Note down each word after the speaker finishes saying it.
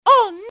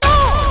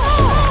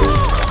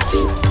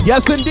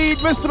Yes, indeed,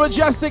 Mr.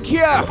 Mejustik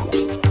here.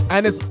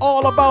 And it's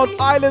all about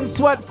Island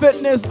Sweat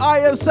Fitness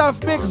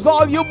ISF Mix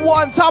Volume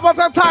 1. Top of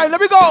the time, let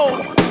me go.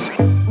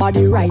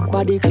 Body right,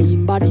 body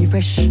clean, body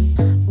fresh.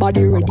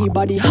 Body ready,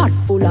 body hot,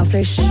 full of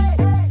flesh.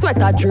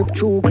 Sweater drip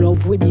through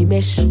glove with the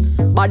mesh.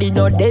 Body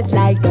not dead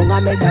like don't I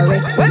make the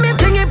rest. When me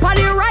fling it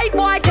body right,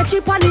 boy, catch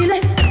it body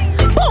left.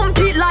 Pump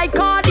it like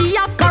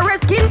cardiac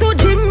arrest. Skin to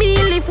gym, me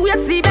lift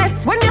weights the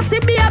best. When you see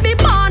baby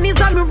born, is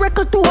a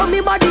miracle to hold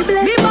me body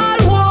blessed. Me ball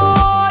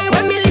boy,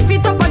 when me lift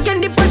it up again,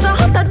 the pressure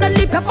hotter than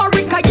the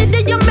paprika. You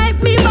did you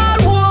make me ball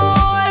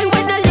boy.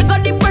 When the leg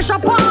of the pressure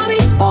pour me,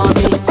 pour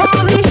me,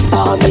 pour me,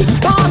 pour me,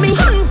 pour me.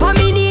 Hand for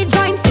me knee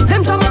joints,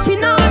 them drum up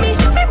in on me.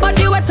 Me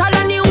body wetter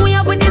than the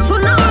wave with the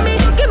tsunami.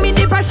 Give me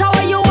the pressure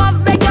when you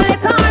have beg you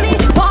let on me.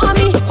 Pour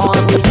me, pour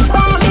me,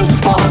 pour me,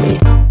 pour me.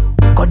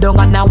 Go down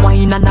and a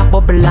wine and a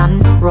bubble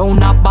and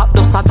round a back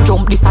does a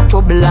jump, this a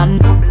trouble and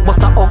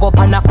bust a hug up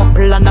and a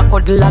couple and a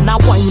cuddle and a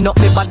wine up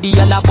me body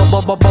and a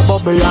bubble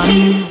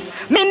and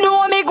me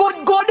know me good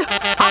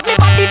have me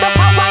body does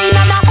a wine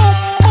and a boom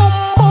boom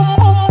boom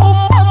boom boom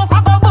boom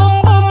papa boom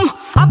boom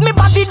have me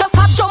body does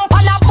a jump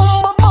and a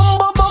boom boom boom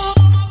boom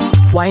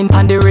boom. Wine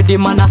pan the ready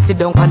man a sit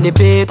down pan the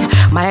bait.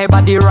 My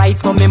body right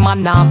so me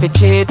man now fi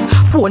cheat.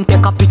 Phone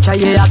take a picture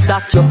yeah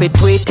that you fi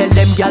tweet. Tell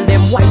them gyal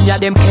them wine ya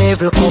them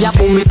careful. Me a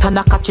boom it and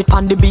a catch it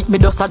pan the beat. Me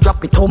just a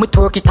drop it. How me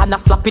twerk it and a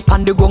slap it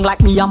pan the gong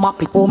like me a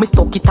map it. How me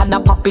stuck it and a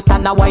pop it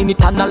and a wine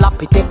it and a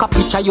lap it. Take a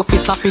picture you fi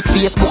snap it,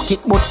 Facebook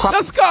it but crap.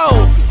 Let's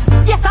go.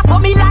 Yes I saw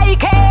me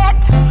like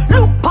it.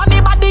 Look pon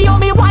me body how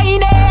me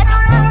wine it.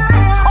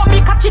 How me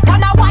catch it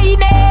and a wine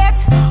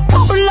it.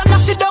 Bubble and a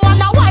sit down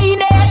and a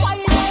wine it.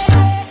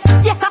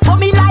 Yes I saw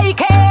me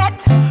like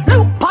it.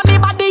 Look pon me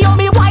body how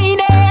me wine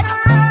it.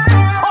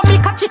 How me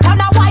catch it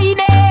and a wine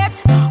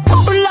it.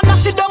 Bubble and a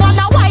sit down and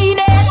a wine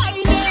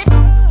it.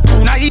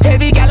 Tonight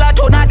heavy gal a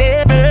turn a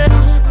devil.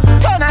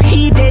 Turn a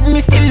heathen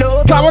me still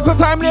love. Time at the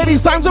time,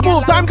 ladies. Time to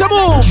move. Time to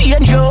move.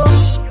 Change you.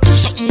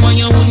 Something when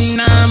you wouldn't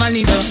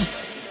normally do.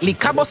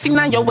 Liquor bust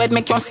inna your head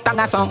make you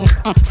stagger song.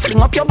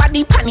 Fling up your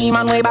body, panty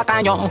man way back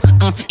on you.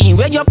 In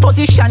where your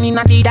position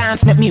inna the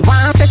dance make me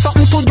want say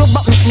something to you,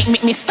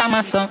 but me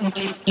stammer song.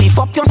 Lift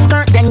up your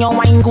skirt, then your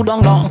wine good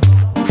on long.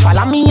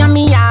 Follow me and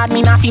me yard,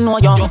 me nothing know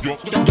you.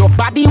 Your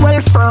body well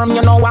firm,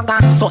 you know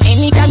wagga. So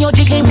anytime you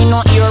jiggle, me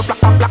no ear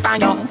plack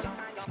on you.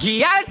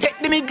 Girl, take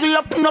the middle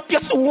up your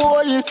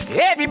soul.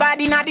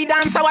 Everybody na the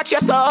dance, watch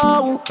your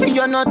soul.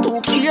 You're not too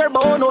clear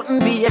about nothing,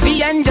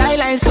 baby. Enjoy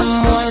like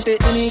some more. Take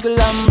the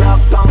middle and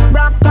rock down,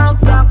 rock down,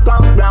 rock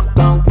down, rock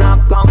down,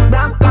 rock down,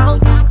 rock down.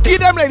 Give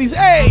them ladies,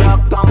 hey.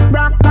 Rock down,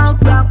 rock down,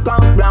 rock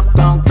down, rock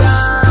down,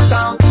 rock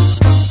down.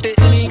 Take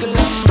the middle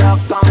and rock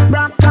down,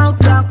 rock down,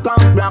 rock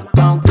down, rock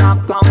down,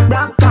 rock down,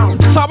 rock down.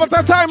 Top of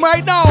the time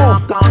right now.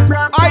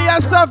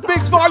 ISF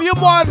Mix Volume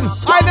 1.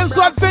 Island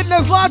Sweat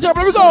Fitness Launch Up.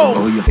 Here we go.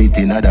 Oh, you fit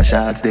in other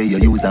shots there, you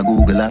use a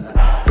Google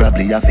app.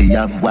 Probably have to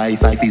have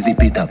Wi-Fi,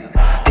 zip it up.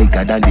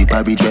 Thicker than the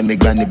porridge when me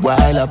granny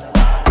boil up.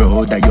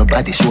 Proud of your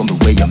body, show me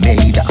where you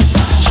made up.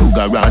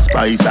 Sugar and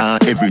spice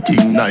and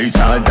everything nice.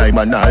 All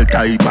diamond, all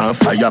type and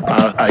fire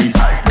pan ice.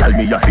 Tell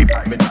me you fit,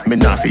 me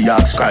not fi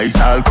ask Christ.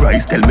 All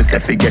Christ, tell me say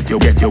fi get you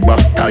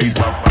baptized.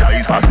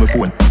 Pass me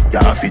phone, you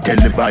have to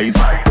televise.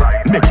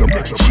 Make you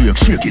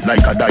shake it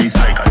like a dice.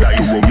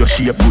 To how your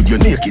shape good, you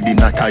naked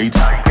in a tight.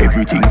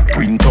 Everything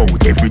print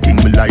out, everything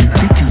me like.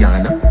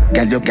 Fikiana,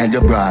 girl you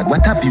broad,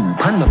 what have you,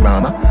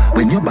 panorama?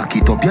 When you back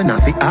it up, you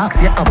not fi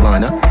ask ya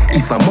Habana.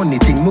 If a money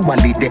thing, me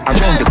wallet there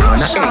around the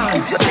corner. Hey,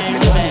 if you take me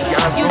money,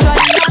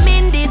 usually I'm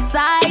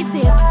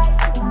indecisive,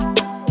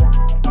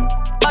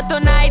 but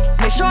tonight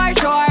me sure.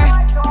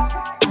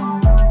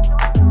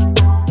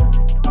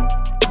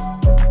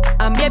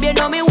 And baby, you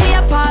know me way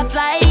past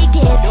like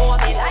it. Know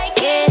me like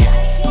it.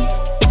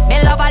 Me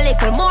love a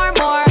little more.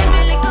 Give me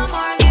a little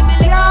more, give me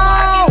a little more,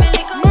 give me a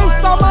little more.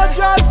 Mr.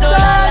 Mejustik. So la.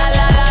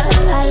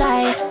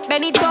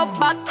 Bend it up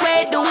back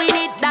way, doing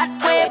it that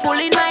way.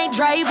 Pulling my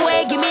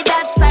driveway, give me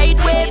that side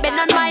way. Bend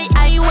on my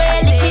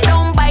highway, lick it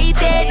down, bite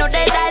it. Know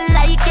that I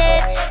like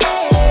it.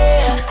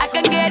 Yeah. I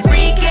can get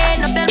freaky,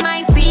 not tell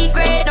my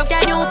secret. No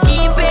can you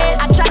keep it?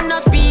 Action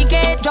not speak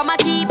it. Drama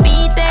keep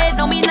beating.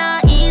 No me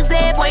not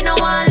easy, boy no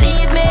one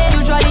leave me.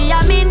 Usually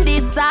I'm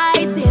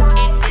indecisive.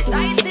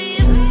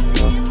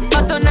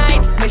 But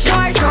tonight, me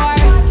sure.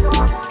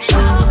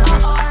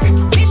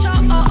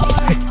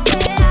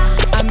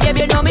 And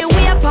baby, you know me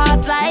way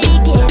past like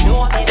it.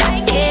 Know me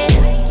like it.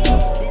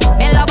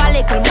 Me love a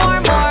little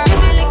more.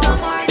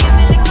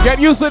 Get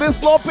used to this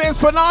slow pace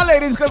for now,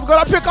 ladies, because it's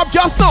gonna pick up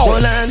just now.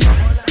 Hold on.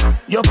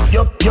 Your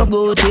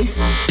Gucci,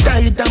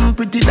 tight and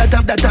pretty, that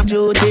have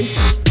duty.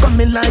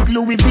 Coming like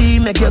Louis V,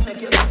 make you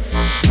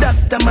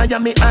Dr.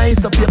 Miami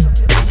eyes up you.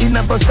 In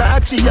a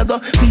Versace, you go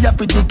feel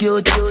pretty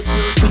cute.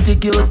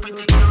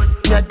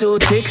 You're too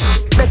thick.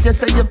 Better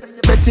say you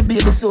pretty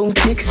baby so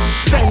kick.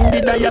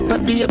 Fendi diaper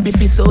baby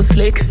feel so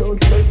slick.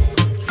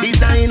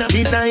 Designer.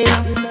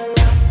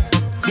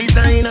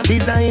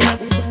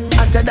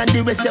 Hotter than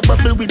the rest, you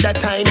bubble with that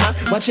timer.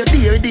 Watch your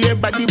dear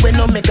body when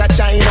no make a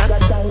China.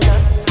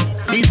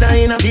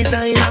 Designer.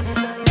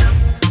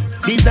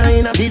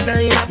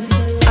 designer.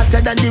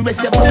 Hotter than the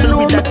rest, you bubble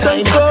with the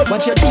time.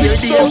 Watch your dear,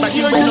 but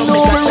you will not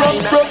make a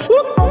China.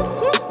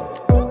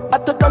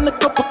 Hotter than a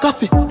cup of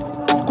coffee.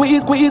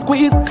 Squeeze,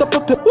 up.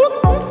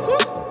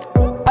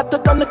 Hotter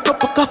than a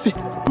cup of coffee.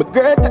 My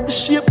girl got the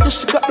shape, yeah,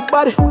 she got the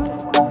body.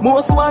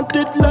 Most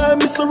wanted, like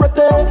Miss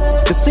Rotten.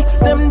 The 6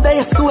 them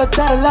days, so I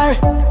tell Larry.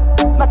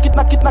 Knock it,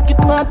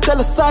 not tell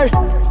her sorry.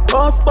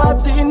 House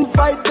party,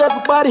 invite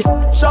everybody.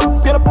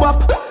 Champagne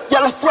pop,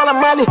 y'all swallow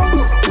money.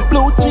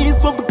 Blue cheese,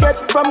 what we get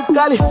from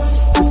Cali.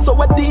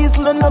 So a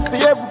diesel enough for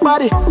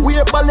everybody.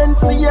 We're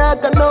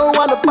Balenciaga, no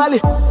one a Bali.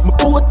 My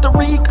Puerto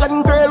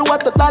Rican girl,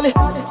 what a dolly.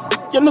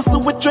 You know, so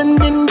we're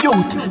trending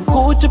youth.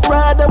 Gucci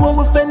Prada, what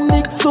we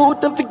Fenix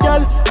suit. And for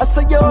girl, I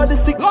say you're the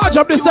 6. Large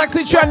up the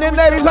sexy trending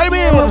ladies, I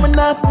mean. We're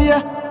nasty,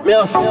 yeah.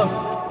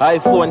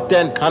 iPhone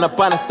 10 and a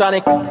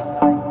Panasonic.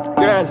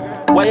 Girl,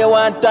 why you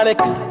want tonic?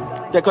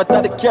 Take out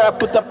of the car,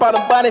 put up on the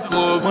bonnet.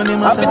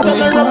 I'll be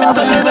telling her.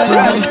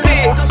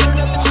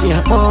 She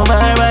a move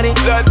my body.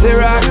 Dirty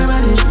rock.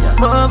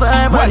 Move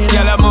my body. Watch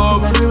girl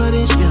move.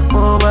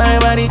 Move my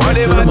body.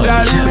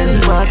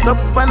 Walk up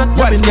on a cabin.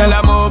 Watch girl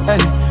move.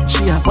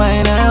 She a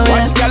wine and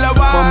waist. Watch girl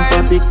wine.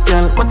 Bump a big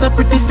girl. What a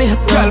pretty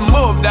face. Girl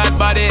move that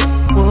body.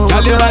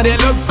 Girl your body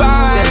look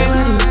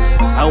fine.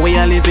 And we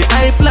a live a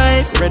hype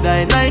life, red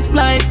eye night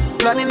flight.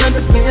 Planning on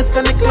the place,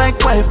 connect like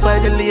Wi-Fi.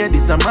 The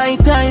ladies are my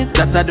ties,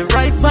 that are the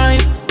right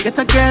vibes. Get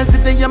a girl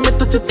today and me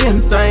touch at the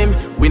same time.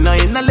 We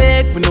not in a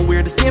lake, we know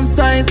we're the same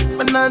size.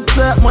 But not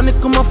money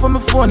come off from my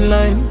phone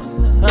line.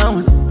 I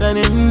was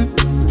spending,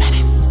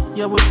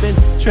 yeah, we've been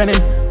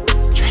trending.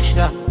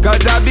 Yeah.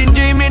 Cause I've been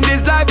dreaming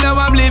this life, now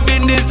I'm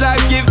living this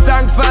life. Give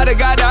thanks for the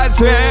God I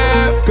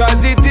swear.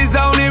 Cause it is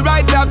only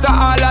right after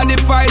all of the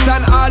fight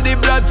and all the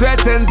blood,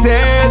 sweat and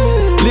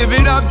tears.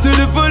 Living up to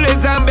the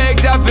fullest and beg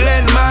to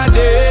end my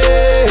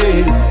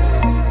days.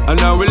 And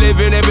now we're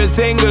living every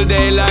single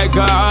day like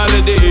a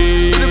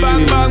holiday.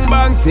 Bang, bang,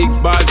 bang, 6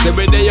 bars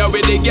every day. Out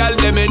with the girl,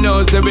 let me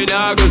know, so we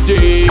not go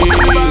straight.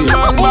 Bang,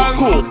 bang, bang.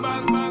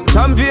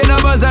 Champagne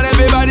of us and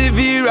everybody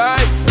feel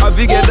right. I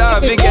forget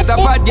a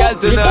fat girl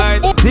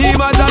tonight.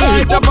 Team as a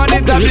light up and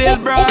it a blaze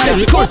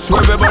bright. Push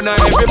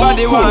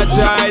everybody watch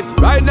right.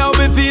 Right now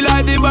we feel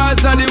like the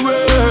boss of the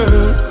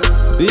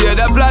world. Yeah,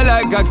 that fly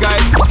like a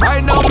kite.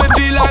 Right now we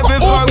feel like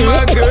we fuck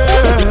my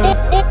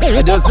girl.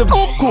 I just a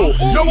cool.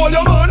 You want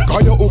your man?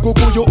 Can you uku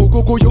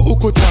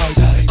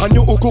tight? And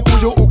you uku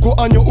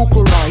and you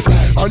uku right.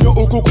 And you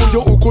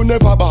uku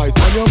never bite.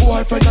 And your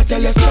boyfriend a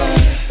tell you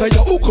say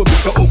you uku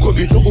bit,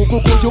 you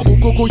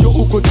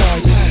uku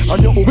tight.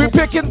 And you uku. We're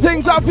picking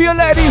things up for you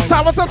ladies.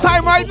 Time at the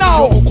time right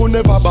now. You uku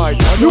never bite.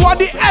 You want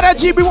the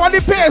energy, we want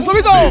the pace. Let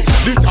me go.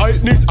 The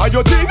tightness of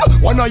your thing,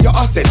 one of your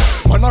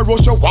assets. Man I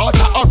rush your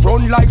water and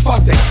run like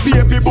faucets.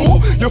 Baby boo,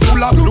 you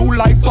full of blue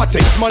like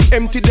patex. Man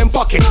empty them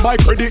pockets, my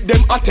credit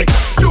them attacks.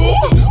 You,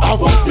 I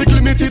want big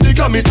limited the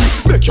calamity.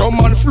 Make your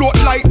man float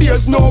like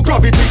there's no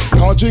gravity.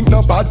 Now drink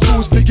no bad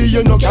juice, figure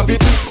you no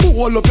cavity.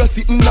 All of you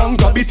sitting and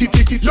grab it, you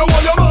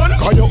want your man?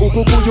 Can you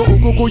uku tight?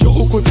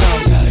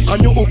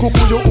 And you uku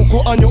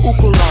and you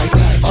uku right.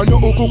 And you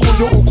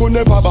uku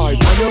never bite.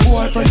 And your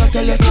boyfriend a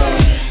tell you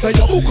say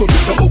you uku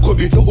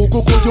bit, you uku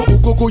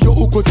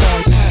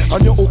tight.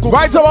 And you uku.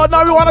 Right about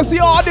now we wanna see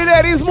all the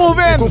ladies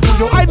moving.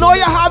 I know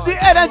you have the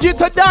energy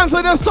to dance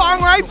to this song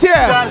right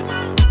here.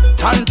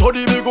 Tan to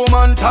the big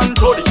woman, tan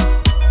to the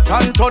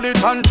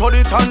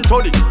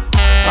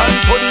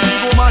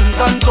big woman,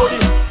 tan to the.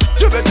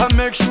 You better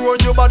make sure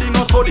your body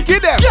no sorry.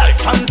 Get them. Yeah,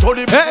 tan to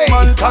the big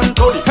woman, tan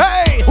to the.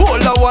 Hey.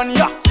 Hold the one,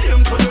 yeah.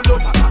 Same so you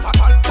love.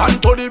 Tan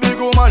to the big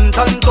woman,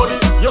 tan to the.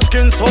 Your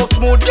skin so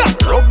smooth, yeah.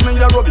 Rub me,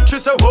 yeah, rub it. She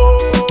say, whoa,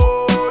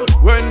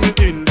 when me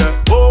in there,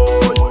 whoa.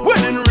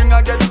 Wedding ring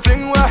I get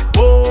fling where,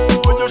 whoa.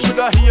 You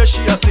shoulda hear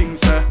she a sing,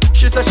 say.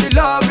 She say she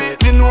love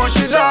it, me know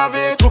she love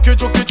it.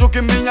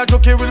 Chucky, me a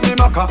chucky will be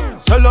maka.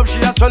 Swell up, she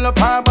a swell up,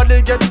 her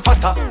body get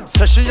fatter.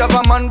 Say she have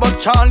a man, but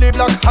Charlie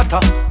Black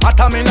hotter.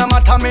 Mata me na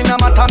mata.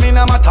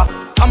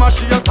 Stammer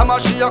she a, come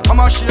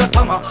she a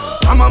stammer.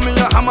 Hammer me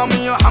a hammer.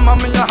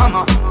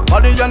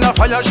 Body on a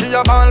fire, she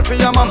a ball for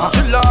your mama.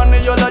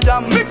 Chillani yola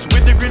jam mix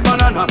with the green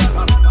banana.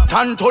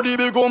 Tan to the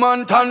big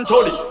woman, tan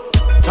to the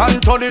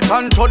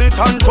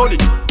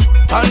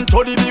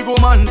big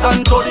woman,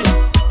 tan to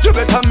the. You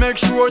better make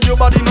sure your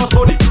body no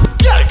sorry.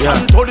 Yeah,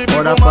 tan to the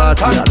big woman,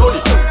 tan to the.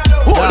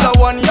 Hold the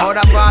one, yeah. How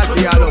the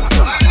party a look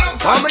so.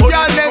 I'm a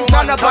girl then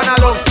stand up and a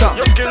look so.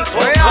 Your skin so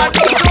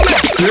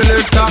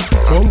Selector,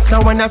 bounce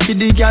when I feed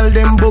the girl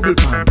them bubble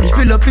pan. If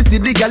you love to see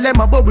the girl them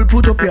a bubble,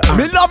 put up your hand.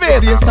 Me love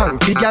it. Play song,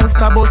 fi girl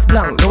star bus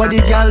blank. Now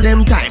the girl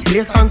them time.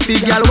 Play song, fi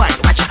girl wine.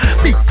 Watch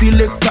big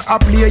selector a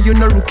play, you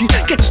no rookie.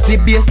 Catch the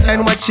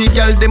baseline, watch the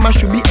girl them a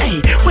should be. Hey,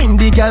 when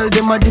the girl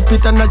them a dip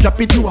it and a drop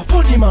it, you a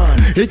funny man.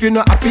 If you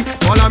not happy,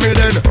 follow me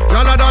then.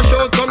 Y'all a dash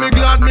out, so me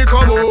glad me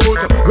come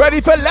out.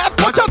 Ready for left?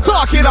 What you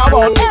talking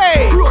about?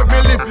 Hey! Road me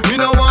live, me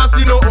no want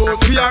see no host.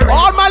 We are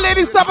all my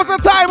ladies step at the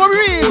time, what we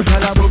mean?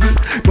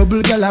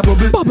 Bubble girl a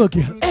bubble. Bubble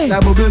girl, hey.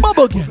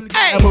 Bubble girl,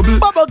 hey.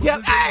 Bubble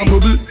girl, hey.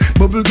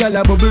 Bubble girl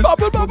a bubble.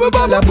 Bubble.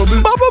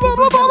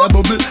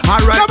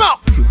 All right. Come out.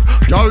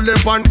 Y'all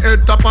lip on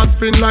head top a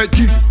spin like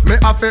it. Me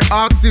have to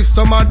ask if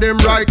some of them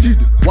right it.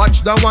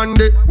 Watch the one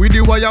day with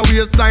the wire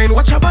waistline.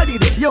 Watch your body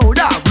there. Yo,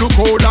 dog, look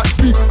how that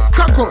beat.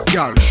 Cock up,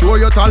 y'all.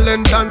 Show your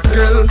talent and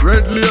skill.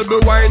 Red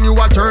label wine, you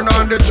a turn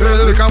on the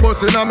trail. Like a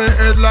bus in me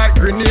head like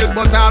grenade.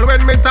 But all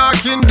when me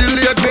talking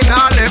delayed, me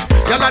not left.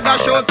 Y'all a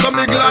dash out, so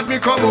me glad me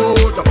come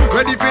out.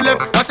 Ready for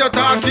left, what you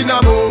talking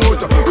about?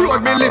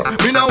 Road me lit,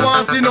 me no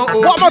want see no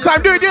out. One more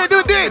time, do it.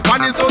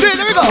 Pan is so let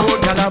me go.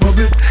 Gala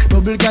bubble,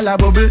 bubble gala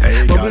bubble,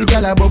 bubble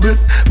gala bubble,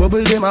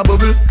 bubble dem a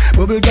bubble,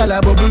 bubble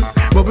gala bubble,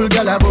 bubble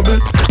gala bubble,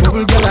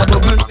 bubble gala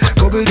bubble,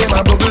 bubble dem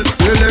a bubble.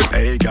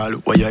 Hey girl,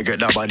 where you get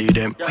that body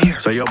them?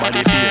 So your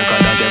body feel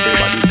cause that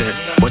everybody say.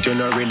 But you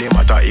don't really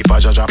matter if a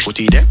judge a put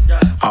it there,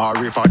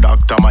 or if a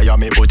doctor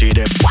Miami put it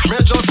there. Me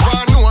just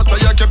want know so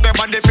you keep your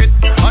body fit,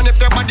 and if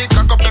your body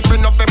cock up, if you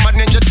know fi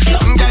manage it.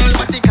 Girl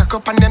body cock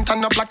up and them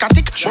turn up like a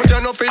tick, but you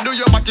know fi do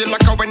your body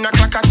like a when a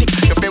clock a tick.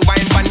 You fi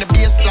wine pon the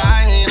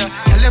baseline,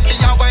 tell if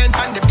you wine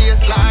pon the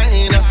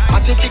baseline,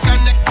 but if you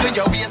connect to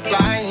your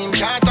waistline,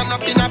 can't turn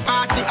up in a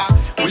party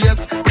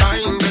waste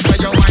time. Better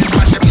you wine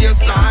pon the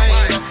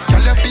baseline,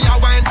 tell if you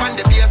wine pon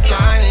the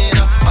baseline,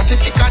 but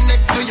if you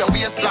connect to your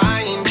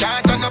waistline,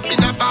 can't turn up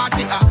in a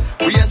party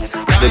waste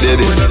time.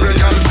 Baby,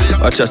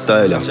 watch your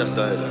style,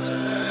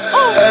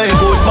 Hey,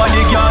 good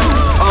body girl,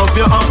 have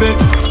you have it,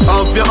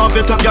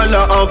 girl,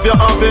 have you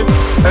have it.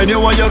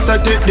 Anyone you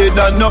set it, they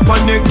done up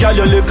on it, girl,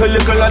 you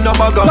little and no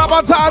bag. Top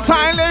of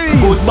time, ladies.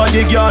 Good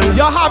body girl,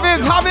 you have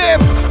it. Have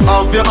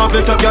you have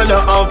it, girl,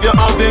 have you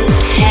have it.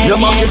 You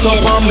mark it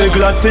up and me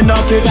glad to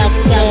knock it.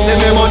 See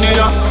me money,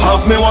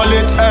 have me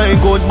wallet. Hey,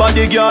 good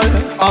body girl,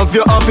 have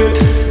you have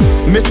it.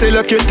 Me say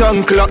look it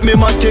and clap me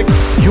matic.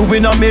 You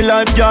win on me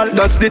life, girl,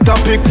 that's the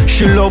topic.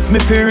 She love me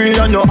for real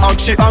and no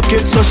act, she hack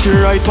it. So she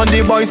ride on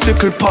the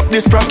bicycle, pop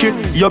this sprocket.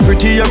 You're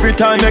pretty every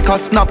time, make her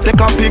snap, take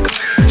a pic.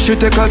 She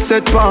take a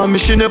set for me,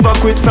 she never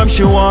quit from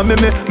she want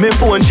me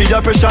phone, she a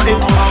pressure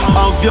it.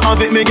 Have you have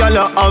it, me girl,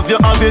 have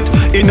you have it.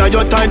 In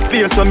your time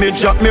space, so me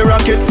drop me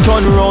rocket.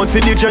 Turn round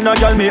for the general,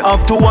 girl, me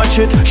have to watch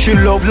it. She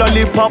love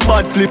lollipop,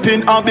 bad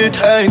flipping habit.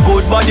 Hey,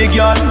 good body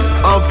girl,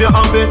 have you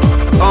have it.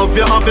 Have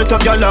you have it,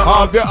 girl,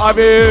 have you have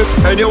it.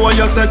 Anyone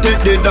you set it,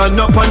 they done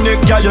up on it,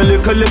 girl, you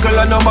little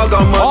and no bag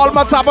of man. All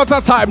my top of the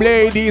time,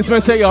 ladies, me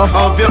say yo.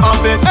 Have you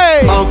have it,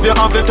 hey. Have you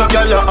have it,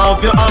 girl,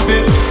 have you have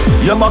it.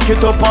 You mark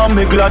it up and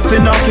me glad to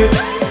knock it.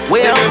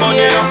 Where me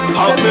money,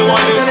 have me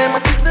want it. Them a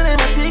six and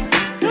them a ticks.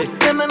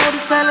 Them don't know the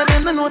style and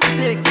them don't know the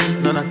ticks.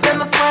 None of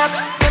them a smart,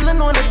 them don't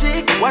know the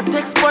ticks. What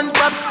takes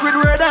SpongeBob,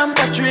 Squidward and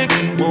Patrick?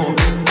 Move.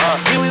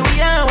 Here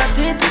we are, watch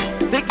it.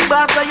 6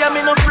 bars, I am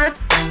in a fret.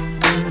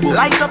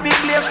 Light up in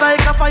place like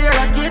a fire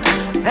rocket.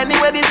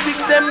 Anywhere the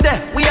 6 them there,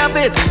 we have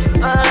it.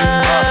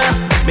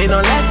 Me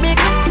no let me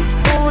go.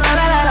 Ooh la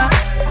la la la.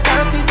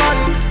 Gotta be fun,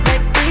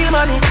 make real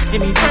money.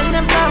 Give me friend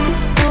them some.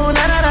 Ooh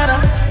la la la la.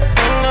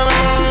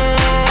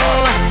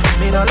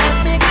 Me no let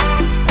me go.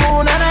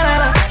 Ooh la la la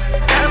la.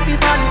 Gotta be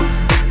fun,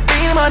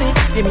 real money.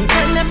 Give me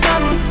friend them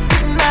some.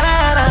 La la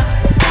la.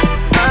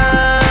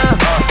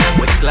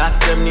 With clocks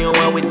them new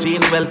one with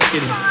jeans well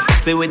skinny.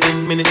 Say with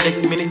this minute,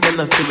 next minute, then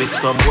I see with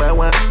somewhere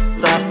one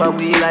off a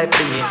wheel like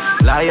thingy.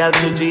 Loyal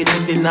to G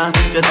City, now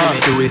just me.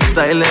 Do it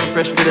style and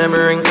fresh for them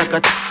ring like a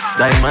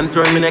diamonds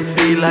round me neck,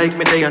 feel like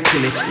me they a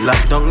chilly.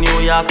 Lockdown New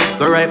York,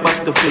 go right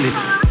back to Philly.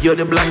 You're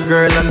the black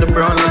girl and the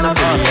brown and the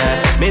Philly,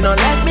 yeah. Me no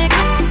let me go,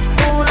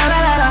 ooh la la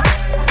la la.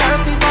 Gotta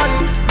be fun,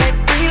 make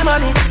real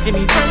money. Give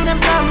me friend them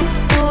some,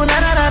 ooh la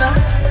la la la.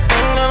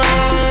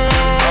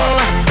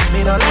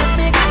 Me no let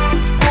me go,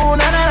 ooh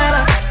la la la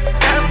la.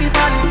 Gotta be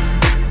fun,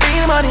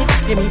 real money.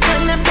 Give me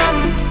friend them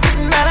some,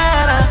 la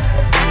la la.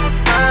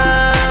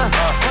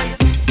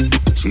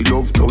 She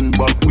love turn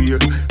back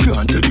weird.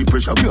 Can't take the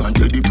pressure, can't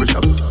take the pressure.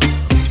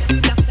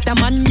 The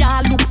man ya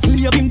look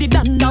slave in the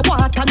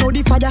underwater. Now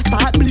the fire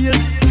start blaze.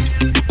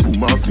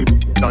 Boom off nip,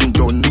 done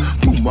done.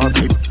 Boom off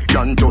nip,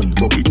 done done.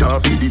 Bucket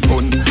off for the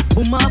fun.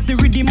 Boom off the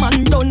rhythm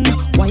and done.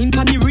 Wine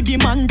for the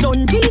rhythm and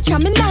done. Teacher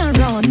me now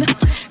run.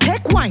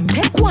 Take wine,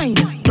 take wine.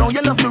 Don't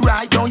you love the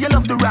ride, don't you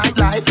love the ride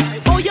life?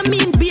 Oh you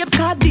mean babes,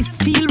 cause this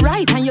feel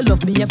right. And you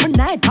love me every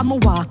night. I'ma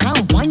walk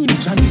and wine.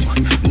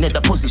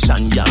 Nether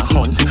position, ya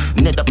hun.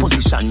 Nether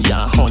position,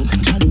 ya hun.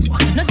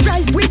 Now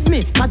drive with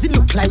me, cause it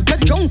look like a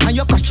drunk. And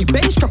your cushy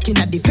bench truck in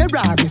at the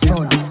Ferrari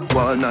front.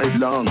 All night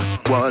long,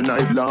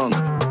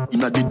 in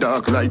the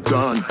dark light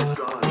gone.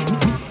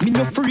 Me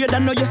no afraid, I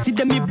know you see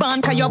them me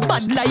born. Cause you're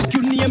bad like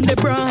you name the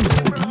brand.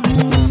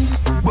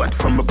 But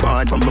from a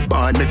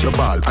barn, make your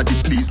ball. I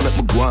did please make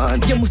me go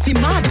on. You must be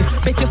mad.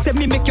 Bet you say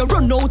me make you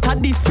run out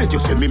of this. Bet you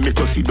say me make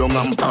you sit down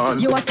and fall.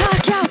 You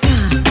attack, ya.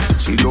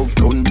 She love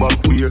turn back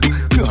weird.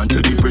 Can't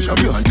take the pressure,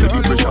 can't take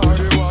the pressure.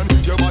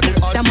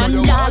 The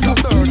man ya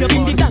looks slave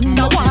in the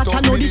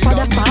underwater. Now the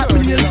fire start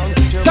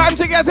blaze. Time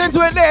to get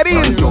into it,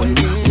 ladies.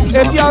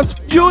 If you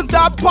viewed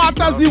that part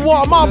as the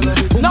warm-up,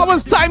 now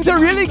it's time to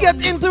really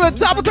get into it.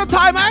 Top of the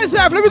time,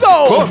 ISF, let me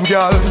go. Come,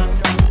 girl.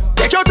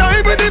 Take your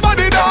time with the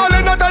body,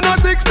 darling. Not on a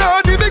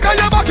 6:30 because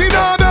you're back in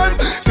our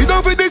bed. Sit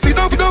down for this, sit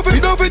down for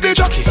the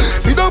jockey.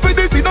 Sit down for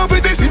this, sit down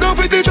for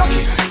the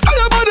jockey.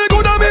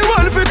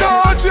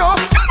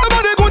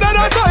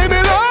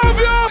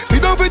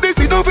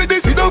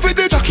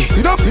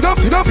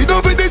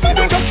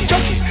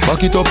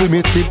 Back it up with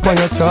me tip on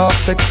your top.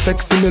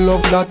 Sexy, me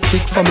love that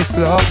tick for me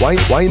slap.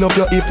 Wine up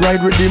your hip,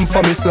 ride redeem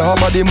for me slap.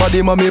 Maddy,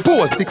 me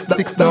pose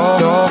 6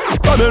 now.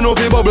 Come in off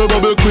bubble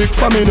quick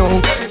for me now.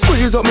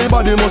 Squeeze up me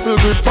body muscle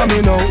grip for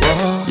me now.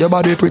 Your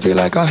body pretty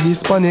like a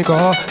Hispanic.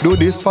 Do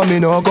this for me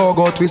now,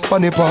 go twist for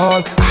me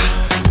ball.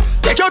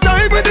 Take your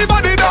time with the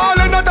body,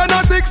 darling. Not on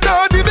a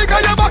 6:30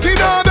 because you're back in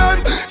a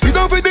bend. Sit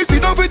down for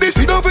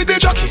the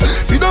jockey.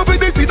 Sit down for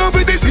the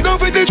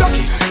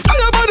jockey.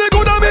 Your body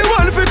good and me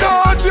want to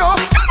touch you.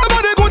 Your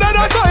body good and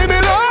that's why me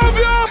love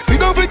you. Sit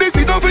down for the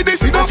jockey.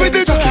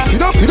 Sit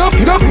down.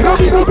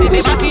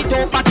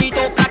 Back it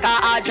up like a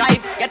hard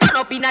drive. You turn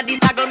up in a this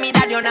taggle me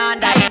that you not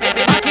die.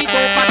 Baby, back it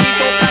up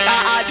like a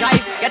hard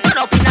drive. You turn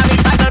up in a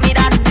this taggle me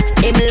that.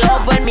 Him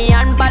love when me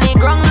and panic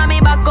grung and me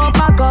back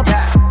up.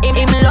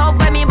 Him love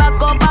when me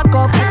back up.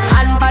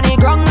 And panic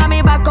grung and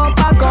me back up.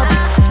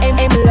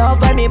 Him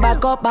love when me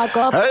back up.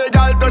 Hey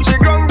girl, touch the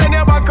ground then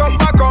you back up.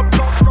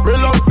 Me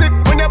love sick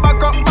when you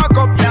back up.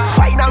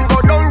 Fine and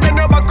go down then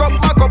you back up.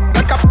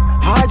 Back up,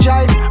 hard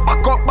drive,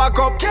 back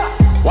up.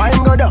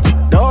 Wine go down,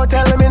 don't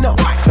tell me no.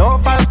 No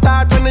false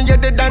start when you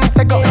the dance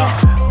go.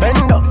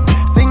 Bend up,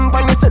 sing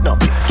when you sit up.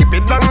 Keep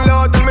it long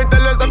low, tell me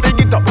tell us to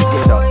pick it up.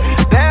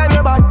 Then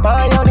you bad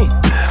by your knee.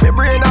 Me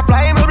brain a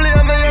fly, me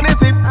blame me on the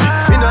sip.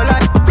 Me no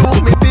like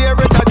to me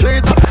favorite a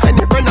trace.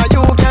 Any friend of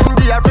you can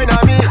be a friend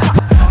of me.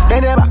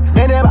 Then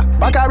you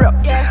back her up.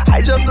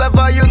 I just love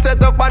how you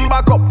set up and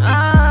back up.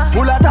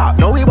 Full of talk,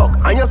 now we buck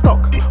and you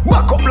stuck.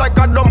 Back up like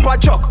a dumper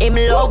truck. Him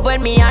love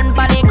when me and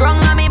panic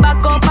grung and me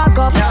back up.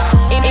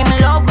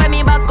 Him love when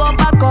me back up.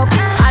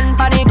 And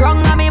panic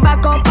grung and me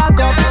back up.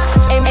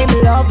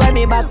 Him love when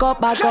me back up.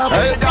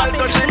 Hey girl,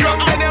 touch the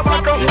ground then you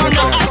back up.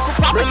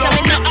 Me love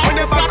sick when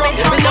you back up.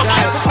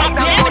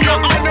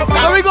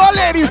 There we go,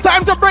 ladies.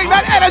 Time to bring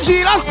that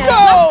energy. Let's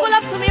go. Pull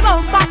up to me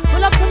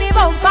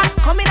bumper.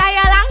 Come in a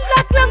long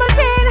black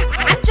limousine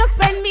and just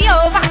bend me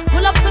over.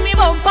 Pull up to me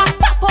bumper.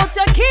 Pop out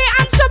your key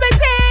and show me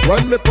thing.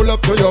 When me pull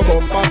up to your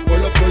bumper,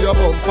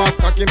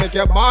 cocky make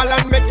you ball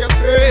and make you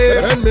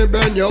scream. When me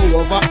bend you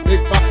over,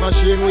 big fat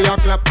machine with your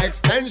clap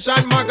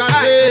extension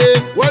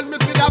magazine. When me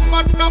see that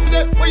fat up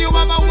there, where you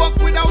mama walk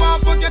with a one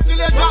forget till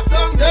you drop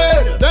down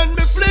there. Then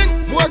me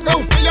fling, more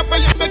down, stay up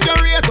and you make your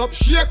raise up,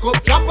 shake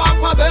up, drop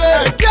off a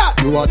bed. Yeah,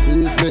 you a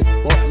tease me,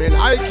 but me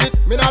like it.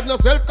 Me have no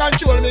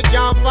self-control, me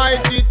can't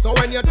fight it. So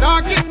when you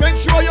talk it, make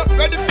sure you're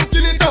ready to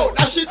skin it out,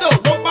 dash it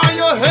out, go by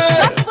your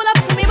head. Just pull up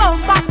to me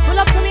bumper.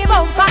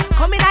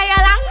 Come in a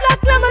long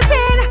black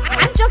limousine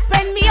and just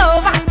bend me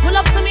over. Pull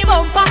up to me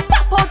bumper.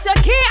 Pop out your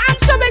key and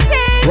show me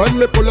thing. When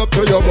me pull up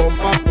to your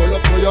bumper,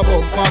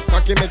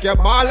 cocky make you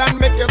ball and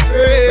make you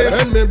scream.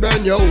 When me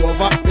bend you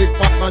over, big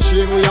fat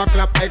machine with your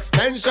clap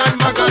extension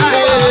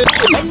magazine.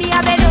 When me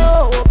a bend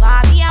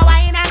over, me a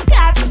wine and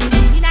cut.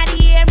 Inna the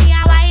air, me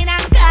a wine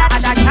and cut.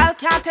 And a girl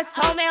can't test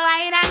how me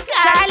wine and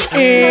cut.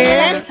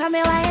 Tell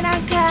me wine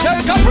and cut.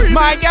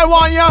 My girl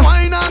want ya.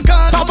 Wine and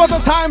cut. Top of the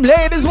time,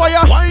 ladies want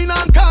ya. Wine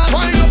and cut.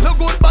 Wine up your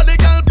good body,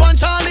 girl, punch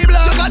Charlie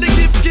Black. You got the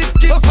gift.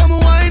 So come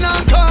wine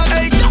and cut.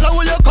 Hey, girl,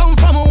 where you come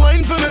from,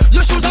 wine for me.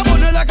 Your shoes are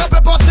bunny like a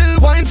pepper, still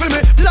wine for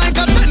me. Like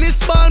a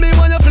tennis ball, me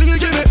when you fling it,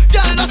 give me.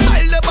 Girl, the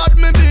style the bad,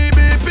 me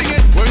baby, ping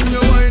it. When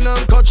you wine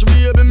and catch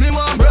me, baby, me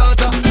want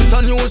brata. This a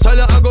new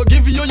style, I go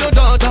give you your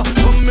daughter.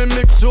 Come me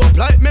mix you up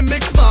like me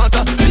mix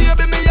smarter.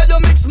 Baby, me yeah,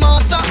 you mix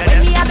master.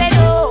 When me a bend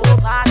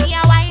over, me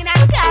a wine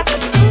and cut.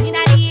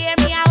 Inna the air,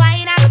 me a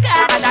wine and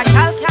cut. And a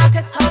girl can't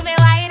test how me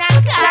wine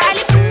and cut.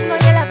 Charlie,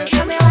 know you love it,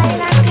 so me wine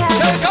and cut.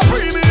 Shake a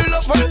premium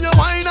love when you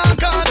wine and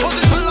cut.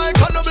 Position like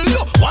a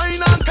W,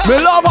 wine and cut. We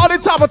love all the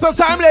top of the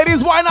time,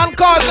 ladies, wine and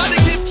cut.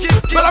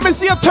 But let me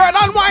see you turn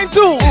on wine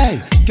too.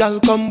 Hey, girl,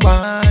 come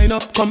wine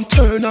up, come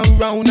turn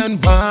around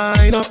and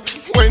wine up.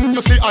 When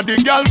you see a the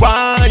girl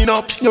wine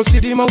up, you see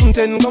the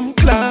mountain come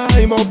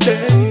climb up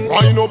there.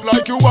 Wine up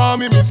like you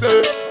want me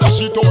say.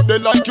 Dash it out there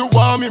like you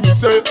want me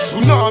say.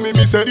 Tsunami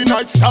me say, the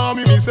night star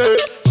me say.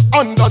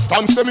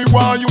 Understand, say me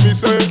why you me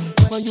say.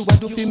 What you a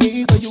do for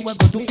me, what you a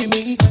go do for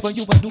me, what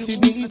you a do for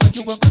me, what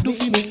you a go do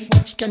for me.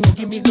 Can you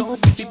give me love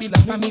if you be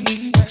like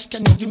family?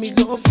 Can you give me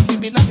love if you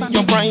be like family?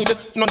 You're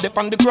private, not up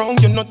on the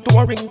ground, you're not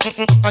touring,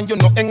 and you're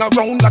not hang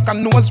around like a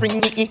nose ring.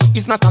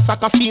 It's not a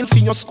soccer field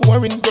for your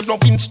scoring. Your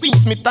loving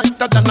squeeze me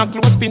tighter than a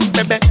clothespin,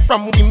 baby.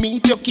 From we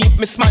meet, you keep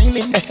me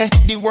smiling.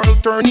 The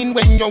world turning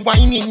when you're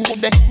whining.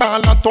 Put the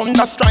ball a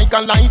thunder, strike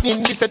a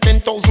lightning. She said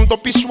 10,000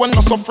 up ish, one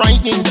not so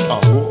frightening.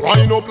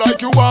 Wind up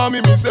like you want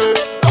me say.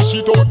 Dash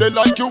it out there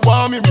like you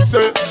want me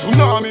say.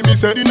 Tsunami me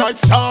say, the night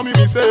star me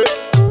say.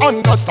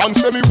 Understand,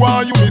 say me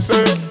why you me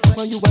say.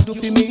 What you a do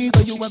for me,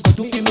 what you a go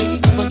do for me,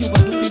 what you a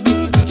do for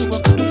me, what you a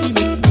go do for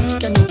me.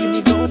 Can you give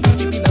me love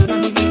if you be like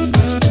family?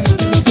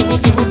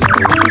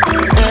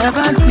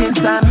 Ever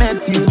since I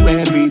met you,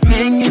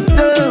 everything is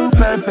so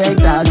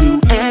perfect. I'll do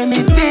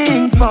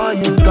anything for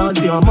you,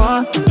 cause you're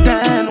more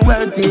than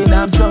worth it.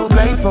 I'm so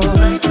grateful.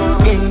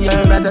 In your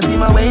eyes I see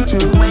my way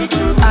through.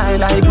 I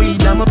like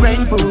weed, I'm a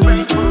brain food.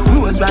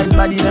 Rose rice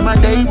body, them a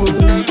day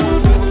wood.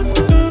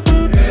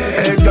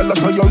 Hey girl, I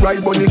saw you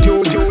right, bunny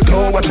cute.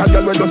 toe. Watch a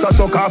girl when does a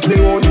suck off me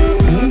own.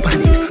 Boom pan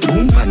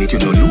it, you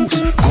no lose.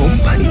 Come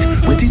pan it,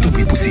 wet it up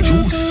with pussy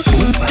juice.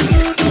 Boom pan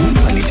it,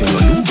 you no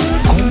lose.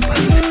 Come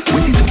pan it,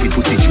 wet it up with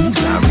pussy juice.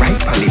 And right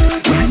pan it,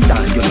 right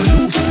down, you no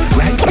lose.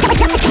 Right.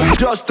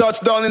 Just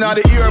touched down in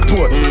the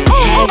airport.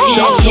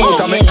 Shout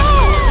out, I mean.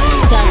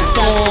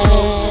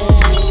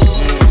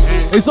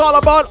 It's all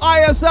about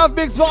ISF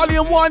Mix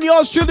Volume 1.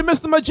 Yours truly,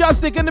 Mr.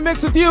 Mejustik, in the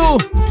mix with you.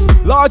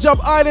 Large Up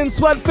Island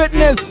Sweat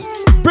Fitness,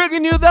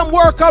 bringing you them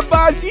workout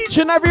vibes each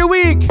and every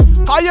week.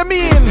 How you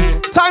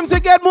mean? Time to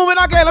get moving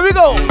again. Let me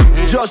go.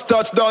 Just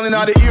touched down in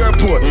the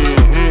airport.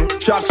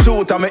 Track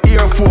suit, I'm an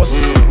Air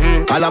Force.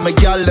 All of my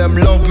gal them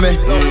love me.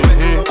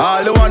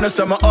 All the wanna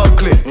say me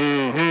ugly.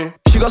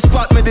 She go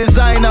spot me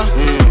designer.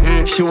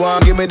 She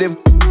want give me the.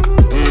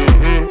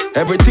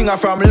 Everything I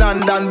from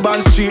London,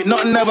 Bond Street,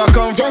 nothing ever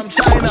come from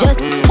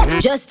China.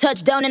 Just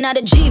touched down and out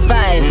of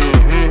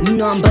G5. You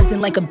know I'm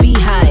buzzing like a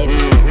beehive.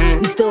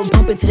 We still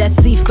bumping to that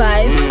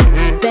C5.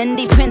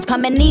 Fendi prints pa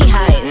my knee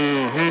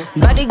highs.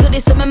 Body good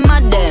is so me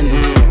mad them.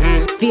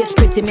 Face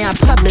pretty me a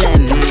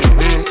problem.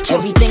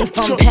 Everything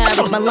from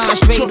Paris, Milan,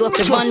 straight off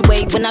the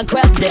runway when I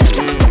grab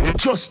them.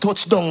 Just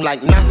touched down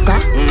like NASA.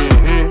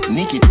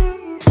 Nikki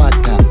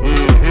fatter.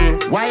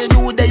 While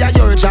you there at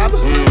your job,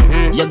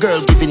 your girl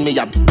giving me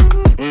a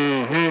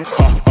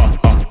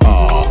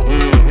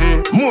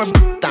more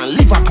than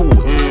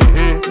Liverpool.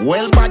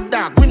 Well, bad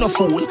dog, we no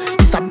fool.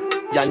 This a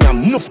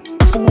yam no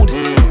food.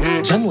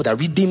 Jah know that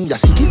redeem your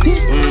sicky see.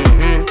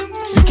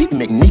 Vicky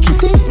make Nicky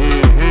see.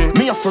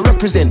 Me have to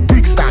represent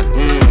Brixton.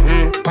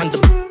 Pan the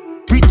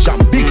bridge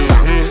and big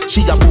song.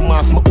 She a boom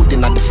off my hood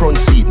in at the front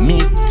seat. Me,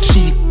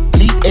 she,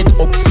 lead head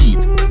up feet.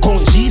 Come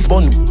G's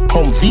bun,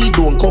 come V,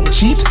 don't come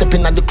cheap.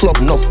 Stepping at the club,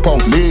 enough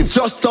pump, leave.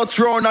 Just touch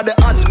round at the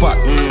hot spot.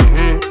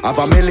 Have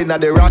a million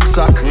at the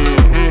rucksack.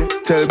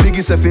 Tell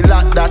Biggie say he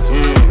like that.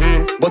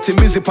 But he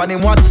busy on him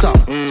WhatsApp.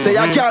 Say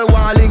a girl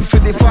want link for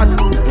the fat.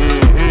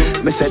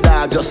 Me say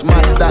dog just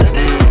match that.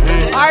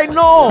 I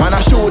know Man, I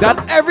show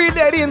that every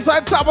lady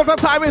inside Top of the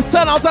Time is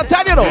 10 out of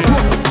 10, you know.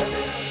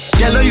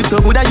 Girl, you so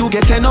good that you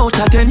get 10 out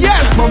of 10.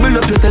 Yes. Bubble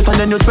up yourself and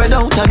then you spread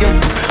out again.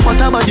 What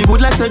about the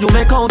good like so you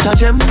make out a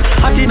gem?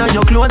 Hot in on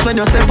your clothes when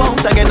you step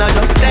out again. I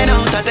just 10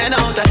 out of 10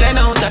 out of 10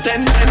 out of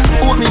 10.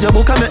 Hold me your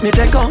book and make me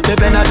take out the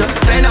pen. I just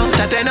 10 out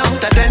of 10 out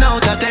of 10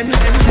 out of 10.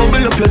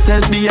 Bubble up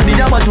yourself, baby,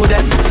 I want to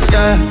them.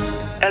 Yeah.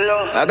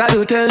 Hello. I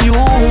gotta tell you,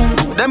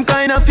 them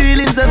kind of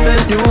feelings I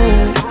felt you.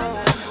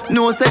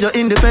 No, say you're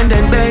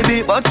independent,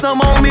 baby, but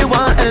somehow me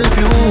want help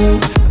you.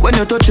 When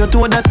you touch your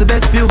toe, that's the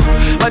best view.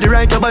 Body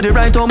right, how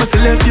me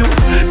feel left you.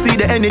 See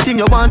the anything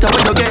you want,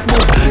 when you get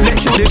moved.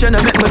 Next you, they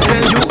tryna make me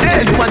tell you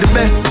are the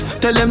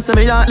best. Tell them say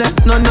me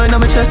heartless, none in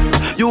my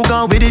chest. You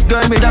gone with it,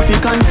 girl, me that fi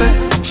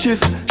confess.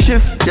 Shift,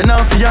 you're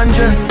now fi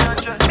undress.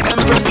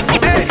 Empress,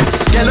 hey.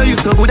 Girl, you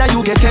so good that you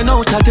get 10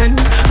 out of 10.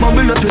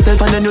 Bubble up yourself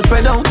and then you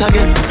spread out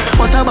again.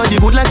 What about the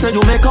good like that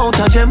you make out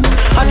a gem?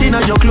 Hot in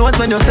on your clothes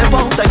when you step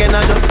out again.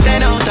 I just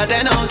 10 out of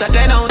 10 out of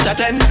 10 out of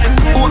 10.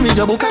 Hold me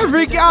your book.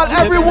 Every girl,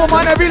 every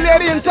woman, every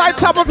lady inside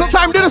Top of the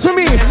Time, do this for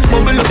me.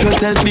 Bubble up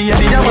yourself, be a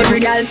leader. Every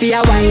girl fi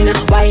a wine.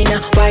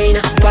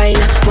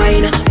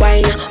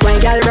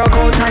 Girl rock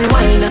out and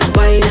wine.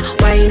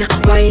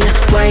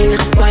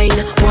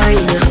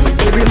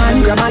 Every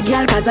man grab a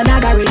girl 'cause the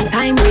dagger in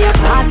time. We a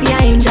party,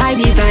 I enjoy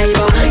the vibe.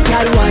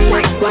 Girl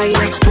wine.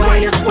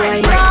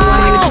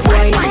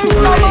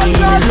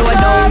 Slow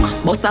down,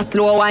 bust a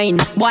slow wine.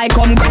 Boy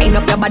come grind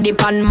up your body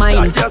pan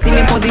mine. See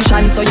me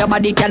position so your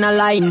body can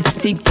align.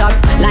 Tick tock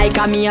like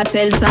a me a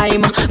tell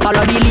time.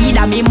 Follow the lead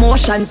of me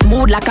motion,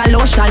 smooth like a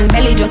lotion.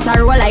 Belly just a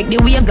roll like the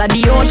waves of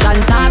the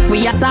ocean. Talk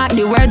we attack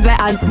the words we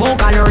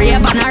unspoken.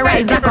 Rave and a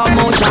rise like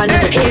commotion.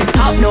 Head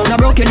top no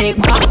broke your neck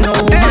back no.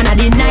 Man of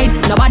the night,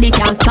 nobody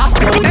can stop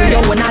you. Do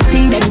you wanna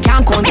think them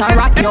can't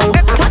counteract you?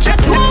 Touch your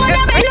toe and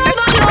I'm in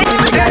love.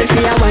 Every girl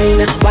feel wine.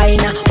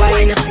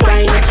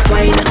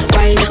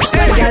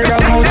 Girl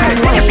rock out and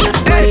wine.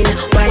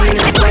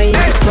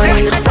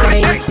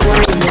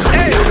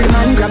 Every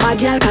man grab a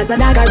girl 'cause the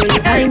dagger in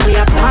time. We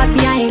a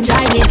party, I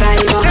enjoy the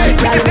vibe.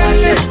 Girl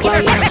wine.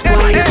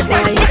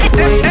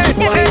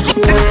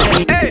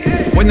 Hey,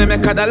 when they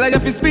make a dollar, you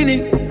fi spin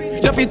it.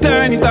 You fi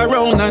turn it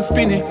around and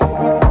spin it.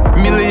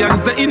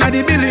 Millions they inna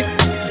the billy.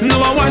 No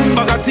one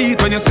bag of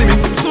teeth when you see me.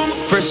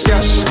 Fresh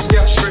cash.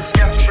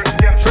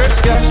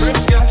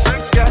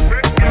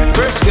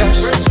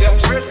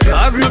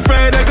 As my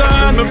Friday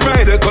gone, my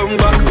Friday come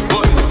back.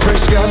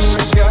 Fresh cash.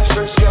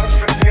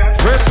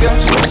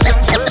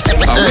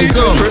 Hey,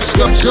 Zoom. As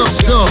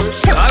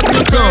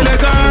my Friday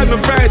gone, my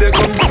Friday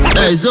come back.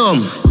 Hey,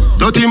 Zoom.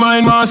 Dirty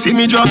mind want see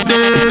me drop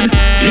dead.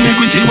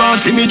 Iniquity want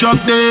see me drop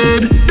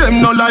dead.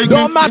 Them no like me.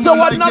 Don't matter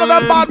what none of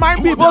them bad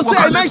mind people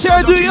say. Make sure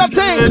you do your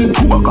thing.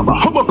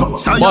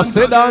 Bust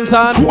it down,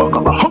 son.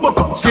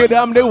 Give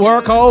them the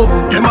workout.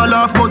 Them a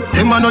laugh but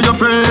them a know your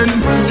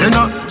friend.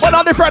 What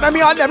are the friend of me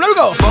and them? Let me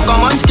go.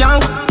 Pokemon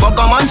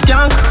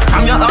skank.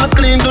 I'm your heart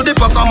clean to the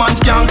Pokemon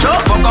skank.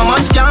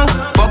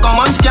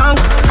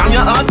 I'm your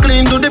your heart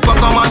clean to the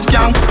Pokemon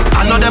scan.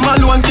 I know them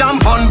alone can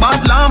burn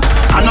bad lamp.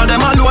 I know them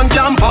alone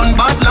can burn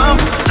bad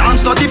lamp.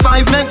 Psalms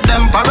 35 make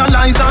them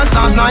paralyze, and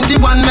Psalms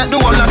 91 make the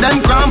whole of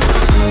them cramp.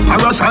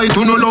 Parasite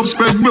who no love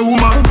spread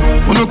rumor,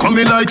 who no come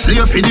me like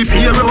slave for the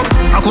pharaoh.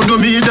 I could do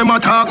me them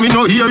attack me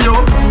no hear you.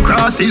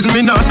 Crosses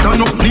me not stand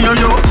up near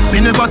you.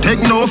 Me never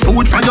take no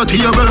food from your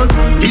table.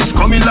 This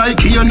coming like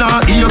here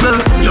not evil.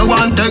 You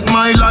want take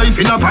my life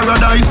in a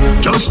paradise?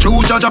 Just true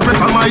judge I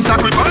prefer my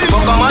sacrifice.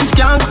 Pokemon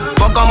scan,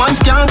 Pokemon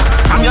scan.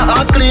 I'm your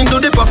heart clean to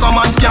the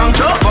Pokemon scan.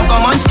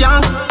 Pokemon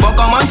scan,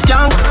 Pokemon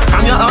scan.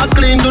 I'm your heart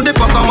clean to the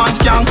Pokemon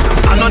scan.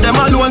 I know them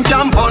alone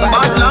can burn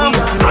bad lamp.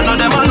 I know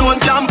them alone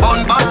can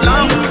burn bad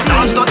lamp.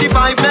 Psalms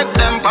 35 make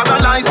them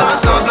paralyze, and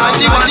Psalms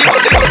 91.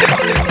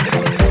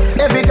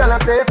 Every girl I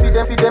say feed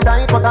them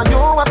right, but you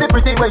have the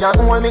pretty way you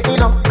hold me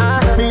in up.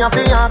 Me have to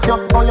ask you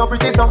how you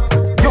pretty so.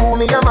 You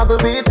me a muggle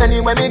with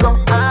anywhere me go.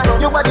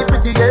 You are the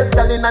prettiest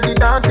girl inna the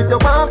dance. If you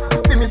want,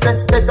 feel me say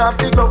take off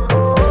the glove.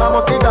 I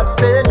must see God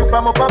say you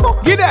from up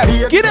above. Get them,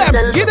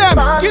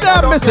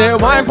 Mr.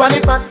 Wine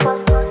Panic.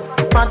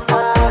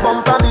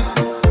 Bump a bit,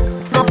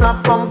 no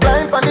flap, come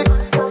climb on it.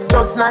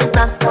 Just like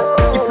that,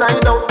 it's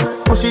like out.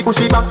 Push it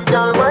back,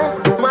 girl, wine.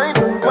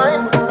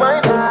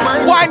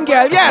 Wine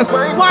girl, yes.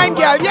 Wine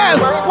girl, yes.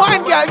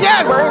 Wine girl,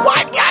 yes.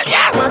 Wine girl,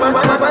 yes.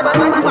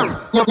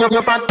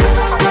 You're fat.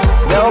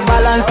 Girl,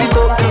 balance it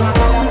up.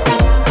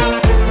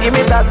 Give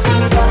me that.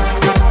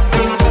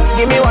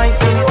 Give me wine.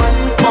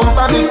 Bump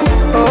a bit.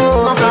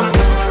 Oh,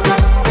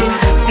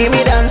 give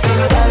me dance.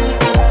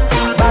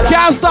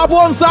 Can't stop,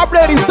 won't stop,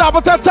 ladies. Stop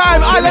at that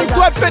time. Island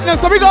Sweat Fitness.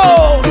 There we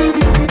go.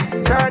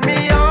 Turn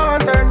me on,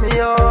 turn me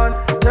on.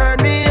 Turn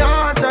me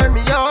on, turn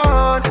me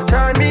on.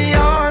 Turn me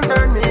on,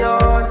 turn me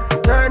on.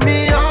 Turn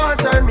me on,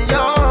 turn me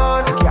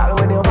on. Girl,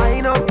 when you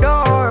wind up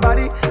your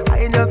body,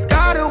 I just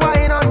gotta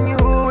wine on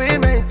you. It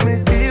makes me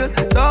feel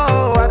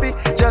so happy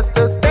just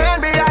to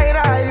stand behind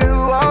you,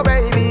 oh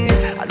baby.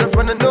 I just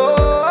wanna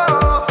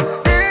know,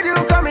 did you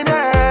come in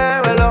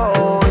there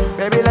alone?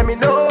 Baby, let me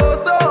know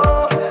so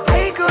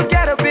I could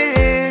get up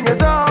in your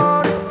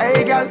zone.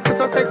 Hey girl, you're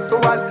so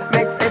sexual,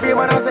 make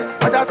everyone say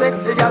what a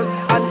sexy girl.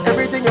 And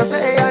everything you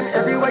say and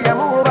everywhere you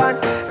move and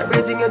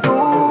everything you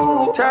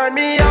do. Turn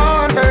me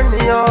on, turn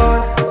me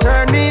on.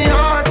 Turn me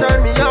on,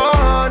 turn me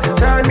on.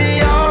 Turn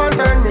me on,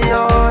 turn me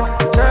on.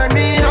 Turn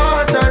me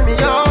on, turn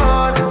me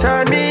on.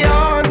 Turn me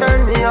on,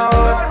 turn me on. Turn me on, turn me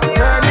on.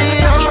 Turn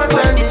me on,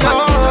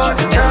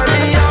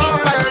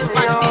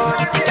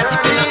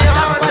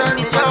 turn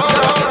me on.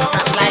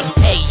 Scratch like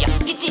hey,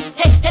 kitty,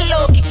 hey, hello,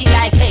 kitty,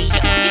 like hey,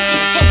 kitty,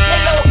 hey,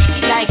 hello,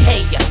 kitty, like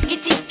hey,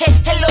 kitty, hey,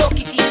 hello,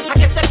 kitty. I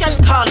guess I can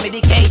call me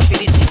the gate for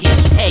the city.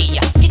 Hey,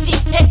 kitty,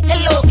 hey,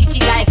 hello, kitty,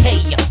 like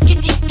hey,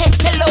 kitty, hey,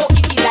 hello,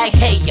 kitty, like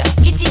hey,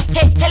 kitty,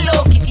 hey,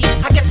 hello, kitty.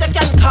 I guess I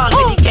can call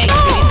me the gate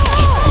for the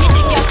city.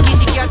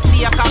 Kitty cat,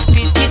 see a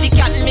cockpit. Kitty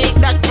cat make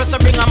that press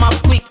bring 'em up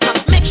quick.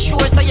 Make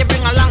sure so you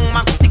bring a long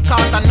Mejustik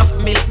cause enough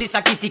milk. This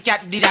a kitty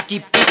cat did a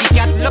keep. Kitty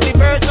cat love the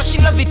birds so she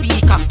love the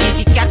peacock.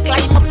 Kitty cat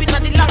climb up inna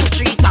the long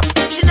tree top.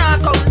 She nah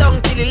come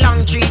down till the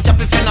long tree top.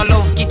 If you no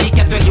love kitty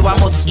cat, well you a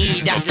must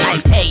eat that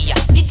like hey.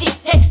 Kitty,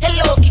 hey,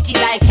 hello, kitty,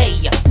 like hey.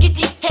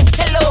 Kitty, hey,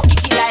 hello,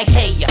 kitty, like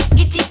hey.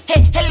 Kitty,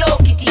 hey, hello,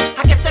 kitty.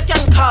 I guess I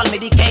can call me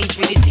the cage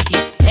for the city.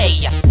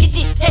 Hey,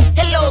 kitty, hey,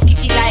 hello,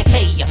 kitty, like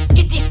hey.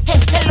 Kitty, hey,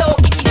 hello,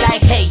 kitty,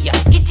 like hey.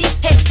 Kitty,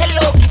 hey,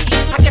 hello, kitty.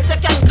 I guess I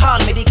can call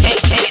me the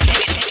cage for the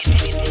city.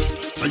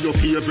 Your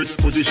favorite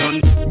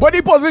position. Body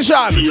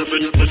position.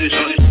 Favorite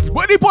position.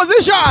 Body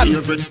position.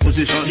 Favorite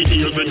position.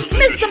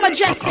 Mr.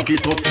 Mejustik. Cock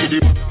it up to the.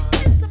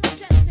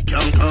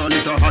 Can't call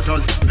it a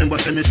hatters. Remember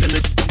say me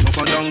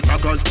tougher than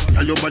crackers.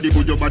 Tell your body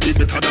good, your body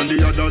better than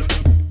the others.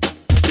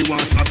 You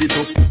want slap it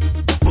up.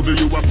 Bubble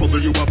you a bubble,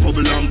 you a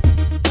bubble lamb.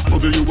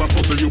 Bubble you a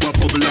bubble, you a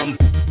bubble lamb.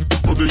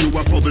 Bubble you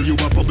a bubble, you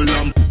a bubble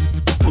lamb.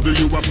 Bubble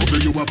you a bubble,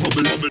 you a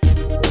bubble.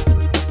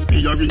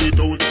 Me a ring it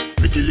out.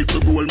 Pretty little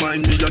gold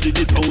mine, me a dig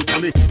it out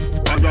of me.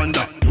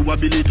 Aranda, you a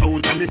bill it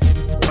out of me.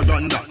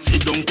 Aranda,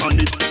 sit down on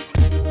it.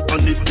 On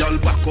it, girl,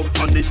 back up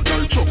on it.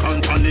 Girl, choke on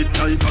it,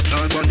 like a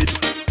car on it.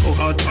 Go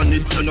hard on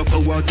it, you no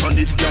go hard on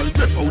it. Girl,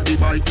 breath out the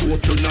bike,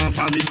 hope you not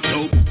from it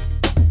now.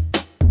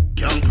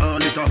 Can't call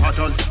it a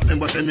hatters.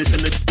 Remember say me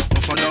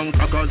tougher than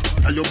crackers.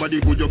 Tell your body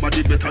good, your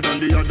body better than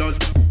the others.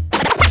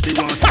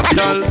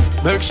 Girl,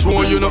 make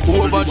sure you not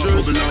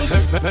overdress.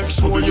 Make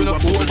sure you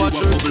not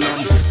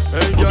overdress.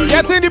 Hey, girl,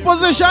 get in the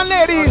position,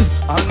 ladies.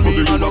 And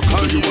me, I no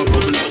call you a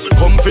bubble.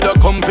 Come for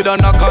the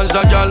knockers,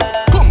 a girl.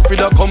 Come for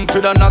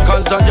the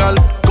knockers, a girl.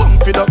 Come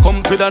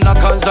for the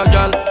knockers, a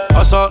girl.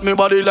 Assault me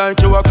body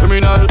like you a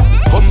criminal.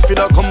 Come for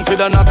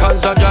the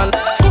knockers, a girl.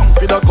 Come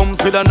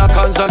for the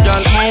knockers, a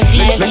girl.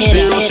 Make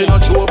serious in a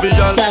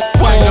jovial.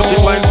 Wine up the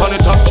wine pon the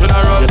top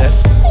general.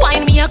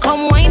 Wine me,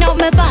 come wine up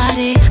my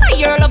body.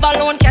 Your love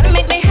alone can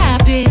make me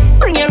happy.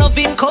 Bring your love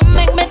in, come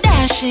make me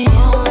dash it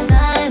all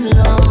night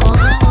long.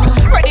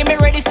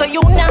 Ready, so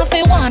you now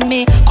fi want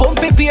me. Come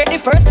prepare the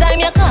first time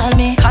you call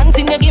me.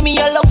 Continue, give me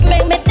your love,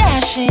 make me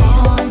dash it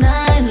all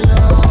night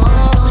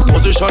long.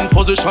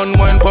 Position,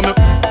 wine for me.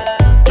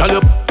 Girl,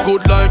 you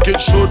good like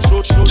it should.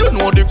 You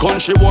know the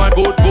country boy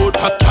good.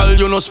 Girl,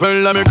 you no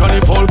smell like me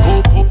carnival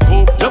coke.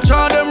 You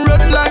charge them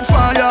red like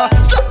fire.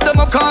 Slap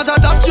them up cause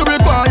that you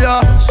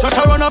require. Set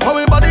a run up for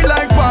we body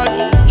like pipe.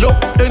 Yo,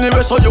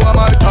 anyway, so you are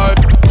my type.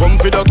 Come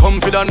for the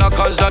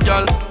knockers a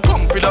gal.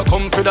 Come for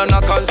the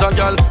knockers a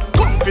gal.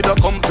 Come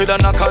for the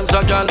knockers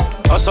a gal.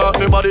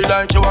 Assault me body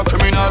like you a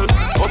criminal.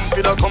 Come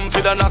for the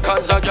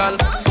knockers a gal.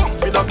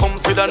 Come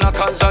for the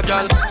knockers a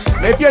gal.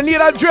 If you need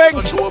a drink,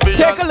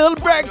 take a little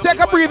break, take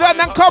a breather, and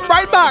then come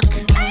right back.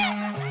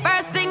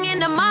 First thing in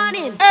the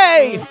morning.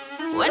 Hey!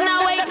 When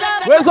I wake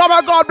up, where's all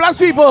my God bless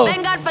people?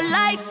 Thank God for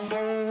life.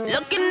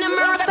 Look in the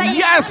mirror, say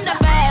yes. I'm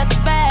the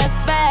best.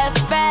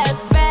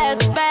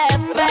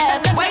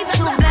 Way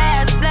too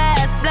blessed.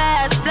 Yes,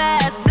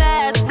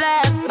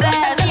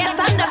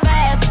 I'm the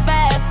best.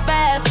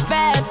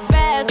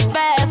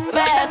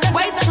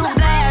 Way too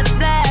blessed.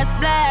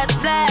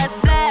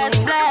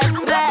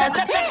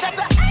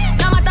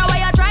 No matter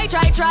where you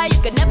try, you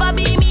could never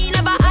be me,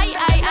 never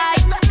I.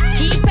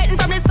 Keep petting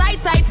from the side.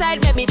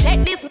 Let me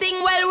take this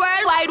thing well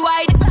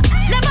worldwide.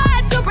 Never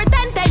had to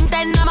pretend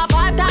 10. I'm a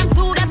 5 times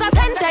 2, that's a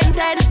 10.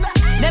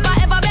 Never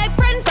ever beg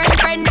friend.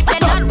 They're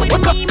not with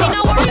me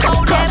no worry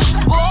about them.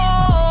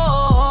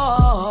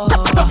 Whoa,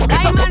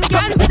 diamond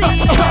can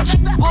see.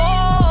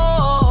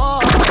 Whoa,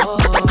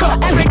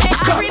 every day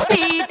I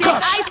repeat it.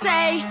 I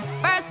say,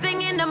 first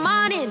thing in the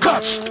morning.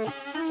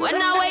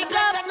 When I wake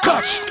up,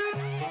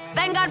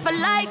 thank God for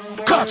life.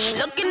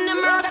 Look in the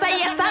mirror, say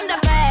yes, I'm the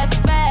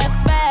best.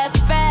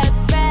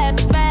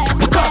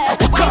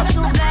 Way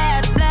too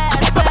blessed.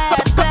 Yes,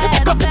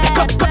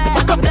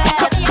 I'm the best.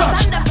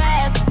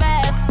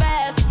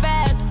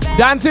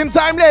 Dancing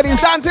time, ladies,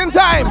 dancing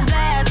time.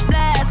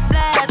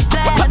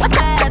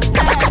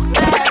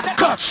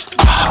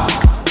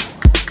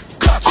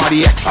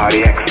 RDX.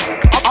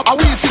 I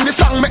will sing the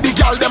song, make the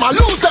girl them a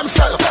lose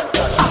themselves.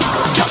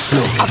 Cash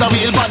flow. As a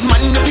real bad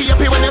man, you be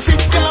happy when you sit,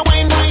 girl a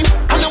wine.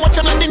 And you watch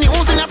them on the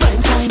news in a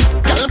prime time.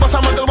 Girl bust a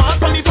muggle walk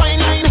on the fine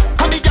line.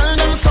 And the girl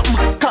them something.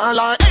 Call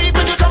her, hey,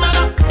 pretty coming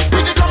up.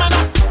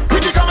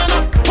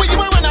 Where you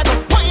wanna go?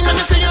 Wine, let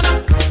me see you now.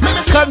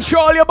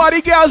 Control your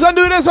body, girls, and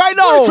do this right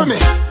now. Wait for me.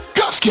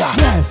 Catch girl.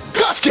 Yes.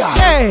 Catch girl.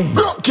 Hey.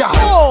 Broke girl.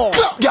 Oh.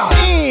 Club girl.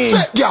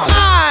 Set girl.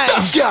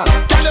 Catch girl.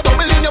 Girl, you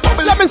bubble in your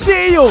bubble. Let me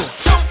see you.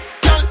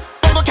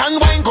 Can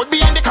wine good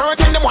behind the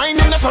curtain, them wine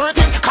in the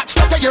certain. Catch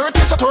that you're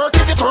so twerk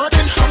if you're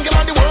twerking. Some girl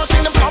on the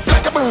working, them flop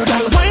like a bird.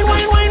 Wine.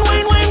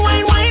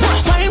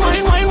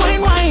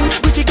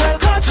 Pretty girl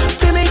catch,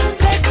 feel me,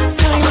 take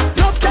time.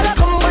 Love girl I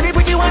come body,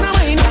 pretty wanna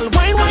wine.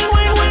 Wine.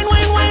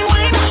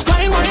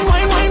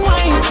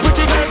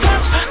 Pretty girl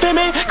catch, feel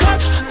me,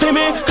 catch.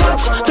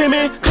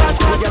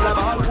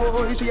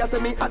 She a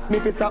say me at me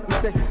fi stop me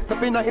say.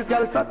 Tap inna his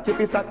girl sat, keep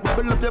it sat.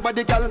 Bubble up your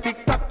body, girl,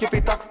 tick tock, keep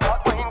it up.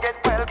 Wine get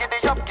well,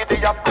 giddy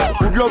up.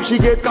 Good love she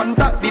get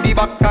contact, did the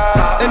back.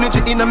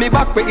 Energy inna me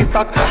back where it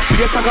stack.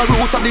 Yes, tag a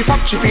roots of the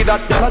fact she feed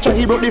that. Girl a try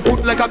he broke the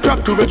foot like a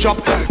crack to a chop.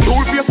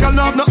 Cool face girl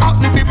have no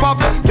acne fi pop.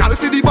 Girl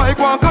see the bike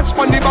one catch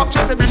pon the back. She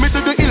say bring me to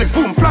the hills,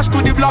 boom, flash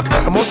to the block.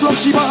 I must love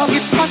she bag,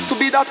 it has to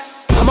be that.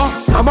 Mama,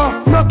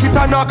 knock it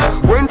a knock.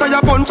 Went to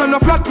your bunch and a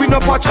flat with no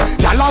patch.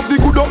 Y'all have the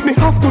good up, me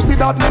have to see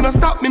that. Me no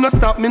stop. Make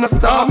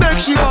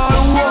she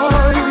all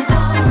wine.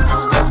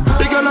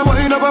 The girl a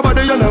wine up her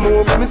body and a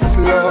move me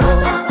slow.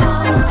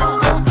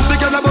 The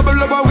girl a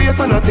bubble up her waist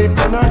and a tip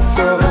and a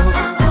so.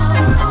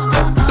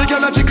 The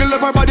girl a jiggle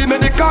up her body,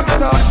 make the cock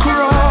start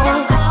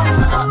crawl.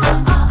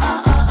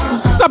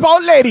 Step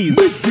out, ladies.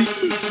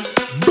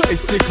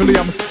 Basically,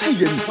 I'm saying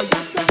you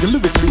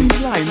lyrically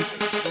inclined.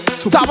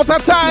 Top of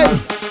that time.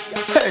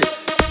 Hey.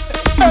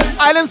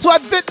 Island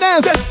Sweat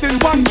Fitness. Testing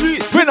 1 2.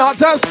 We're not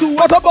testing.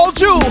 What about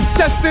you?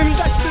 Testing.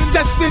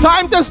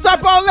 Time to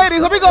step out,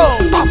 ladies. Here we go.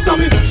 After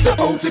me, step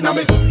out in a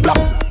me black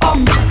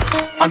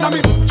and a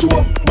me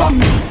chew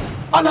bang.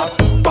 And a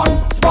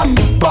bang, span,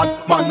 bad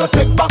man no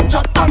take back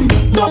chat and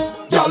no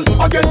y'all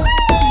again.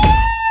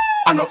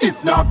 I know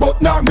if not,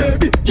 but not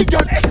maybe. You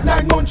get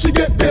 9 months, she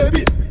get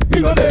baby.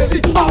 Me no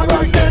lazy.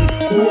 Alright then.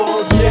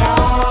 Oh yeah,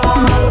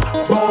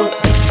 boss.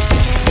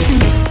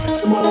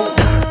 Smoke,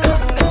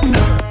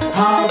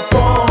 have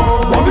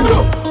fun. What we do?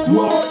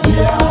 What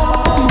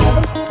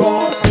yeah,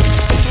 boss.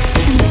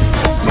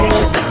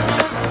 Smoke,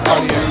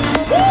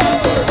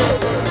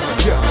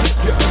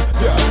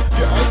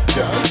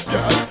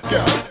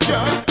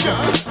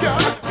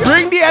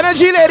 bring the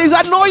energy, ladies.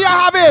 I know you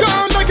have it.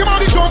 Girl, make your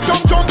body jump.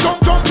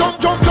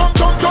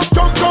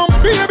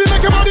 Baby,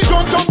 make your body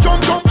jump.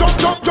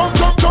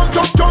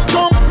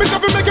 Me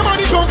never make your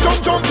body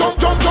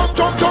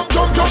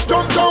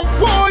jump.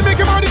 Boy, make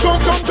your body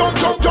jump.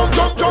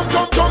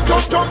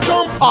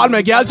 All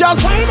my girls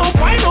just Wine up.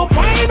 Girl,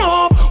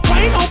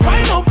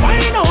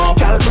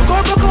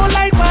 go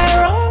like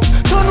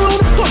virus. Turn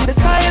round, turn the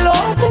style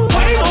up.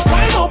 Wine up.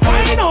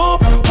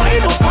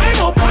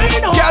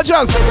 girl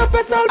just and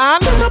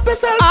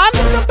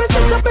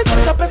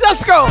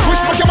let's go.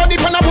 Push back your body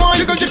pan a boy,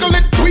 jiggle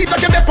it. Tweet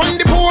like you're on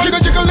the pole,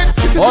 jiggle it.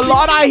 Oh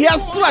Lord, I hear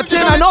sweating.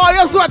 I know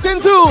you're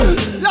sweating too.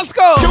 Let's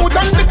go. You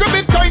done little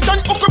bit tight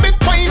and hook up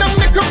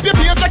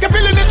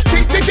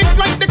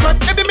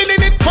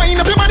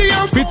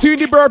between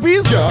the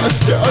burpees.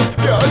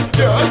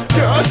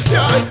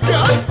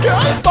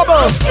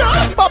 Bubble,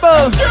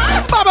 bubble,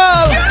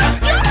 bubble.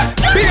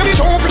 Baby,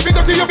 don't forget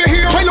to be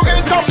here when you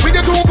end up with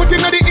your two foot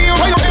in the ear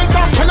when you end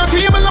up on a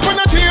table up on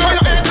a chair when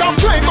you end up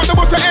flying but the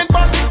bus to end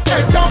back.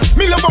 Head up,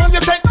 me love how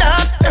you said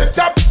that. Head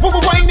up, move a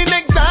winding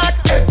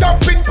exact. Head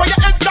up, spin for your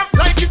head up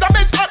like it's a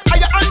bed up. Are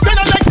you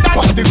antenna like that?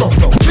 What the rock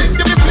now? Split,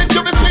 you be split, you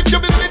be split, you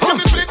be split, you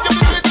be split, you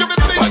be split, you be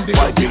split. What the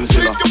Vikings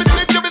split, you be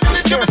split, you be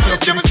split, you be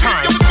split, you be split,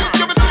 you be split,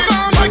 you be split.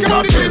 Gone like a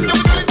body split, you be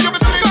split, you be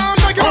split. Gone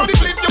like a body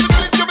split, you be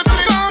split, you be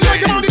split. Gone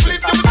like a body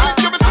split, you be split,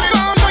 you be split.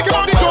 Gone like a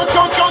body jump.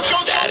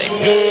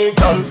 Hey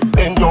girl,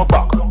 bend your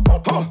back,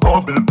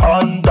 bubble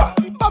panda.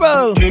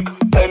 Bubble. Kick,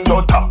 bend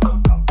your tack,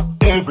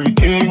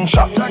 everything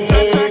shot.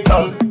 Hey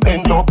girl,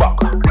 bend your back,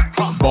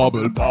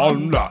 bubble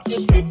panda.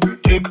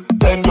 Kick,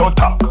 bend your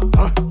tack,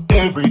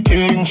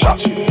 everything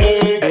shot.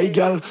 Hey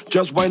girl,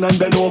 just whine and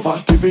bend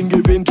over. Giving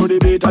to the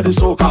beat of the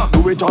soca.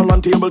 Do it all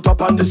on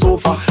tabletop on the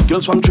sofa.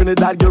 Girls from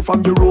Trinidad, girl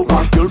from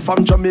Europa, girl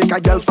from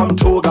Jamaica, girl from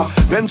Toga.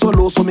 Bend so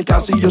low so me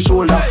can see your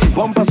shoulder.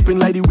 Bumper spin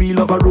like the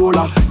wheel of a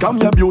roller. Come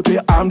your beauty,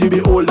 I'm the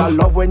beholder.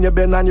 Love when you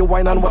bend and you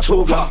whine and watch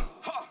over.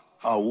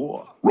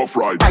 Rough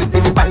ride. Right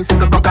in the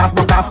bicycle, broke off.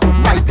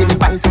 Right in the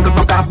bicycle,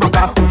 broke off.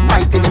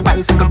 Right in the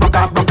bicycle, broke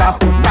off.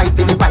 Right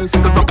in the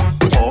bicycle, broke off.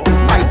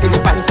 Right in the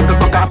bicycle,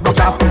 broke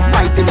off.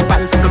 Right in the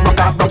bicycle, broke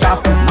off.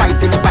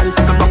 Right in the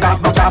bicycle,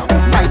 broke off.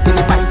 Right in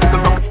the bicycle,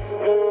 broke.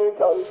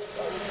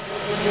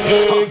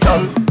 Hey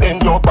girl,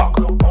 bend your back,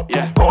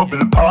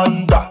 bubble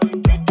panda.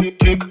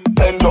 Kick,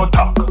 bend your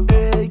tack,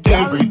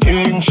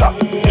 everything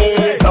shot.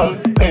 Hey girl,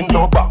 bend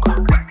your back,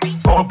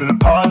 bubble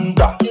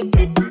panda.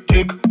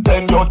 Kick,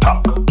 bend your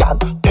tack,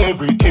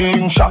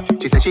 everything shot.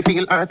 She said she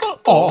feel hurt.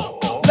 Oh,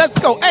 let's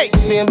go, hey.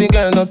 Baby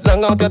girl, just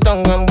long out your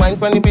tongue and wine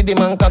pon the biddy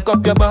man, cock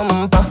up your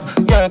bumper.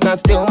 Girl can't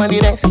still money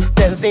less.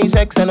 Tell say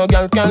sex and no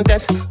girl can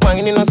test.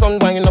 Wine in the sun,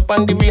 wine up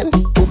on the rain.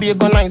 To be a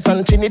go nice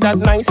and Trinidad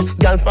nice.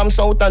 Girl from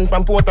South and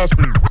from Port of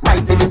Spain. Right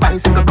in the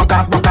bicycle, broke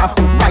off.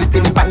 Right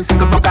in the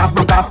bicycle, broke off.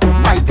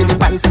 Right in the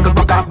bicycle,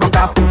 broke off.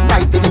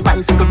 Right in the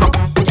bicycle, broke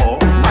off.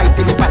 Right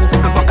in the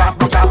bicycle, broke off.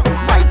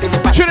 Right in the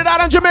bicycle. Trinidad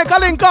and Jamaica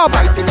link up.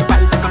 Right in the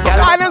bicycle, broke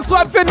off. Island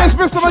Sweat Fitness,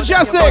 Mr.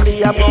 Mejustik.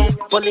 Fully approve,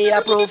 fully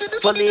approve,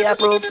 fully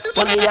approve,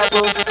 fully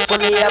approve,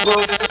 fully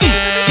approve.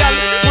 Girl,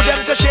 put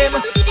them to shame.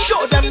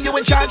 Show them you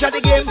in charge of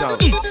the game.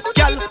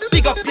 Girl,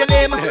 pick up your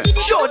name.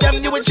 Show them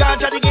you in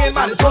charge of the game.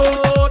 And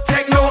don't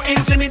take no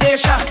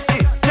intimidation.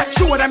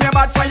 Show them your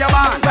bad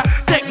fireman.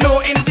 Take no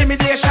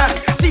intimidation.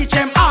 Teach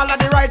them all of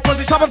the right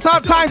position.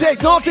 Summertime time,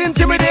 take no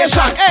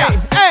intimidation. Hey,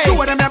 hey.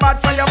 Show them your bad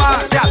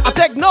fireman. I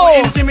take no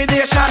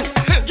intimidation.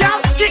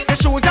 Girl, kick the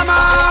shoes them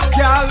off.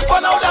 Girl,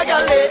 burn out the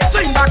galley.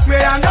 Swing back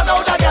way and turn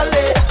out the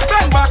galley.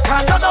 Bend back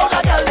and turn out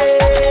the galley.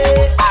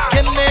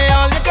 Give me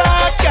all you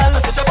got, girl.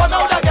 Sit up on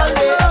out the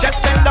galley.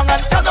 Just bend down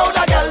and turn out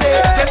the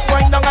galley. Just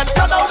wind down and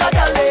turn out the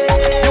galley.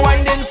 The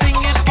winding thing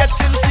is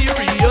getting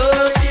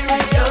serious.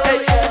 Hey,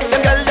 the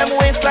girl them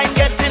waistline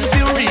getting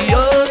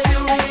furious.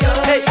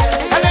 Hey,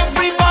 and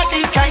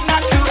everybody kinda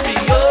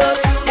curious.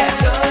 Yeah,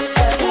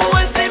 who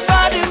is the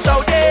baddest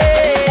out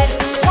there?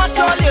 What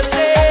all you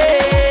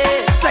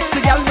say? Sexy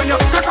girl when you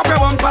crack up your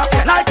bumper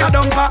like a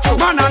dumper.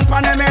 Man and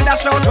pan them in that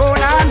shout oh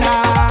na na.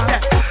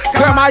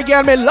 Girl, my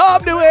girl, me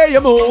love the way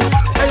you move.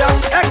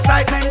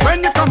 Excitement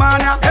when you come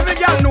on, every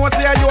girl knows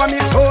say you are me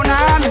so na.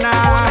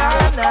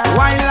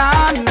 Wine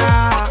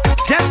na.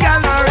 Them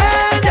girls are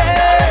ready,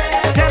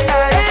 them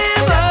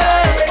naive.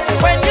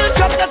 When you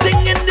drop the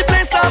thing in the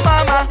place of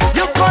mama,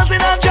 you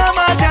causing a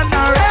drama. Them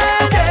not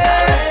ready,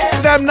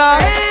 them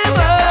naive.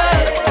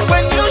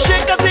 When you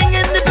shake the thing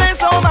in the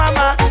place of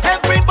mama,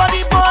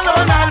 everybody ball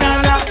on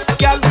na.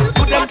 Girl,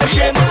 put them to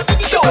shame.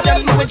 Show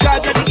them you in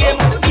charge of the game.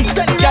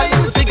 Girl,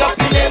 pick up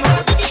your name.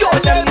 Show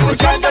them you in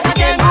charge of the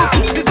game.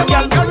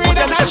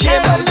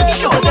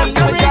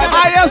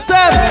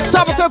 ISF,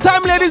 top of the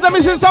time, ladies. I'm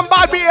missing some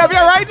bad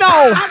behavior right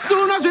now. As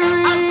soon as we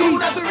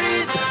reach,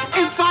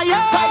 it's fire.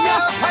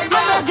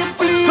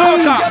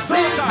 Soca.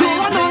 Do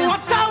you know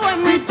what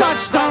when we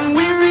touch down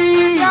we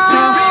reach?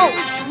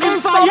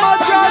 It's fire.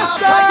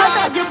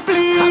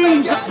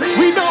 Please,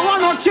 we don't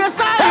want no chase.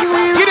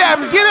 Get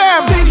them.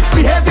 Stink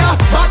behavior,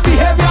 bad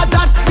behavior,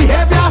 that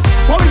behavior.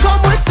 When we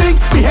come with stink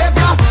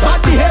behavior, bad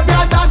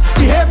behavior, that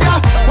behavior.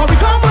 When we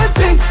come with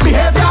stink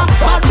behavior,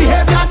 bad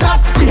behavior,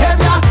 that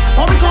behavior.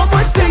 When we come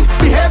with stink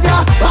behavior,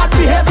 bad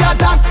behavior,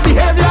 that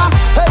behavior.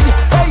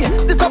 Hey,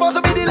 this about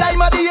to be the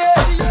lime of the year.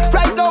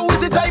 Right now is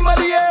the time of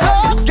the year.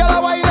 Girl, a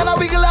wine and a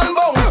wiggle and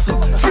bounce.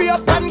 Free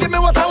up and give me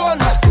what I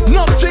want.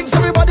 No drinks,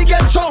 everybody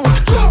get drunk.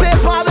 Play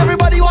smart,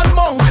 everybody want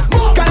monk.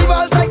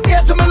 Carnival's like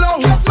air to my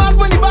lungs. Mad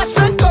when the bash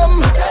friend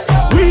come.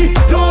 We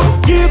don't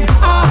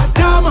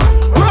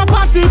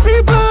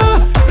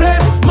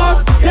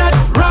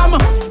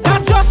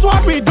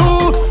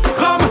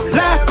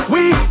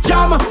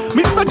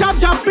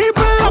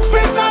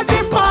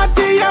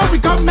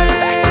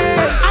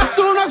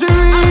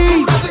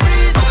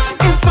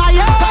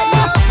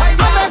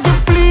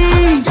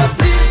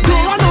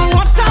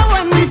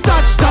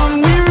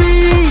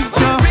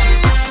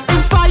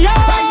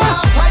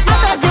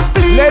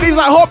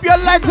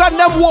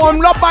them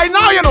warmed up by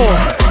now, you know.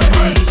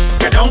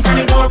 Get down on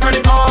the pole, pull on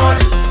the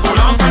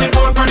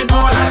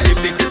pole, and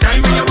dip. The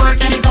time when you're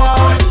working the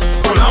pole,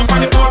 pull on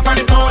the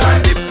pole,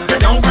 and dip.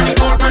 Get down on the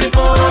pole, pull on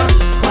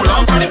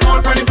the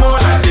pole,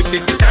 and dip.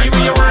 The time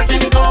when you're working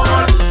the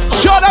pole.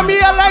 Show them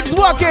your legs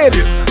working.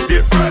 Dip.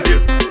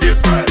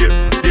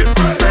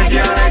 Spread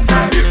your legs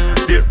and dip.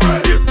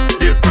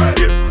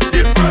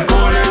 Go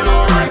a little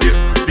lower and dip.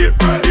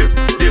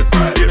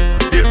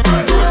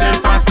 Go a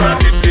little faster,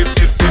 dip.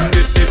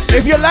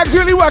 If your legs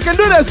really working,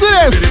 do this.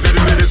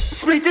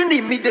 Split in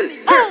the middle.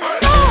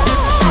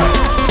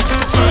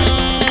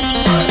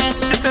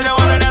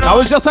 That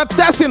was just a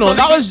test, you know.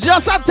 That was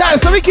just a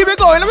test. Let me keep it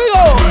going. Let me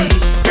go.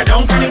 Get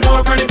down on the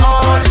pole, pull on the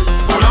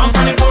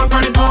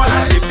pole,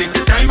 and dip.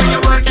 The time when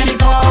you're working the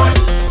pole,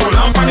 pull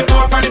on the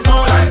pole,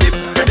 and dip.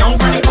 Get down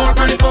on the pole,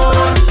 pull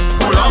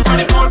on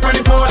the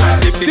pole, and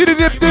dip.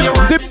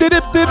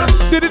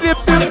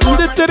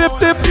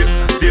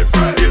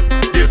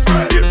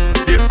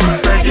 Dip.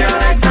 Spread your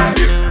legs and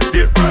dip.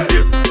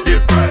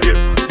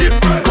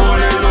 Go a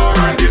little lower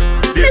and dip.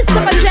 Mr.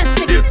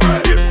 Mejustik.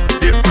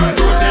 Dip.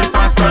 Go a little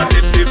faster, dip.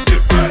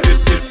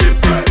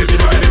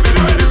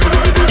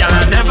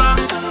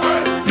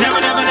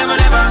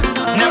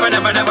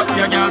 Girl, I never see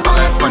a girl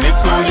balance when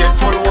it's so yet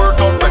full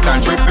workout, but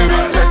can't trip in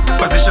respect.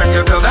 Position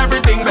yourself,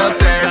 everything well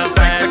said.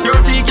 Like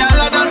security, girl,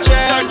 I don't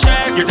check.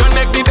 You don't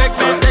make me vex,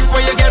 so take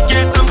where you get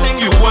something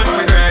you won't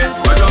regret.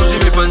 But how she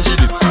whip and she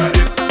dip,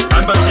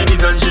 and but she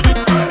knees and she dip.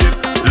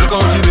 Look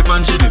how she whip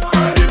and she dip.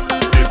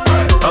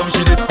 How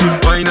she dip,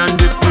 wine and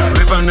dip,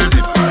 whip and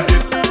dip,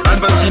 and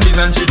but she knees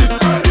and she dip.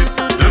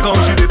 Look how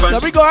she whip and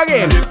Let me go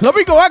again.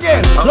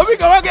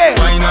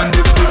 wine and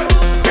dip.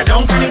 Get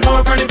down on the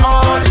pole, pull on the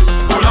pole,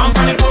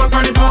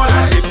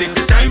 and dip.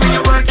 The time when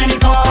you're working the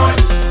pole,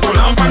 pull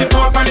on the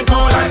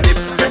pole, and dip.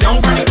 Get down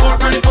on the pole,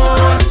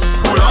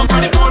 pull on the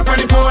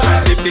pole,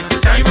 and dip. The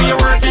time when you're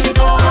working the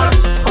pole,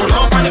 pull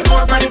on the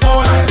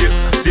pole, and dip.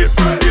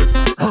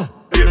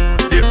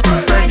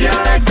 Spread your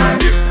legs and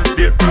dip.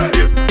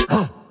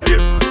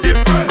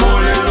 Go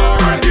a little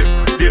lower and dip.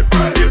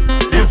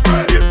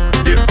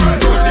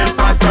 Go a little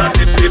faster,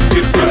 dip.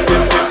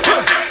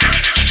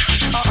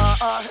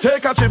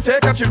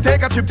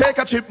 Take a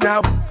chip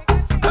now.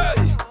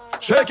 Hey.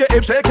 Shake it,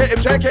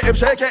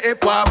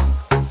 hip, wow.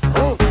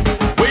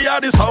 We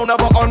are the sound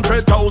of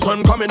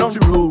 100,000 coming on the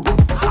road.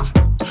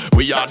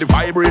 We are the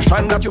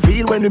vibration that you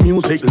feel when the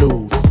music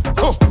lows.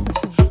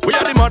 We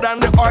are the mud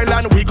and the oil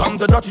and we come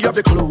the dirty of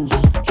the clothes.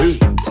 Hey.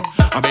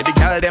 I made the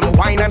girl them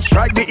wine and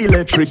strike the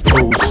electric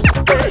pose.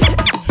 Hey.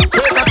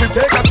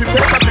 Take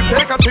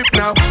a chip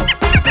now.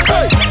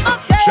 Hey.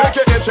 Shake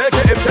it,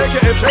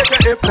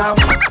 hip now.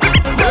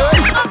 Hey.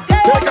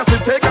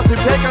 Take a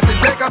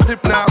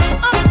sip now.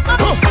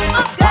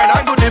 Wine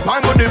and go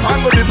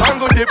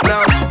dip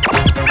now.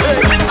 Hey.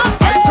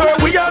 I swear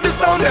we are the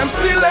sound them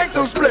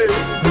selectors play.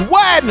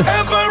 When?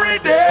 Every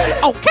day.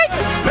 Okay.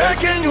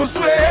 Making you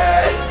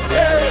sweat.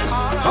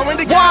 Yeah. And when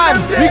the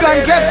One, we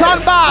gonna get on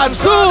bad.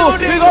 Two,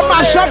 we gonna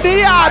mash up the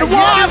yard. 1,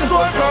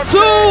 2,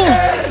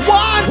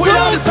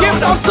 give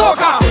them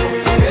soca.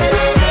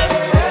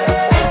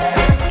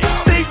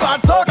 Big bad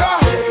soca.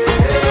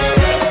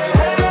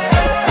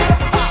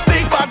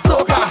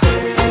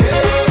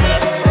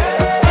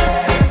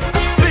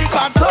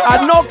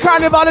 And no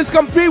carnival is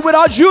complete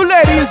without you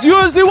ladies.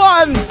 You's the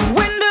ones.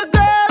 When the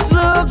girls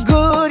look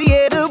good,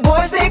 yeah, the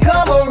boys they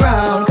come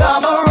around,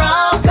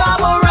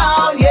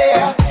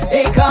 yeah,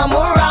 they come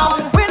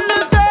around. When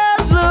the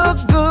girls look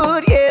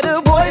good, yeah,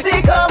 the boys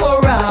they come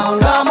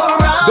around.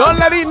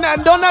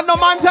 Don't let no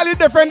man tell you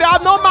different. They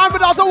have no man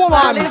without a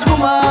woman.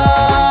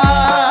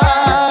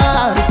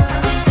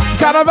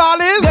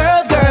 Carnival is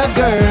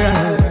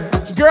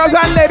girls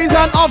and ladies,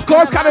 and of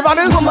course carnival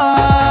is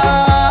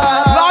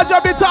large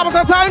up the top of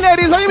the time,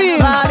 ladies. What do you mean?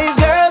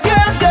 Girls.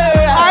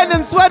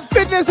 Island sweat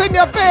fitness in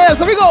your face.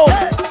 Here we go.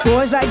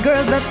 Boys like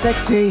girls that's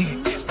sexy.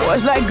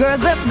 Boys like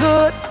girls that's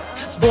good.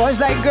 Boys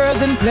like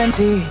girls in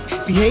plenty.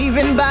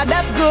 Behaving bad,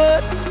 that's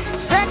good.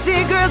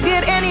 Sexy girls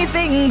get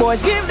anything.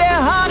 Boys give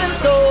their heart and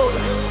soul.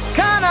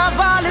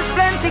 Carnival is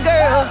plenty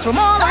girls from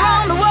all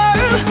around the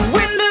world.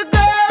 When the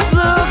girls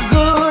look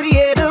good,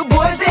 yeah, the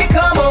boys they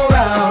come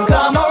around,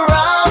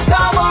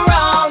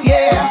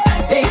 yeah,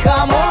 they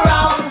come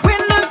around.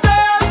 When the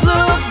girls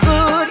look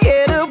good,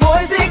 yeah, the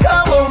boys they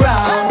come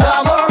around,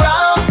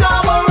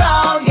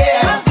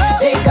 yeah,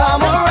 they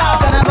come around.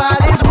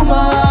 Carnival is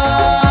woman,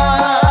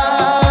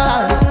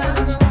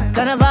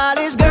 carnival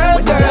is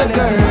girls.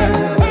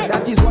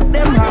 That is what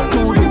them have to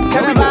do.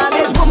 Carnival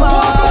is woman,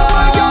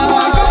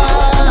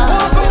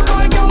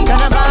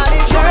 carnival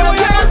is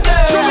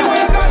girls.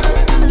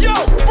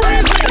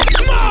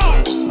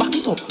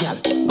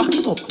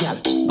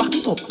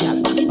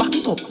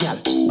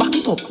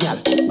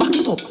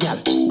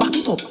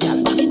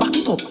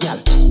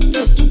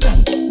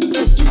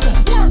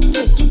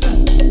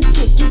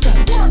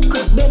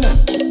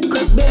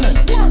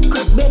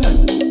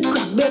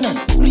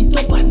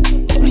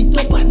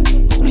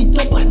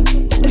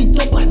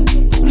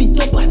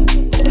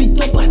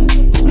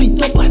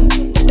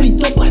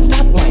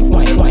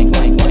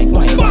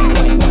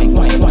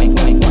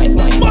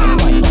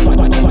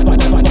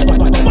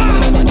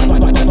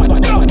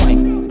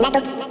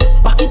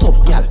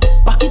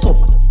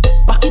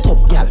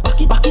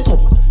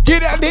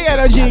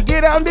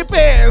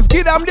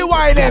 them the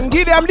whining,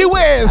 give them the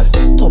waist.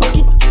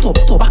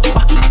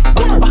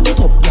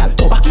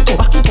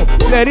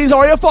 Ladies,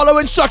 are you follow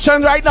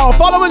instructions right now?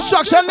 Follow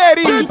instruction,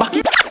 ladies.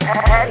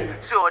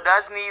 Head,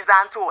 shoulders, knees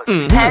and toes.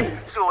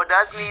 Head,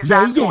 shoulders, knees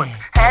and toes.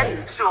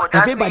 Head,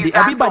 shoulders, knees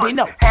and toes.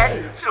 Know.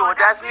 Head,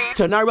 shoulders, knees.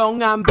 Turn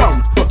around and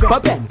bend,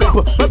 bend,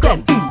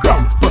 bend,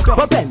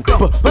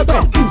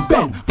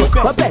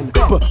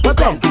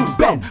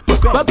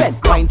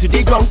 wind to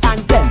the ground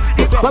and bend,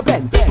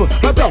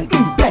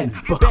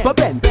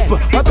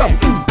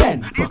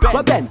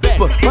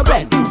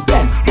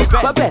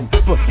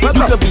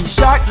 You could be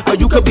short or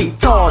you could be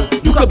tall.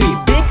 You could be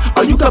big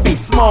or you could be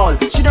small.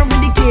 She don't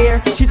really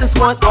care, she just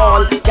want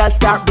all. Girl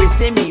start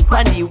racing me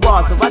on the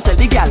wall. So what tell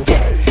the girl?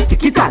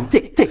 Tick it and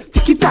tick, tick,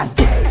 tick it and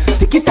tick.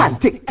 Tick it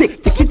and tick,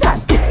 tick, tick it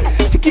and tick.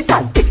 Tick it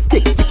and tick,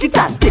 tick, tick it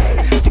and tick.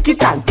 Tick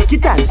it and tick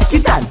it and tick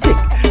it and tick.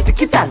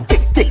 Tick it and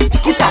tick, tick,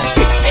 tick it and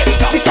tick.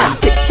 Tick it and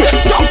tick, tick,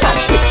 tick it and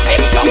tick.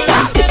 Tick it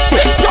and tick,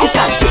 tick, tick it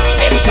and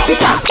tick. Tick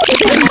it and tick.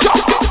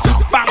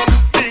 Bang,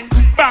 bing,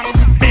 bang,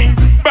 bing,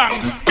 bang,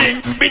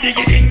 bing,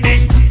 bidigi ding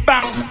ding.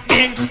 Bang,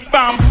 bing,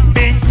 bang,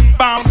 bing,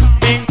 bang,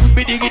 bing,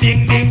 bidigi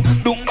ding ding.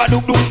 Dung ba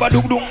dung dung ba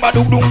dung dung ba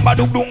dung dung ba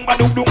dung dung ba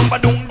dung dung ba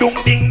dung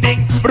dung ding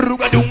ding.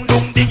 Bruga dung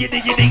dung digi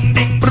digi ding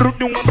ding. Bru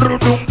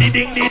dung di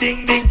ding di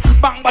ding ding.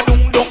 Bang ba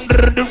dung dung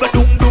dung ba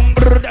dung dung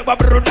da ba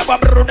dung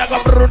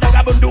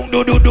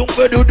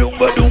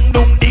dung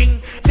dung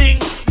ding ding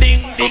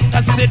ding ding.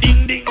 I say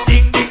ding ding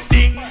ding ding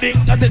ding ding.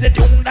 I say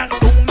dung dang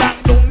dung dang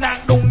dung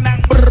dang dung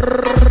dang.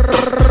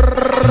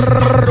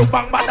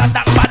 Bang ba dang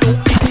dang ba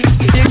dung ding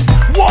ding ding.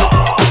 Whoa!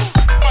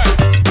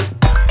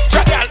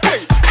 Chagal, hey,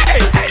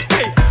 hey, hey,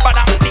 hey. Ba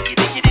dang ding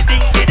ding ding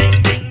ding ding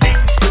ding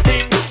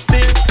ding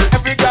ding.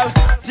 Every girl,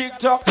 tick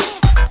tock,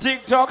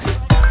 tick tock,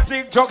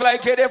 tick tock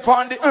like it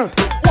upon the.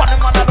 One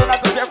man alone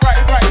has to say right.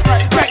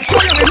 So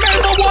you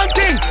remember one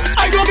thing,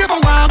 I don't give a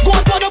rap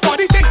what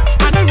nobody think,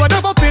 and I would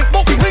never pick,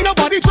 but behind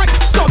nobody drink.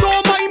 So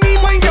don't mind me,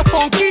 mind your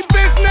funky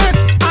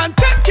business, and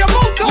take your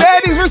mouth out.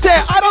 Ladies, we say,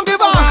 I don't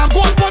give a rap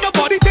what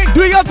nobody think.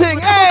 Do your thing,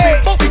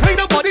 hey. But behind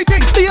nobody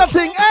thinks. Do your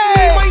thing,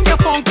 hey. Mind your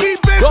funky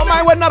business. Don't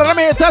mind what none of them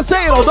haters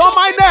say, though. Don't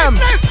mind them.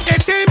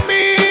 It ain't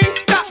me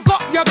that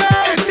got your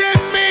girl. It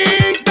ain't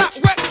me that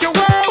wreck your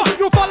world. But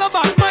you follow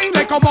back mine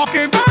like a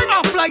mockingbird.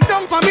 I fly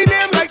down for me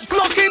name like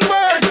flocking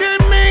birds. It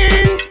ain't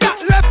me that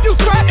left you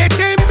stressed. It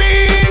ain't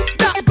me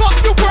that got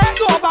you pressed.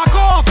 So back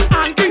off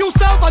and give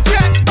yourself a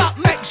check. But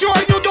make sure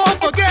you don't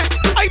forget,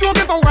 I don't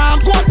give a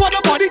rap what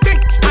nobody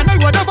think, and I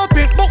would never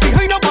pick, but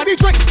behind nobody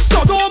drink.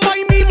 So don't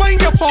mind me,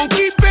 mind your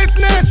funky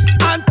business,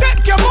 and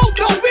take your mouth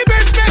out of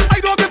business. I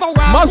don't give a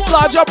rap. Must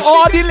lodge up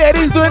all the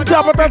ladies doing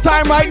top of the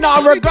time right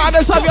now,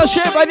 regardless of your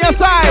shape and your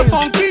size.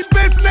 Funky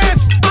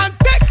business, and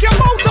take your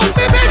mouth out of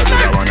business.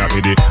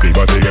 Big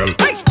body girl,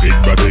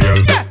 big body girl,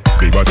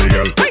 big body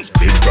girl,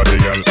 big body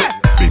girl,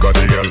 big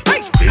body girl,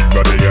 big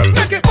body girl.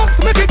 Make it bounce,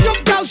 make it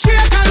jump, girl,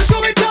 shake and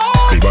show it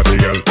off. Big body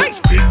girl,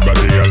 big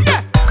body girl,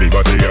 big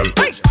body girl,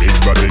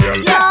 big body girl,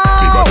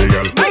 big body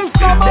girl,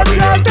 big body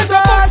girl. Set the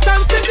box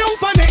and sit down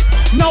on it.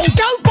 Now,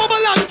 girl, bubble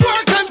and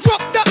twerk and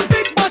drop that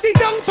big body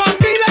down for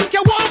me like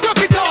you want to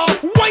rock it off.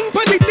 Wine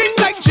for the thing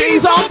like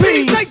cheese on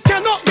peas. I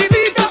cannot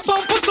believe that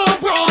bumper so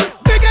broad.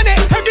 Big and it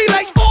heavy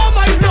like oh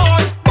my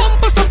lord.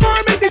 Bumper so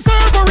firm it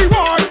deserve a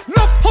reward.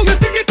 Love how you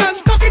think it and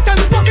tuck it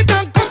and rock it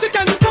and touch it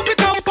and stop it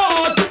and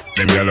pause.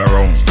 Them girl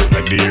around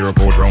like the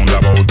airport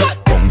roundabout.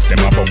 Bounce them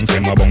a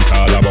bounce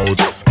all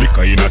about.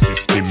 Liquor in a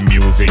system,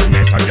 music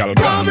mess a gal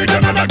gone with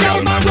another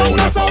gal man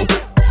round us out.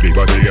 Big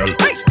body girl,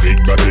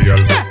 big body girl,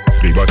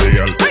 big body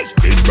girl,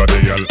 big body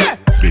girl,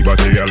 big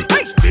body girl,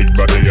 big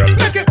body girl.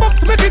 Make it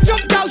bounce, make it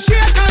jump, girl,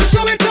 shake and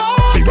show it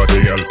off. Big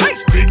body girl,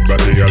 big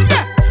body girl,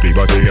 big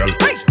body girl,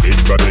 big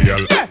body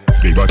girl,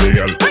 big body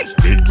girl,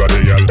 big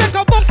body girl. Take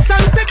a box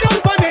and sit down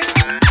on it.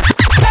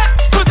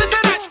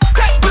 Position it,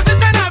 take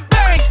position and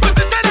bang,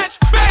 position it,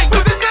 bang,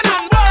 position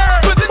and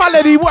work. My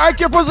lady, work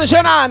your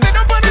position on. Sit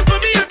up on it for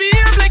me and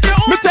behave like your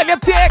own. Me tell you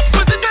take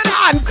position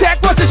and take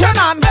position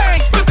on.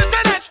 Bang,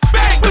 position it,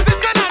 bang,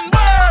 position and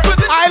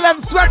work.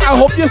 Island sweat, I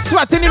hope you're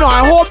sweating, you know.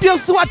 I hope you're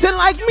sweating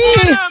like me.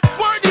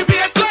 Word the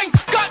baseline,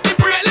 got the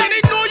break, let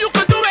it know you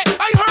can do it.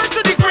 I heard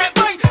to the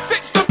grapevine,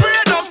 6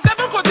 afraid of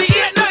 7 cause the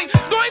 8, 9.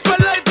 Going for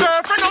life,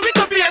 girlfriend, now we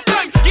can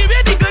FaceTime. Give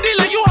you the goodie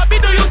like you happy,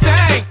 do you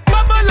sing?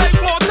 Bubble like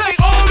water,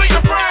 all with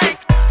your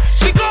frank.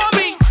 She call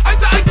me, I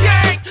said I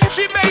can't.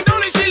 She made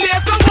only she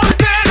lays some more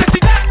dead. And she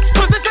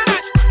position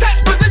it, take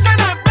position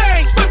and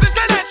bang,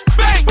 position it,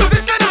 bang,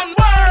 position and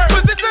work,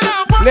 position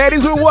and work.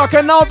 Ladies, we're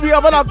working out, we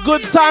having a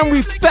good time.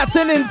 We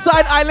fetting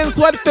inside Island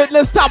Sweat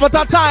Fitness top of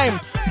the time.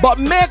 But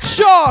make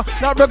sure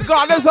that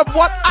regardless of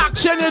what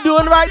action you're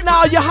doing right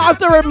now, you have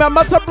to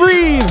remember to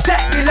breathe.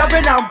 Take the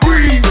loving and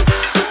breathe.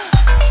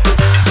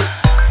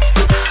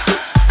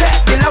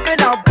 Take the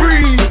loving and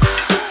breathe.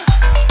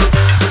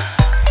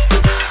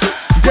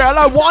 Girl,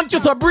 I want you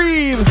to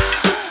breathe.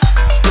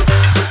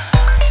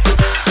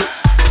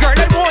 Girl,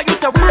 I want you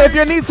to breathe. If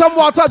you need some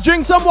water,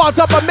 drink some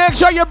water, but make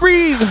sure you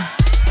breathe.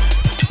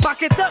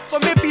 Back it up for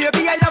me,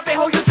 baby. I love it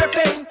how you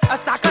dripping. A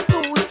stack of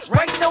tools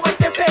right now at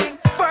the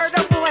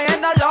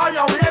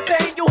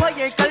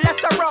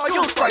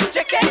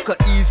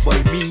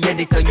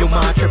anything you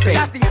want to pay.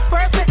 That's the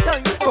perfect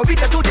time for we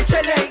to do the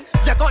chilling.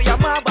 You got your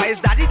man by his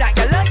daddy that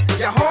you like.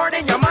 You're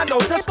horning your man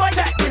out to spite.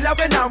 Take the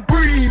loving and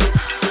breathe.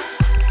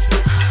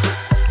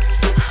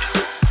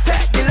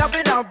 Take the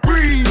loving and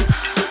breathe.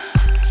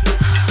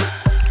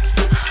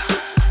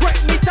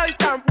 Grip me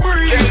tight and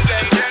breathe.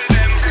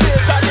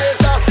 Tell them.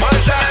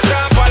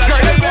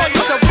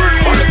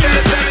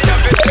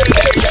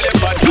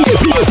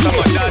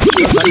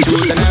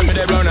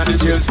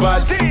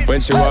 Spot.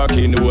 When she walk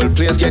in, the whole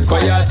place get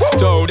quiet.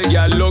 So the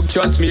girl look,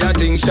 trust me, I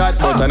think shot.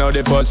 But I know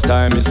the first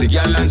time it's the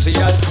girl and she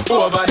hot.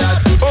 Over that,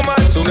 oh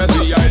man, soon as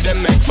we are them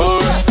make four.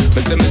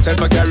 Me see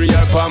myself a carry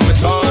her palm my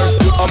tour.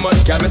 How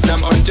much can me some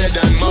 100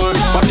 and more?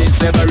 But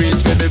it's never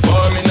reached me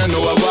before, me no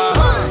know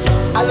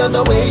why. I love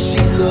the way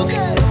she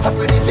looks. Her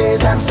pretty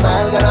face and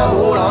smile got a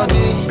hold on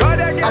me.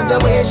 And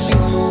the way she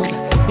moves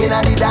in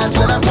the dance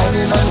when I'm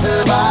grinding on her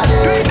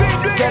body.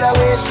 Get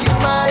away, she's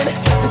mine.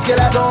 This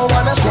girl I don't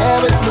wanna share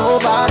with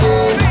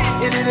nobody.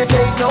 It didn't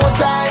take no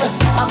time.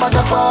 I'm about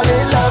to fall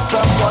in love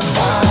from one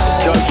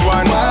night. Just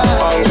one,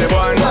 only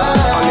one,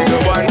 only the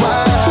one,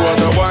 two of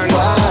the one.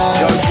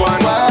 Just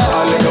one,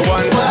 only the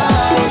one,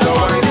 two of the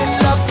one.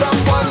 In love from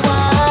one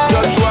night.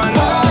 Just one,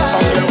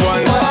 only the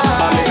one,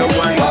 only the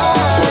one,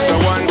 two of the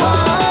one.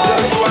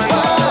 Just one,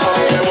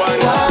 only the one.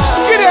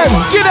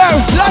 Get him,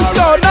 let's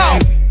go now.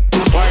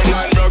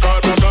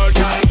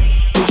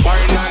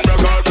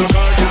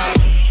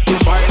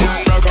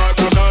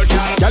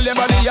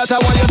 I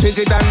want you twist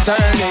it and turn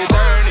it.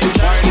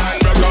 Wine and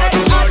rock out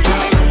the world.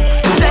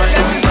 Tell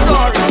them the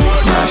story.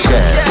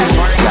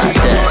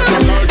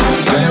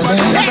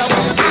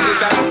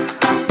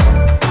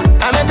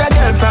 I met a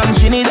girl from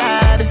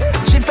Trinidad.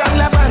 She from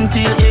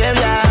Laventille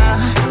area.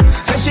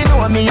 So she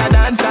know me a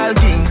dancehall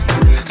king.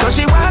 So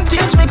she want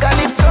teach me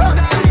calypso.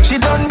 She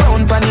done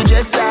round pon the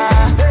dresser.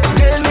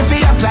 Tell me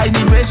fi apply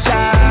the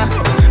pressure.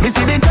 Me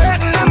see the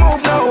curtain I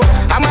move now.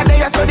 I'm a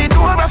day so the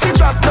door of it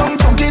drop down.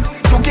 Took it.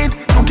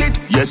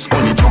 Yes,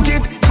 only took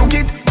it.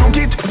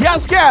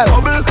 Yes, girl.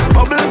 Bubble.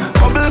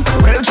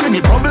 Well,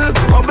 Trini, bubble, a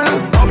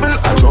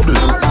trouble.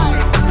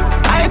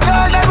 I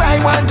told her I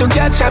want to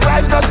catch a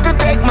vibe just to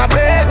take my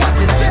breath.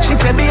 She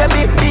said, be a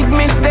big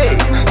mistake.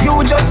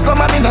 You just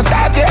come and me no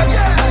start yet.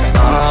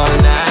 All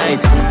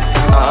night.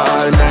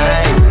 Party.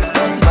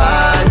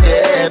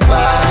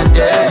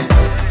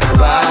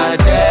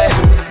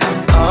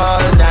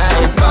 All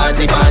night,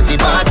 party.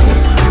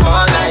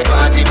 All night,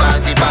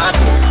 party.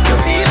 You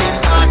feeling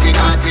party.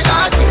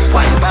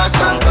 Wine pass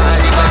and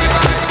party.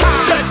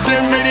 Just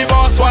give me the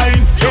boss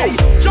wine. Hey,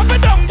 drop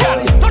it down,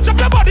 girl. Touch up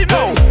your body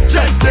now.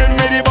 Just give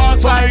me the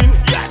boss wine.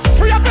 Yes,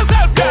 free up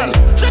yourself, girl.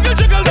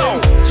 Jiggle now.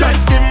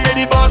 Just give me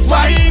the boss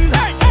wine.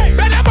 Hey,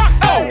 bend your back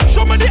now.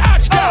 Show me the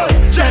arch, girl.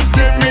 Just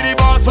give me the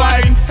boss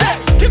wine. Say,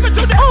 give it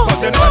to them.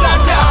 Cause you know that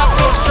you have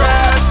no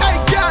stress. Hey,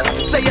 girl,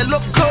 say you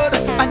look good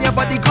and your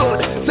body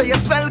good. Say you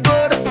smell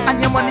good and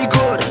your money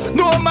good.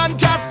 No man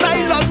can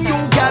style on you,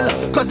 girl.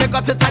 Cause you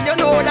got it and you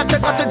know that you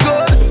got it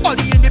good. All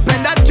the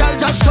independent girl,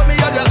 just show me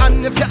on your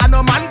hand. If you have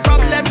no man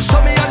problem,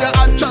 show me on your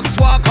hand. Just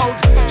walk out,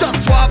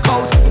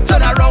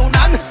 turn around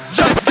and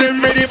just give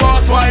me the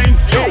boss wine.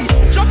 Hey,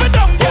 drop it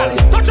down, girl.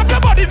 Touch up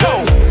your body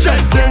now.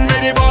 Just give me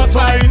the boss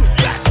wine.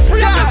 Yes,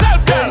 free up yourself,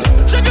 girl.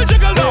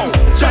 Jiggle now.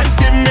 Just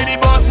give me the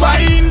boss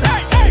wine.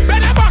 Hey,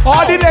 bend your back.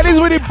 All the ladies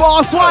with the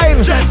boss wine.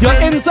 You're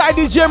inside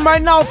the gym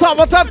right now, top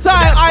of that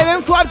time.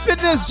 Island Swat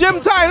Fitness gym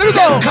time. Let me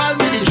go. Call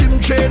me the gym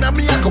trainer,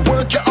 me I can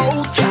work you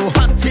out. So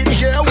hot in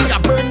here, we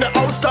are burn the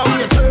house down.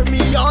 You turn me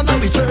on and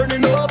we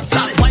turning up.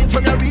 Start wine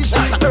from your reach,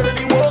 that's an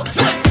early walk.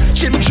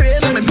 Gym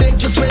trainer, me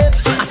make you sweat.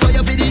 I saw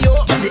your video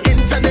on the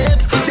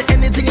internet. Say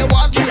anything you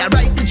want, me I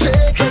write the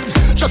check.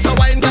 Just a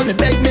wine girl, me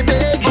beg.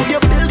 How you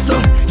build so?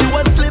 You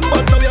was slim,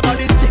 but now your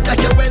body thick like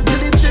you went to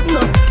the gym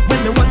now. When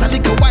me want a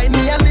little wine,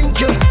 me I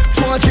link you.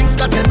 4 drinks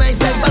got a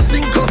nice like a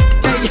cinco.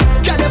 Hey,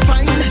 girl you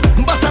fine,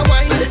 bust a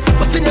wine,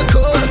 bust in your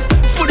cold,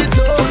 full it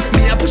up.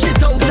 Me I push it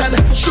out and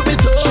shoot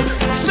it up.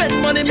 Spend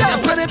money, me I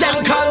spend it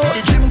down. Call me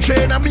the gym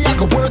trainer, me I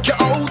can work you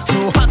out.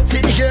 So hot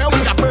in here,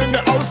 we I burn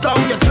the house down.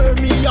 You turn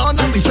me on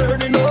and we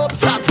turning up.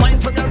 Start wine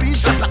from your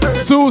reach, that's a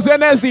earth.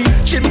 Susan SD.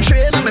 Gym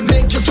trainer, me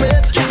make you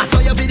sweat. I saw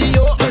your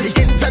video on the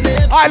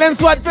internet. Island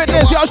Swat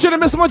Fitness, y'all should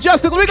have missed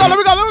Mejustik. Let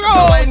me go.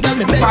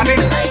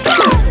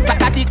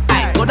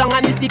 Go down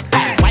on the stick,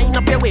 wind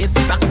up your waist,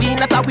 she's a queen,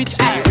 not a witch.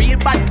 Real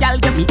bad gal,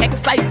 get me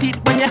excited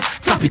when you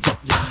clap it up.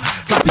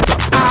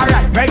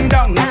 Alright, bend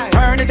down,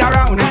 turn it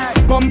around,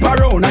 bump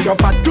around, and you're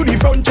fat to the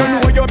front. You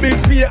know your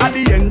bills pay at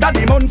the end of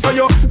the month, so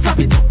you clap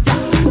it up.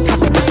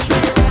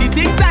 The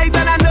thing tight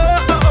and I know,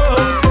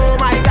 oh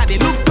my God, they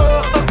look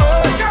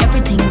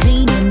Everything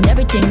clean and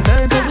everything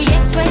verbal, we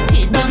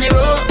X-rated on the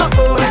road.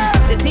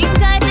 The thing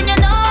tight and you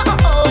know,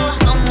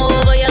 come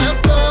over, you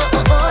look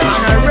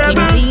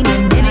everything clean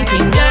and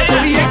anything goes, so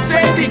we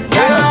X-rated.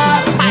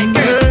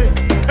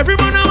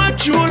 Everyone I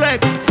want you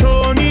like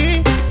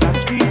Sony, flat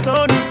screen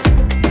Sony.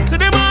 So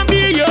they want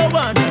be your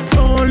one and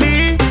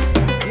only.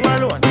 You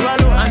alone.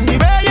 And the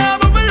way you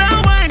bubble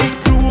and wine, it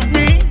prove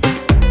me.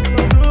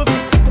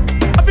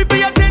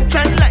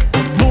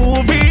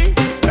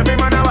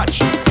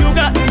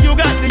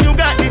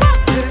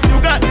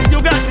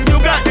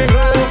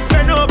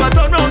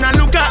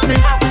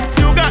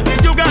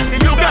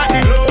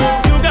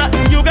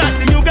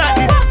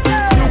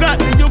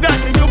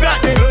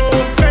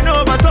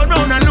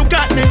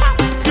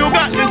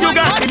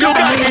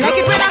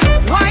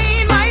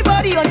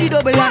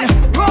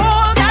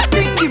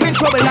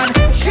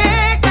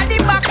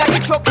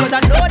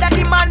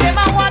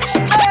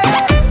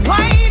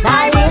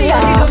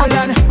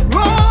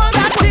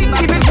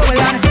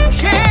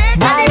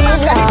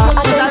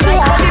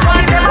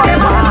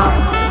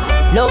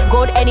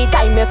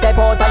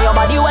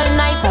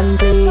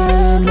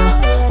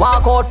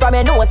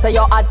 me know say you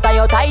hot and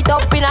you tight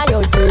up in a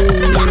your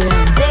jeans.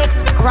 Thick,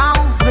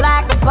 round,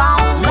 black,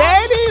 brown.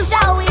 Ladies,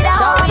 show it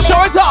off.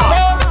 Show it off.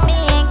 Take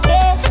me,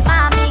 give,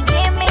 mommy,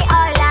 give me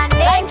all I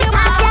need.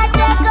 I can't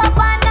take up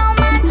on no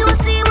man to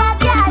see what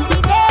y'all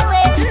is there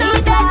with.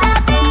 Leave it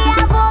up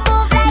here, boom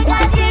boom like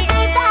a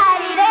sissy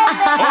body there.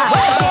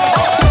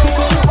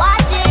 See you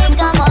watching,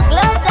 come on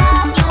closer.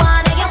 You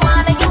wanna.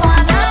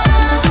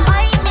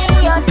 Find me,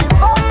 you're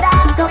supposed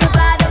to come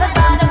bad.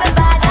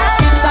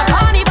 It's a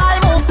carnival,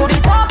 move to the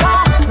soca.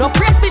 No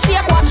afraid to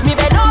shake, watch me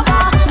bend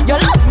over. You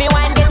love me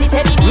when get it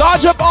any.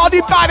 Large up all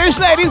the baddest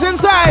ladies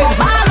inside. I'm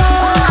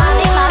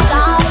in my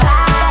zone,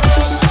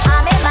 baddish.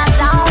 I'm in my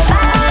zone,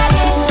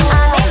 baddish.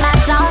 I'm in my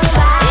zone,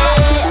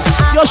 baddish.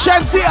 Yo,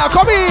 Shensia,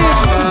 come in.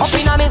 Up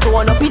in a me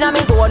zone, up in a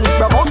me zone.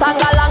 Broke out and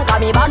galang,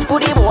 come me back to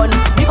the bone.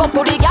 Big up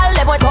to the gal,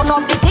 they boy turn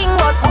up the thing,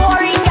 but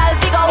boring gal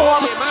figure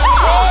home.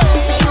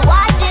 See you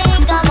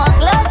watching, come on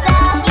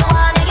closer. You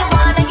wanna.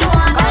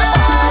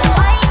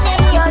 Find me,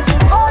 you're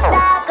supposed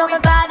to come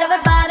bad.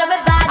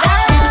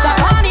 It's a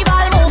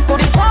carnival, move to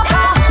the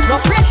soca. No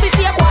afraid to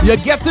shake, watch. You're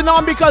getting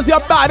on because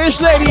you're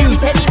baddish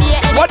ladies.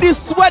 What this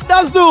sweat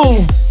does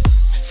do?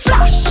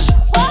 Splash,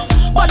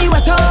 body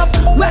wet up,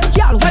 wet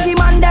girl, where the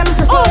man them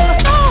prefer.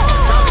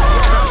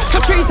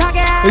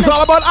 It's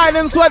all about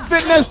Island Sweat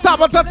Fitness, top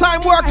of the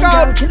time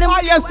workout.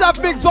 ISF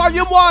Mix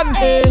Volume 1.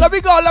 Let me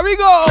go.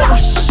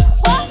 Splash,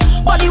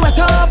 body wet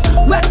up,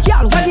 wet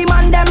girl, where the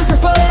man them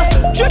prefer.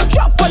 Drip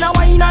drop on a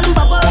wine and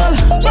bubble,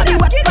 body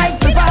wet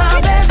like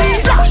river,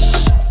 baby.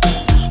 Splash,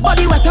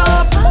 body wet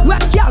up,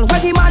 wet girl, where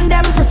the man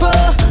them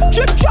prefer.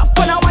 Drip drop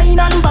on a wine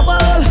and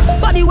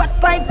bubble, body wet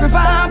like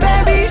river,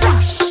 baby.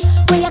 Splash.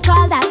 What you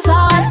call that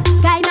sauce?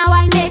 Kinda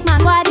wine make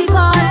man what it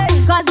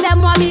cost. Cause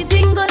them want me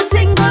single.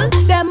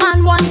 Them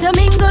man want to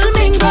mingle.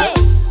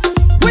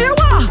 Where you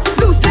are?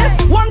 Lose this.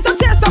 Want to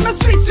taste some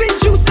sweet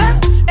juice, eh?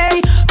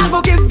 Hey, I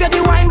go give you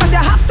the wine, but you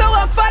have to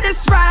work for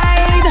this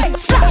ride.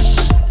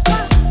 Splash.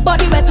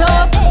 Body wet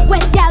up,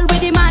 wet gal with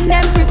the man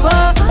them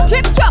prefer.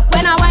 Drip drop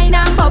when I wine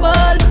and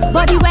bubble.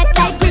 Body wet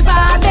like river,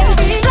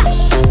 baby.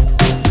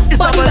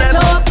 Body wet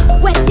up,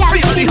 wet gal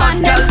with the man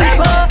them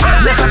prefer.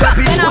 Drip drop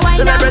when I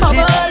wine and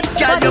bubble.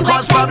 Girl, you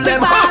cause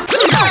problem.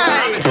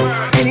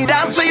 Any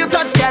dance where you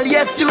touch, girl,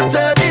 yes, you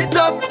turn it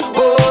up.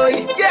 Oh,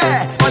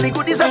 yeah. All the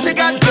goodies that you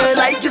got, girl,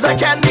 like is a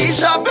candy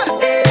shop.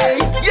 Hey,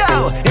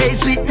 yo, hey,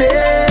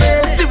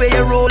 sweetness. The way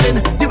you're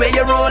rolling.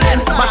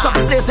 Mash up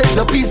the place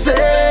into pieces.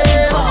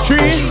 3,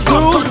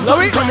 2, let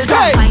me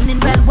hey. Whining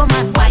well,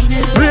 woman,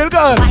 whining. Real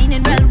good.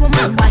 Whining well,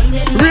 woman,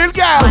 whining. Real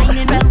girl.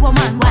 Whining well,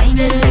 woman,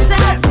 whining.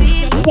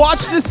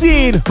 Watch the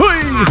scene. Hey.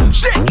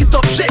 Shake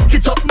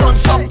it up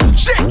non-stop.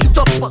 Shake it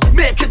up,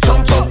 make it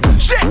jump up.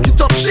 Shake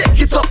it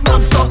up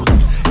non-stop.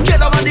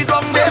 Get up on the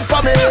ground there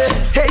for me.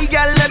 Hey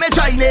girl, let me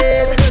join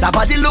it. That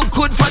body look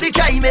good for the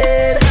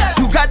climate.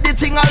 You got the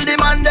thing all the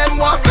man them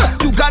want.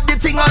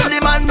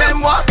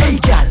 Hey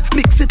girl,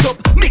 mix it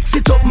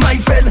up, my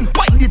friend.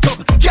 Wind it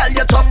up, girl,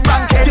 your top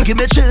rank head. You give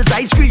me chills,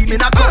 I scream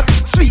in a cup.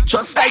 Sweet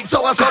just like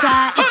sour It's cup.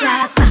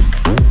 a snack.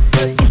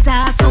 It's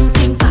a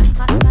something fat.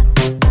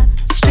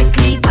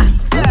 Strictly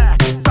facts.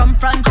 From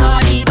front or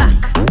the back.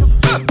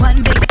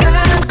 One big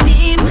girl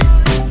steam.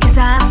 It's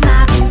a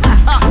snack pack.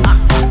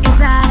 It's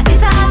a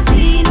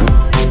scene.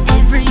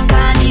 Every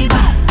carnival.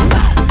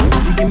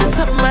 You give me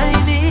something I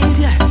need,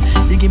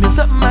 yeah. You give me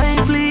something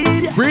I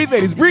bleed, yeah. Breathe,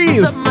 ladies,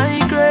 breathe. Something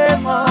I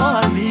crave,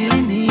 oh, I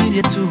really need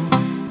you too.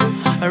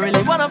 I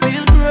really wanna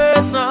feel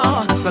great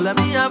now, so let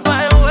me have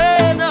my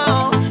way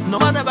now. No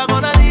man ever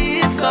gonna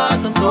leave,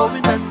 cause I'm so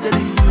invested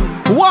in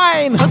you.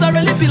 Wine. Cause I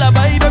really feel a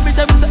vibe every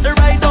time you set the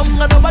right down.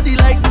 And nobody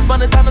like this,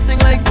 man, it's nothing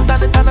like this,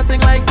 and it's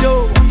nothing like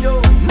you.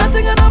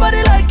 Nothing and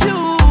nobody like you.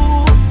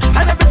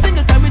 And every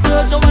single time we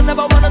touch, no one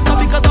ever wanna stop,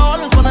 because I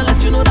always wanna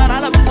let you know that I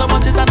love you so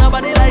much, it's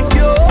nobody like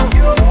you.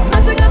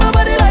 Nothing and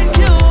nobody like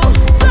you.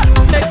 So,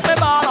 make me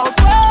ball out.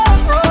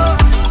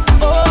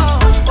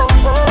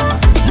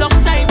 Long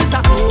time is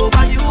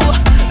over you.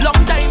 Long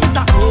time is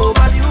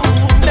over you.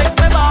 Make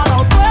me ball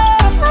out.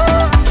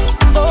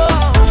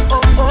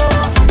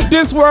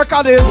 This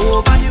workout is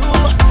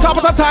top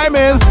of the time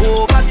is.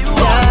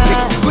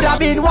 Could have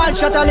been one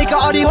shot of liquor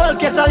or the whole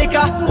case of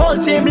liquor. Whole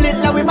team lit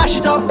like we mash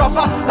it up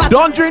proper.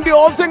 Don't drink the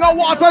whole thing of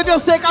water,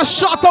 just take a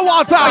shot of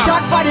water. A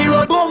shot for the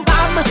road, boom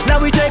bam. Now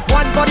we take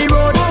one for the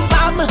road, boom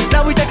bam.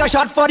 Now we take a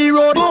shot for the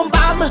road, boom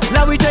bam.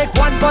 Now we take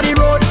one for the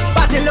road.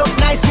 Party look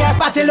nice, yeah,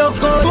 party look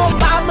good, boom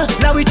bam.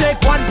 Now we take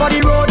one for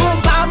the road,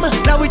 boom bam.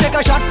 Now we take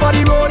a shot for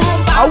the road,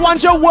 boom bam. I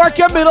want you to work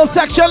your middle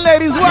section,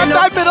 ladies. Work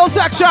that middle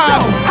section.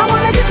 I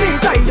wanna get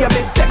inside your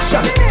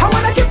midsection. I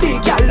wanna give the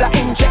gal a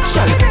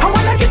injection. I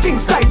wanna get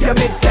inside your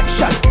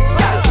midsection.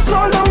 So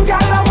long, gal,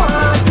 I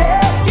want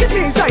it. Get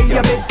inside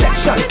your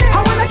midsection.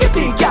 I wanna get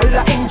the gal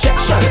a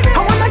injection.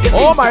 I wanna get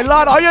Oh my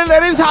Lord, all you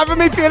ladies having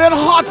me feeling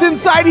hot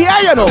inside here,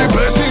 you know. The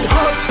place is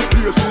hot.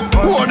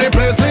 Oh, the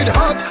place is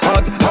hot.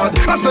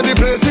 I said the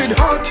place is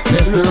hot.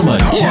 Mr.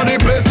 Money. Oh, the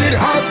place is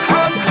hot.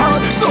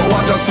 So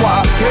I just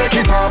want take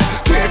it off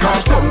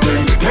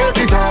something. Take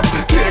it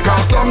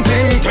off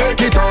something.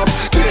 Take it off.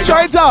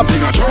 Try it up.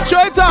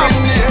 Straight up.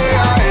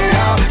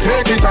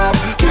 Take it off,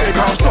 take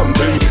off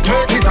something.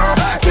 Take it off,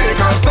 take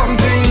off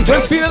something.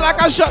 Just feeling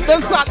like I shot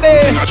this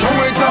Saturday.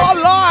 Oh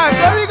Lord,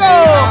 there we go.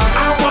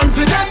 I want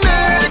to get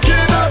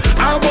naked.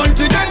 I want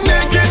to get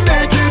naked.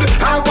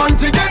 I want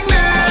to get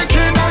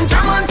naked and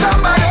jam on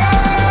somebody.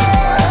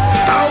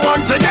 I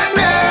want to get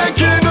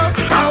naked.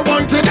 I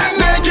want to get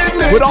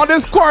naked. With all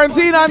this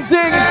quarantine and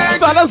thing,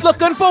 fellas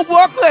looking for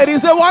work,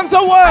 ladies, they want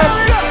to work.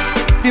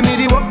 Give me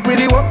the work, with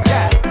the work,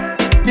 yeah.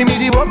 Give me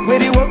the work,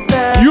 with the work,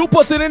 yeah. You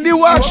put it in the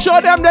work,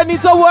 show them they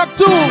need to work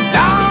too.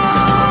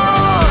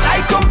 I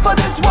come for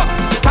this work,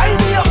 sign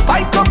me up.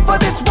 I come for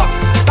this work,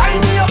 sign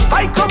me up.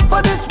 I come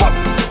for this work,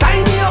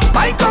 sign me up.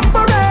 I come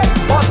for it,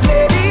 boss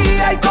lady.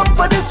 I come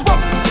for this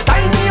work,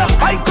 sign me up.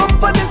 I come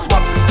for this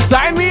work,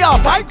 sign me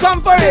up. I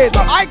come for it,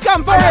 I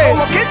come for it.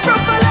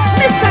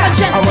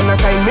 I wanna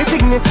sign my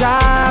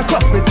signature,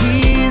 cross my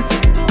T's,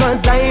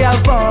 cause I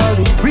have all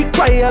the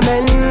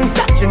requirements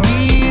that you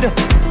need.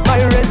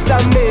 My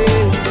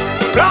resume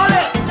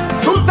flawless,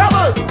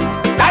 suitable,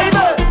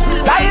 diverse,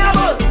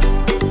 reliable.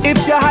 If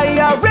you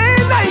hire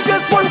rain, I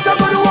just want to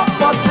go to work,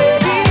 boss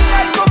lady.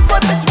 I come for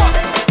this work,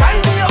 sign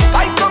me up.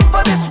 I come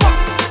for this work,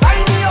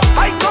 sign me up.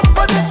 I come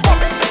for this work,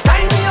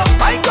 sign me up.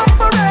 I come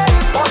for it,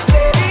 boss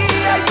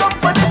lady. I come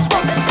for this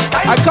work.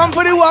 I come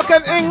for the work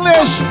in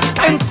English,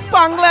 in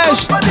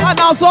Spanglish, and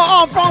also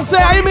en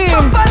français, I mean.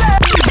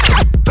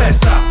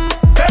 Festa,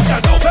 festa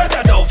do,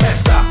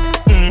 festa.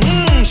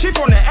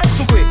 Chiffon est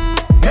exoué.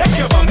 Make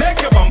your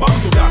bum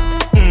do that.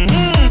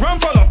 Run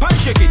full up and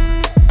shake it.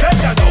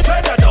 Festa do,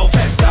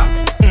 festa.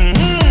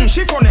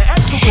 Chiffon est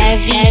exoué.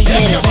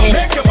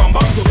 Make your bum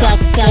do that.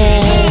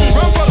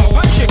 Run full up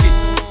and shake it.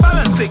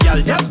 Balance it,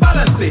 girl, just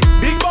balance it.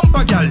 Big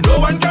bumper, girl, no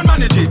one can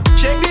manage it.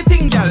 Shake the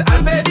thing, girl,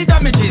 I'll pay the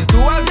damages. Do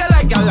as you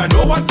like, girl, I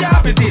know what your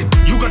habit is.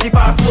 You got the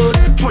password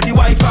for the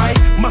Wi-Fi.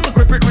 Must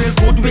grip it real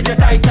good with your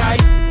tight.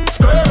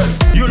 Skirt,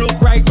 you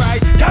look right.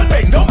 Girl,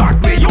 bend no back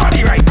way, you are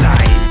the right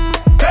size.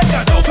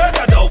 Feta do,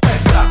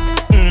 festa.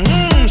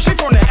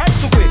 Chiffon est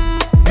exoué.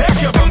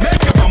 Make your bum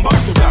back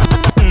to that.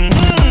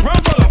 Run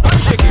full up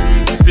and shake it.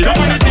 See the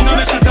money thing,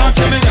 make you talk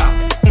to me.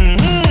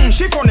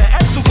 Chiffon est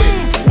exoué.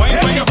 Why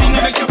your thing,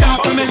 make you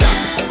talk to me.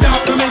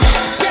 Talk to me.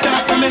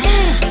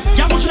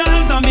 Yeah, put your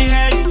hands on me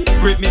head.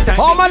 Grip me tight.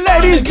 All my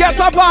ladies, get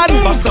up on.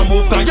 Bust a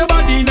move, cause your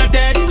body in a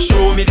dead.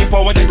 Show me the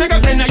power, then take a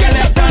pen of your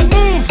left hand.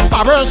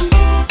 Bubble.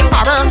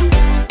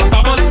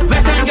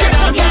 Let's get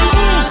up,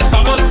 yeah.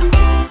 Bubble.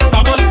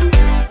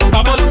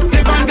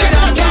 Tip and get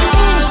up, yeah.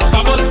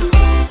 Bubble.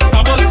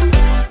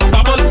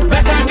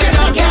 Let's get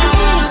up, yeah.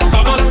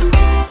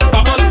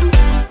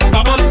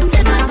 Bubble.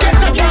 Tip and get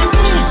up, yeah.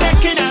 She's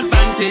taking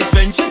advantage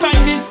when she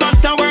find this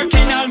master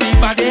working on me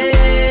body.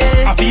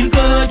 I feel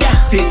good,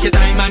 yeah. Take your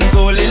time and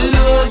go little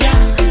low, yeah.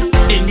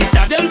 In the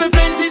saddle with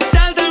plenty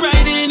styles and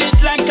riding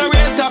it like a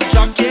real top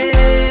jockey.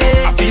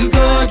 I feel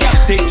good, yeah.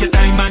 Take your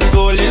time and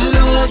go little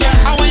low, yeah.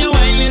 I want you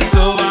whining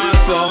slower,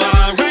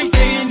 right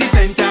there in the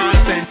center.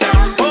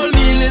 Hold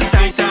me a little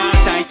tighter.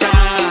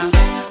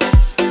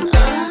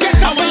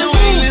 I want you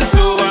whining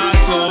slower,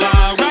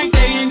 right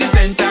there in the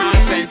center.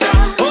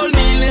 Hold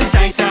me a little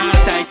tighter.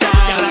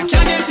 Girl, I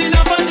can't get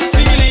enough of this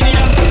feeling,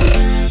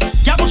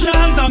 yeah. Yeah, put your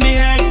hands on me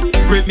head,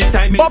 grip me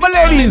tight. Bubble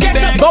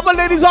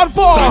ladies on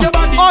 4.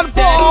 On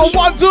 4.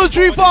 1, 2,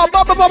 3, 4.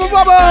 Bubble.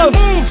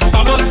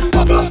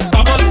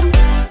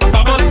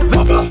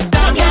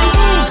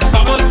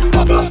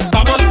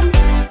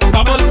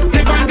 Bubble.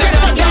 Tip and get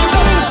up,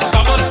 yeah.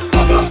 Bubble.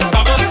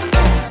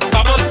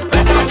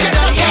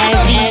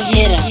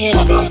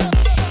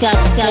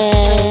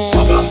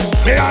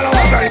 Me all a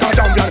walk like a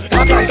champion.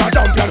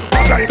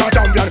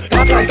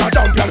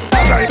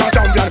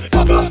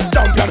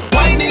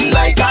 Whining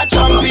like a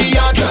champion.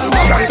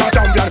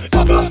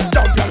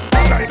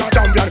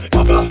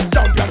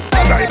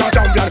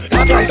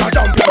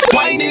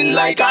 Whining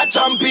like a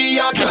champion.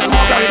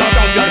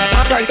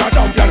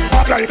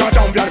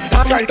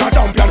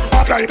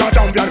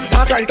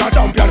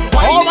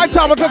 All my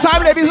time at the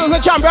time, ladies, is a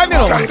champion, you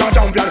know.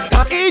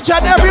 Each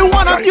and every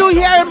one of you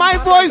hearing my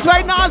voice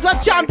right now is a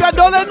champion.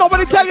 Don't let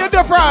nobody tell you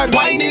different.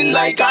 Whining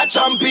like a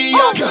champion.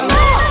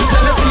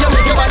 Let me see you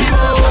make your body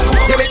move.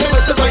 You make me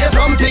whistle for you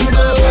something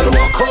good.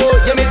 Walk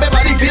out, you make my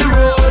body feel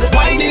rude.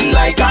 Whining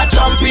like a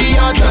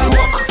champion.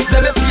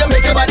 Let me see you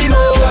make your body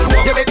move.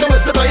 You make me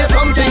whistle for you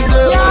something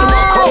good.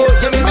 Walk out,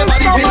 you make my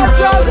body feel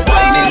rude.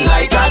 Whining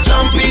like a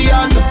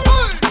champion.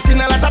 I seen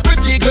a lot of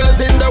pretty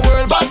girls in the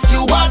world, but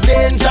you are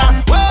danger.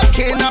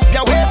 Working up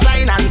your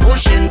waistline and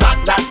pushing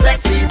back that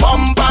sexy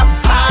bumper.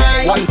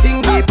 One thing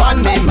deep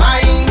on my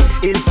mind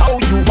is how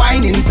you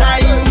whine in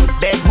time.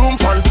 Bedroom,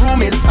 front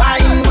room is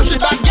fine. Push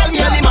it back, girl, me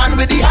and the man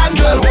with the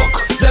handle.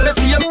 Walk, let me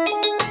see you.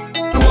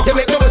 You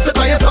make me whistle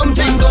for you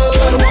something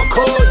good. Walk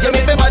out, you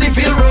make my body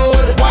feel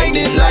rude.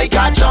 Whining like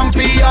a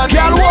champion.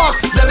 Girl,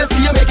 walk. Let me see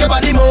you make your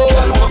body move.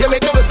 You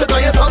make me whistle for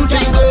you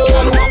something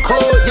good. Walk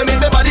out, you make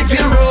my body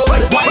feel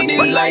rude.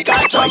 Whining like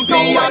a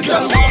champion.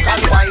 Just walk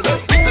and whine,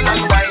 whistle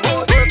and whine.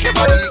 Work your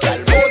body, girl,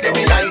 hold the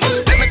line.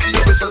 Let me see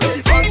you whistle to the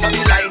front of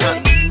the line.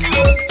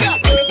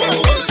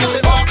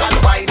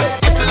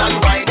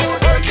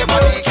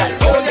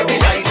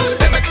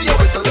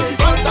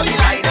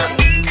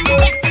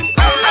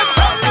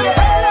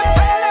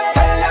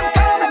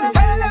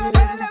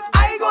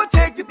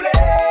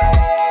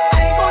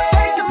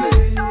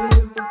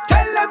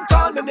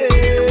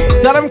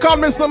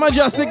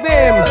 Mejustik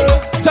name.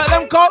 Tell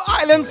them call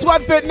Island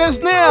Sweat Fitness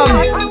name.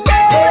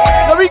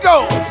 There we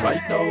go.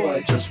 Right now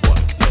I just want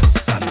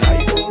this, and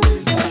I don't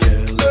really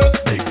care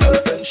less. My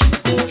girlfriend she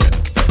go get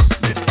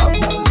vexed. Me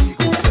family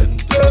go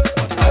sentence,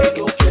 but I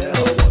don't care. I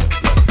want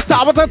this.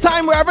 Stop at the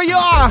time wherever you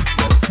are,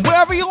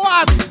 wherever you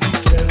at.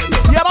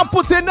 You gotta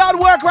put in that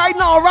work right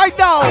now, right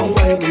now. I'm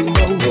wearing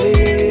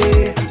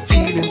away,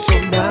 feeling so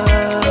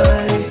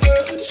nice,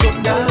 so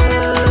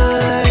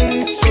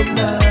nice, so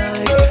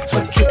nice.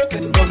 So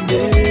dripping one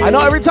day. I know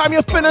every time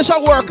you finish a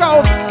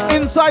workout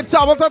inside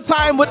Top of the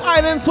Time with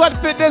Island Sweat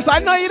Fitness, I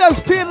know you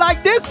just feel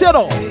like this, you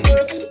know.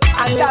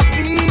 And I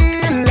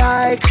feel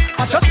like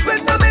I just win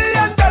 $1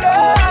 million.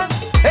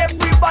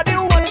 Everybody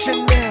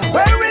watching me,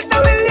 wearing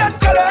 $1 million.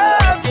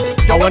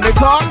 And when they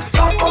talk,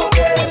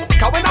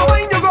 cause when I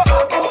wine you go,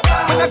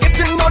 when I get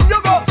in on you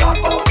go, call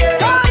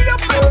your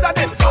friends and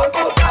them,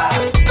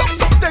 come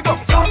something go.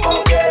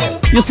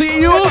 you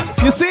see you,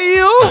 you see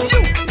you.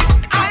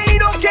 I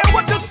don't care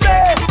what you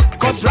say,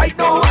 cause right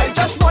now I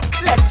just want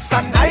less,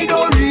 and I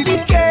don't really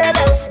care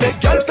less. My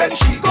girlfriend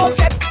she go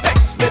get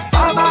vexed, my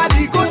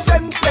family go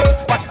send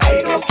text, but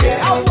I don't care,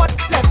 I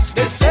want less.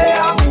 They say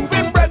I'm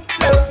moving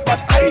breathless,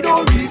 but I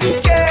don't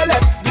really care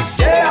less. This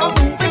year I'm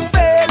moving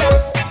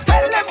fearless.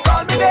 Tell them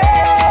call me name,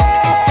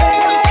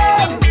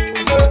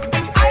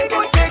 I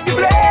go take the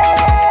blame.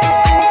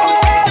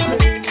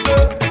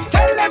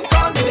 Tell them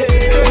call me name,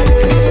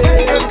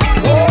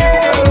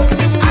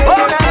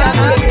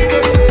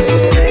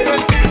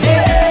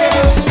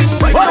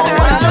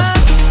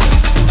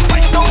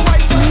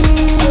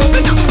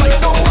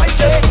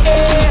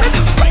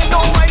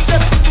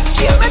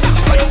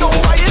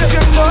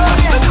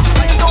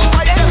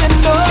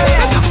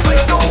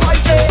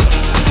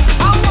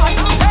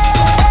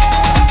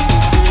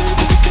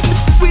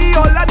 we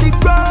all on the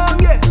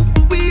ground, yeah.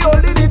 We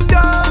holding it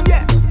down,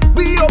 yeah.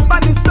 We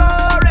open the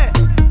story.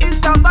 It's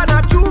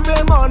Savannah Juve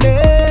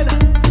morning,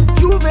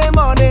 Juve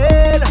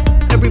morning.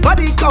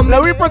 Everybody come.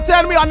 Let me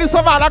pretend we on the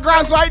Savannah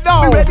grass right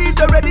now. We ready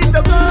to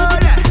go,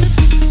 yeah.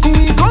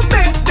 We gon'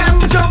 make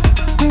them jump.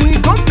 We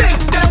gon'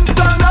 make them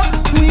turn up.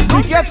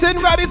 We getting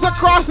ready to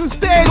cross the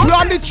stage. We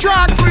on the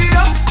track. Free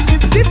up.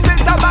 It's the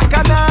place of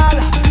Bacchanal.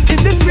 In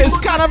this It's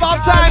carnival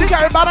time,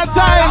 carnival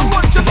time.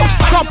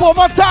 Cup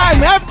over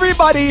time,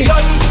 everybody.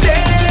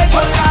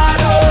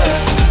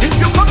 If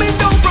you're coming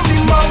down from the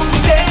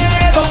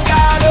mountain, oh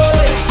God,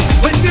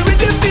 when the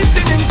rhythm beats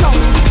in town,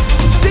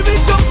 see me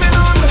jumping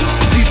on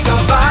the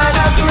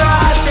Savannah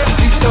grass,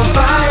 the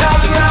Savannah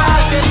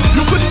grass.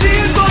 You could see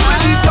it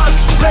already past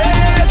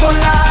red, oh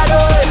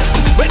Lord.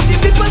 When the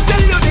people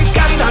tell you they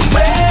cannot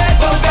wait,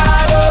 oh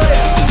God,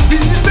 feel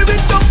the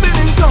spirit jumping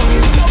in town.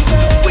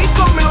 We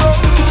coming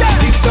home,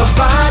 the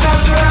Savannah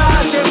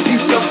grass, the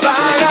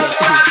Savannah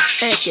grass.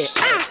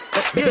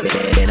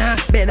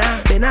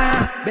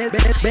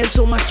 Bend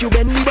so much you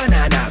bend the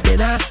banana.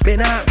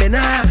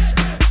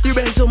 You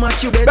bend so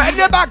much you bend. Bend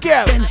your back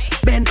here.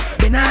 Bend.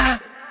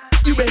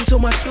 You bend so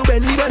much you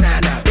bend the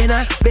banana.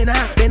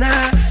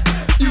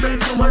 You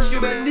bend so much you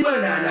bend the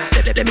banana.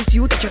 Let me see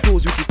you touch your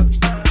toes with it.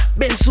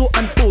 Bend so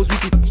and pose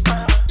with it.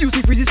 Use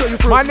the freezy so you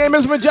froze. My name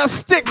is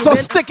Mejustik, so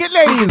stick it,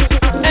 ladies.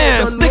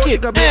 Stick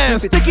it,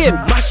 stick it.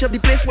 Mash up the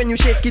place when you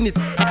shaking it.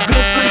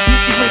 Gloves like you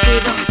is my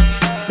favorite.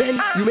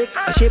 Bend, you make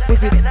a shape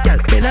with it. Girl,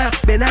 bena.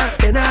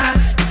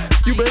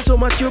 You bend so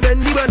much you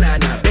bend the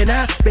banana.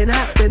 Bena.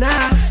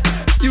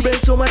 You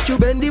bend so much you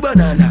bend the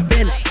banana.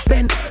 Bena.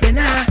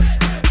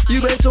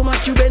 You bend so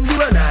much you bend the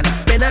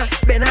banana.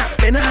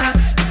 Bena.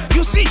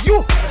 You see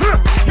you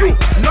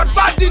not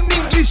bad in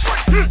English,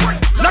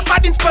 not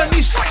bad in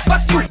Spanish,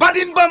 but you bad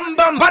in bum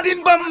bum.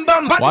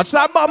 Watch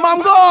that bum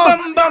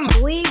go. Bum.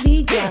 We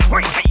be done.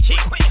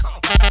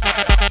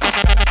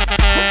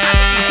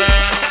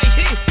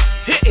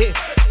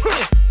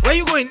 Where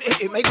you going?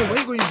 Hey, Michael, where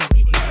you going?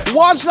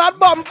 Watch that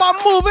bum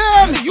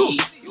moving. See you.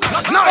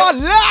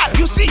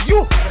 You see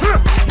you.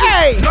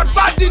 Hey. Not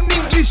bad in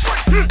English,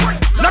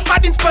 not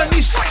bad in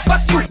Spanish,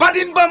 but you bad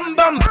in bum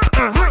bum.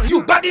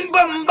 You bad in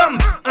bum bum.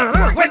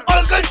 When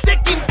all girls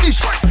taking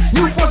fish,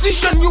 new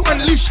position you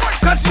unleash.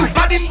 Cause you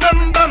bad in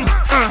bum bum.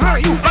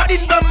 You bad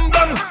in bum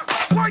bum.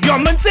 Your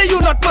man say you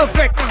not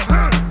perfect.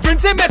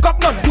 Friends say makeup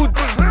not good.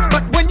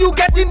 But when you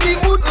get in the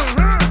mood,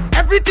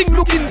 everything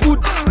looking good.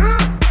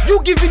 You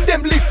giving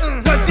them licks,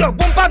 cause your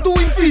bumper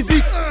doing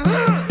physics.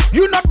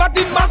 You not bad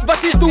in mass,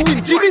 but it's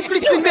doing Jimmy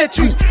flicks in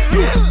Matrix.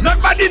 You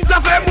not bad in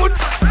Zafemun.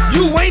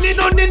 You whining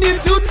on the new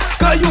tune,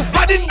 cause you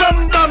bad in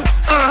bum bum.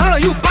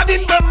 You bad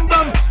in bum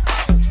bum.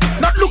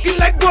 Not looking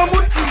like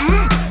Guamun.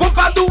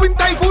 Bumper doing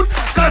typhoon,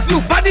 cause you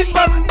bad in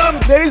bum bum.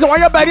 Ladies, why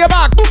you bend your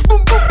back? Boom.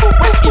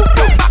 If your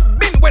back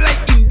bend well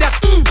like in that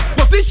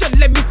position,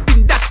 let me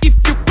spin that. If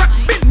you crack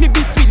bend me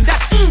between that,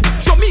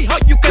 show me how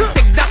you can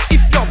take that.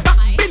 If your back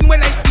bend well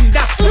like in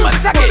that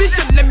position,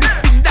 let me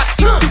spin that.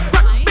 If you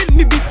crack bend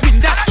me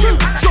between that,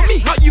 show me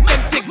how you can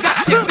take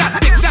that. Take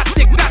that.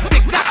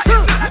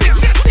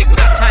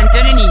 Hands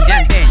on the knees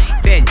and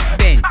bend.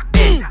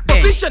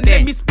 Position,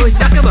 let me spin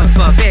that.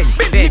 Bend.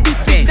 Bend me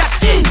between that.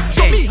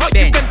 Show me how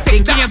you can take that.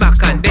 Think in your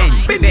back and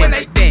bend. Bend well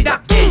like in that.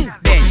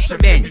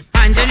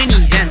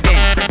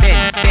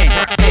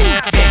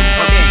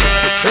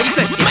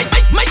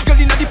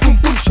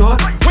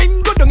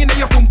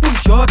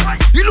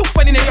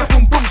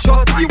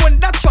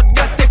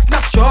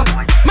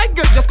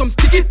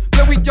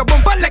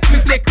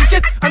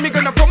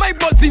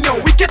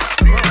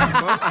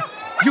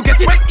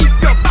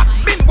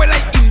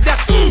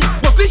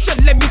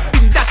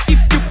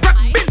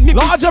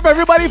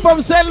 Everybody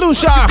from St.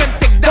 Lucia,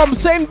 from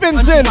St.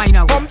 Vincent,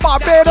 from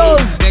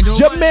Barbados,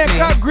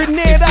 Jamaica,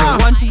 Grenada,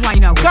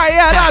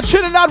 Guyana,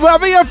 Trinidad,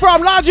 wherever you're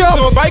from, Lajo.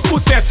 So by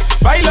Kutet,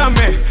 by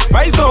Lame,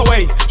 by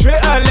Zoé, je vais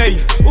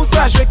aller. Où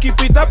ça, je vais keep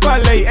it up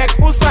aller. Ek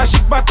où ça,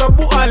 chic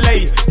batabu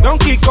aller.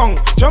 Donkey Kong,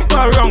 jump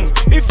around.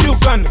 If you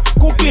can,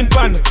 cooking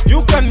pan,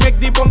 you can make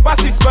the bumper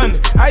spin.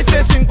 I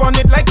say swing on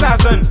it like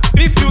Tarzan.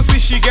 If you see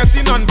she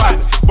getting on bad,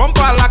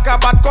 bumper like a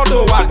bad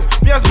cordowad.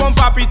 Pièce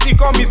bumper piti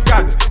comme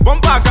iscad.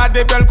 Bumper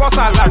garde belle comme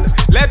salade.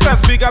 Let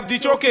us big up the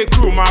choke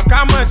crew. Ma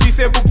camen dit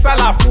c'est book ça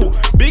la fou.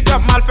 Big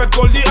up Malfait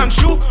Goldie and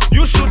Shoe.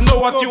 You should know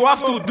what you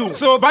have to do.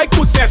 So by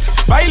Kutet,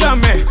 by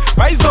Lame,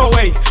 by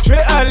Zoé, je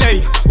vais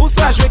aller. Où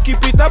ça, je vais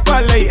keep it up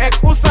aller. Ek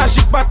où ça,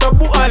 chic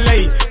batabu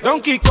aller.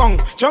 Donkey Kong,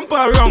 jump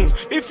around.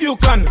 If you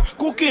can,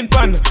 cooking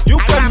pan, you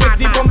can make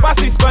the bumper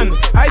spin.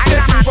 I say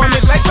swing on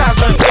it like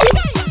Tarzan.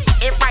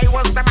 If I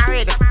was to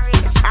married,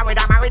 I would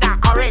have married an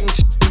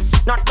orange.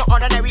 Not the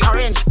ordinary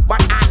orange,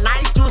 but a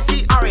nice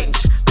juicy orange.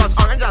 Cause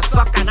orange does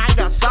suck and I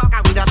does suck,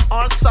 and we just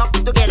all suck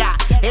together.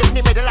 In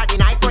the middle of the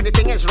night when the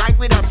thing is right,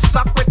 we just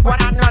suck with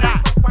one another.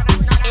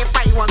 If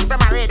I was to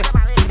married,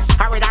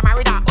 I would have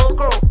married an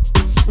okro.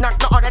 Not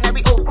the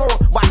ordinary okro,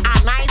 but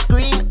a nice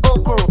green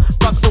okro.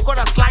 Cause okro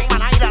does slime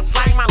and I does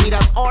slime, and we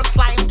just all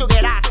slime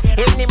together.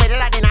 In the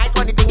middle of the night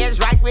when the thing is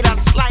right, we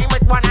just slime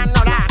with one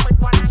another.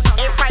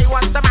 If I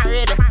was to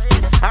married,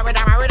 I would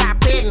have married a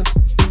pin.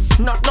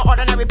 Not no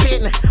ordinary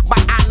pin,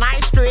 but a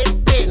nice straight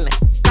pin.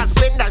 Cause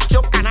when the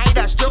choke and I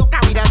just choke,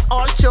 and we just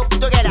all choke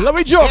together. Let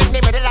me joke. In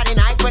the middle of the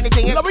night when the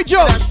thing is, let me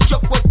joke. Just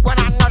choke with one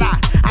another.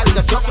 I will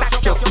just choke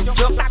like choke,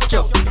 just like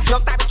choke,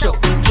 just like choke,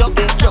 just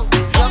like choke,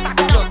 just like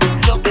choke,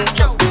 just like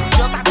choke,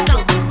 just like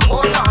choke.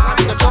 Oh Lord, I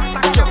will just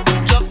like choke,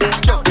 just like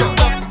choke, just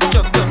like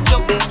choke,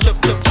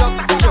 just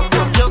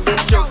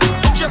like choke,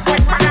 choke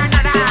with one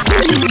another.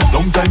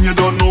 Long time you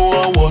don't know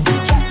I want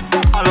it.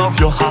 I love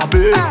your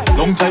habit.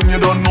 Long time you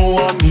don't know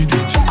I need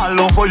it. I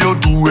love how you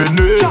doing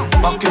it.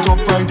 Back it up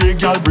right there,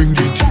 girl, bring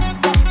it.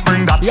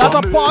 Bring that. You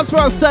have to pause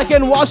for a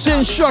second, watch the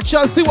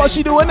instructions, see what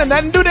she doing, and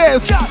then do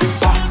this.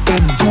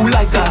 Then do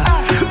like that.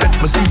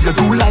 Let me see you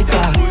do like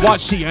that.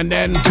 Watch she and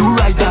then do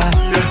like that.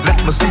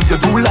 Let me see you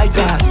do like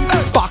that.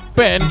 Back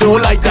bend, do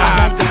like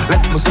that.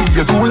 Let me see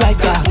you do like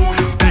that.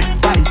 Big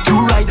bite, do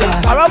like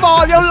that. I love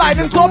all your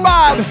lighting so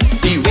bad.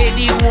 The way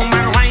the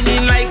woman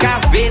whining like a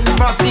vein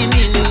busting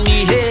in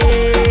me head.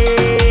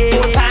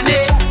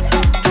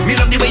 Me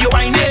love the way you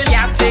whine it.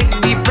 Can't take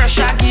the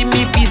pressure, give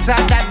me piece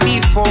of that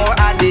before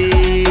I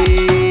did.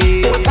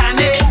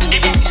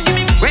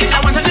 Wait, I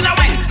want another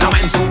wine. Now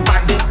I'm so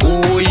bad,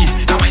 boy.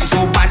 Now I'm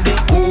so bad,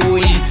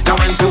 boy. Now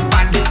I'm so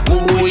bad,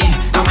 boy.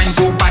 Now I'm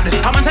so bad.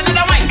 I want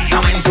another wine.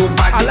 Now I'm so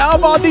bad. I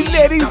love all these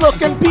ladies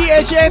looking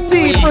PHAT,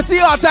 pretty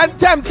hot and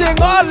tempting.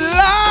 Oh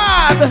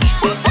Lord.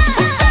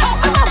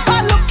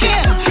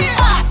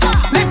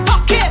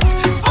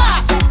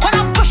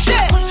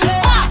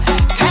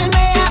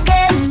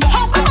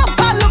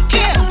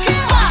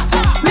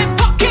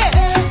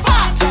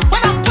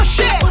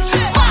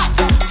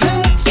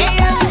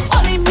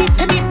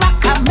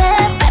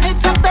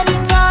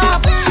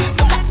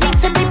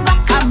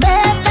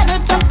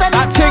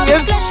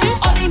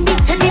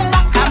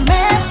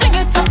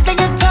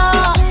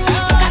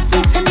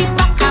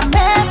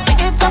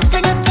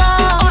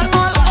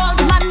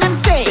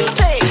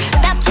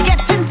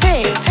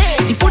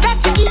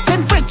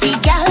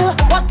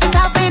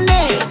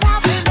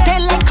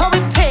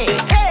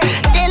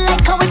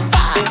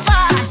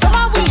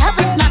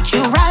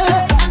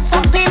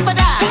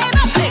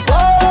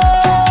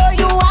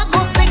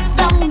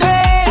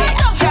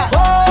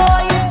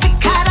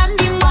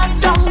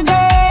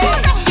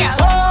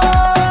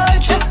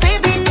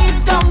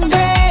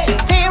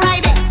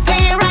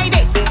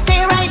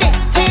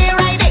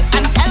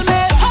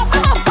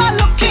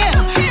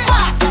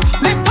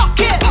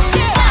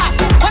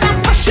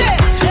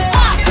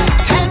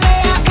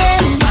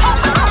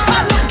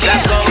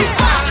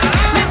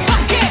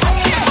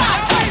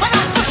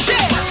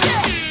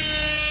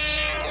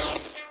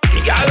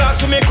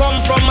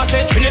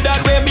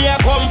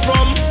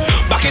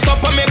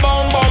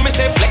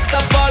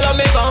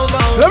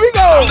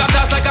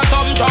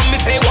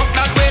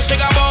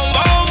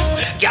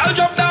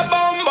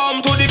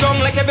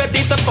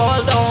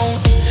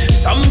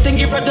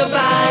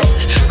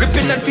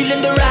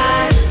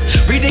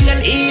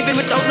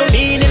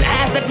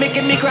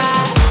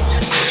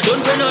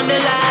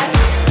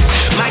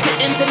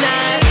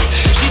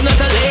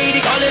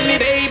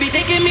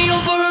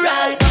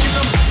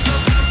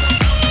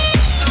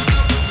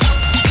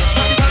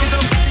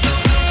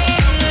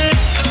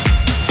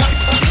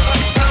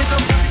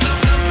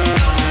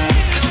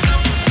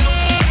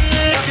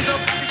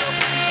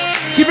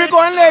 Keep it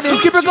going,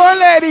 ladies. Keep it going,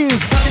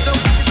 ladies.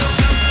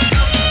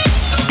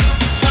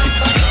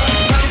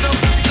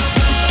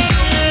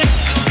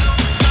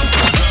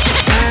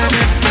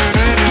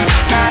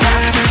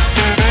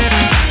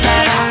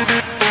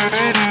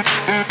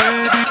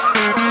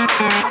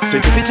 Say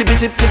tippy tippy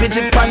tip tippy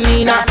tip on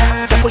Nina.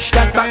 Say push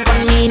that back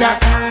on Nina.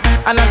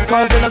 And I'm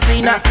causing a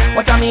scene.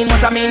 What I mean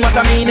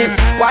is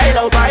wild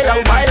out.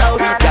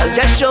 Girl,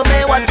 just show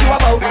me what you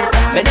about.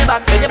 Bend it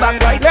back,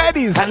 right.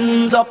 Ladies,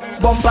 hands up,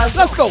 bumpers.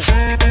 Let's go.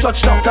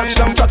 Touchdown. Hands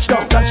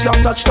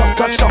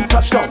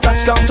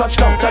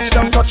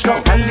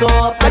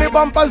up. And the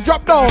bumpers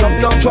drop down.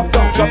 Drop down.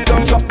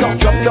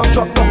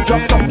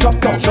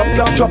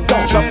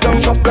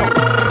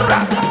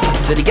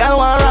 So the girl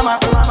want rama.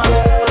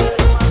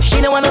 She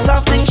don't want a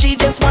soft thing, she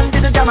just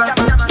wanted a drama.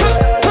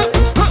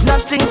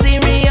 Nothing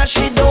serious,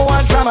 she don't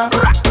want drama.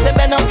 Say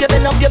bend up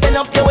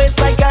your waist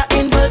like a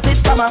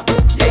inverted comma.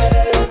 Yeah.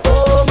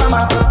 Oh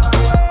mama,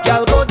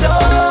 girl go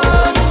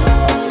down.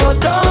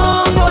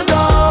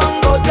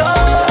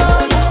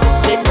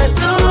 Take me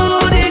to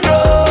the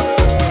ground.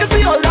 You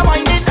see all the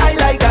whining, I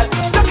like that.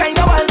 The kind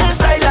of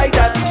wildness, I like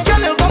that.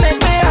 Girl, you come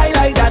make me, I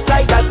like that.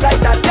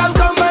 Girl,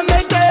 come and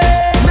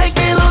make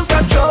me lose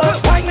control.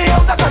 Wind me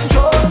out of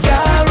control,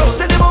 girl.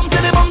 Say the bum,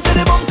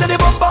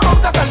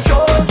 out of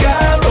control,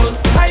 girl.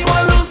 I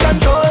want lose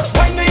control.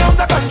 Wind me out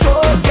of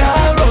control,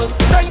 girl.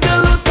 Time to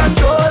lose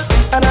control.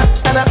 And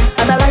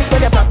I like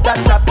when you tap.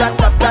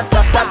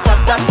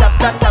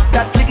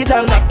 Flick it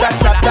all back, tap.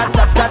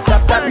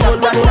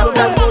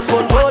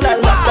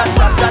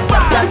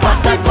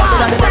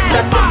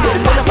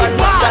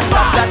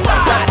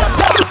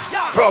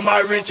 From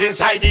a rich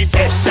inside the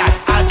session,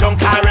 I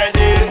drunk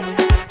already.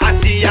 I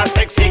see a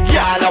sexy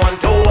girl, I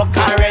want to walk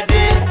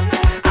already.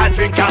 I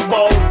drink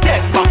about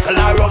 10 buckle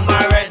of rum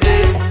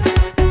already.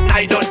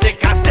 I don't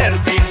take a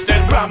selfie,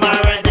 Instagram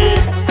already.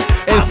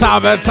 It's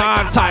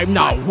time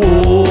now.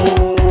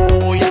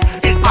 Whoa, yeah.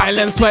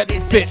 Island Sweat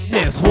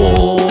Fitness.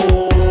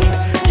 Whoa,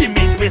 give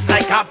me space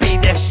like a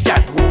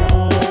pedestrian.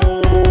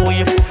 Whoa,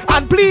 yeah.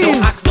 And please,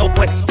 don't ask no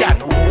question.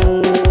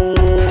 Whoa,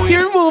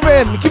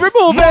 keep it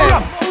moving.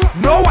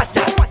 No what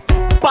that.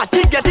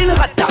 Party getting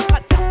hotter.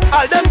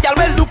 All them girl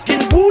well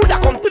looking good. I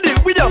come to deal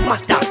with the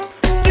matter.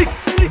 Sick,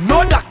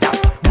 no doctor.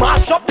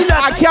 Mash up the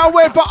I can't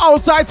wait for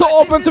outside to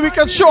open so we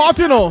can show off,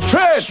 you know.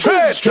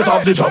 Straight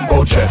off the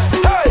jumbo jet.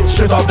 Hey,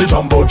 straight off the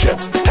jumbo jet.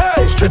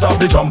 Hey, straight off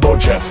the jumbo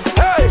jet.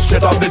 Hey,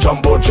 straight off the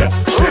jumbo jet.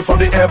 Straight from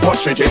the airport,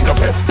 straight in the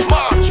fit.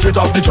 Straight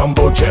off the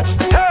jumbo jet.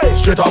 Hey,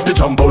 straight off the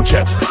jumbo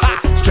jet.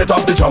 Straight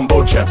off the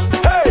jumbo jet.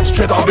 Hey,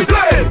 straight off the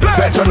plane.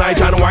 Fed tonight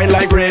and wine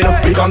like rain.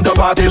 We come to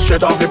party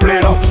straight off the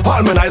plane.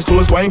 All my nice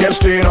clothes going get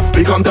stained.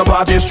 We come to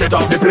party straight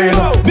off the plane.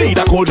 Need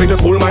a cold drink to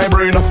cool my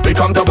brain. We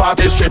come to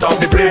party straight off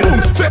the plane.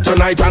 Fed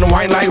tonight and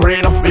wine like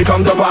rain. We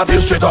come to party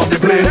straight off the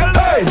plane.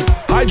 Hey,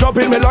 I drop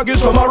in my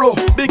luggage tomorrow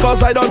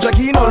because I don't check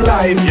in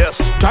online.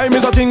 Yes, time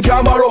is a thing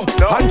can borrow.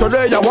 And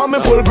today I want me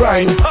full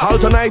grind. All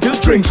tonight is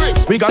drinks.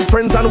 We got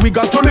friends and we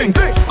got to link.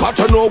 Got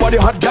to know what the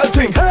hot girl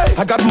think.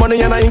 I got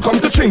money and I ain't come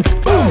to drink.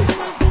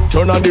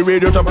 Turn on the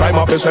radio to prime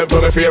up yourself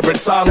to my favorite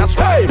song.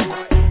 Hey,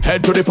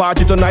 head to the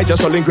party tonight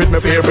just to link with my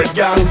favorite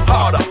gang.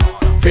 Harder,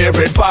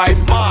 favorite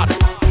vibe, mad,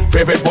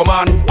 favorite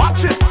woman.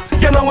 Watch it.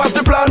 You know what's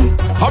the plan?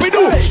 How we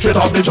do? Hey. Straight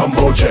off the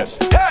jumbo jet.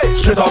 Hey,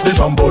 straight off the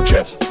jumbo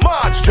jet.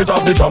 Man, straight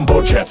off the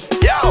jumbo jet.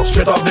 Yeah,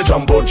 straight off the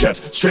jumbo jet.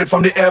 Straight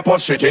from the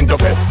airport, straight into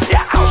bed.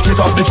 Yeah, straight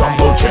off the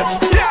jumbo jet.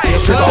 Yeah,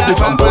 straight off the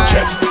jumbo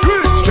jet.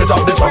 Straight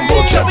off the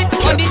jumbo jet.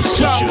 On the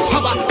show, how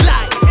about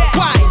like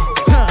wine?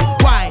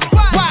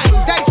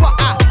 That's what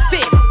I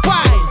say.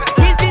 Wine.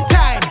 Where's the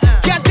time?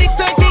 Yeah,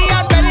 6:30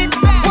 and ready.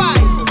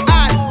 Wine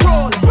and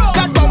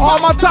roll. All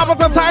my top of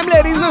the time,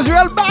 ladies, is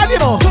real bad, you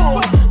know.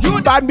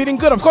 Bad meaning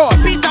good, of course.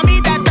 Piece of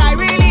me that I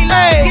really like.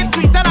 Hey. It's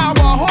sweet and I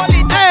will hold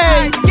it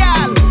tight.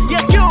 Girl,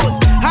 you're cute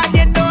and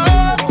you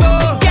know so.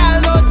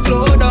 Girl, no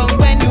slow down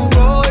when you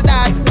roll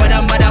that.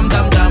 Badam badam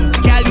dum dum.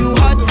 Girl, you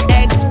hot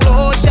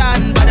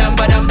explosion. Badam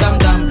badam dum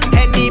dum.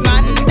 Any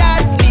man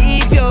that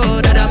leave you,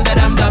 dadam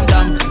dadam dum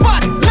dum.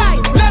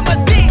 Spotlight, let me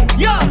see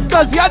you.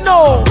 'Cause you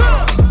know.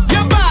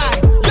 You're bad,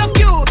 you're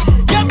cute,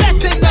 you're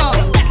blessing now.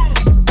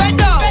 Bend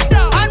down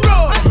and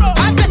roll.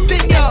 I'm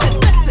blessing you.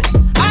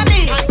 I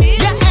need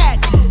your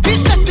ex. He's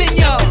stressing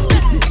you.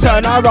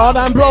 Turn around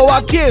and blow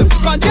a kiss.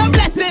 'Cause you're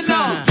blessing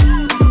now.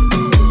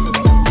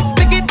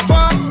 Stick it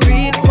for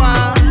real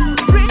one.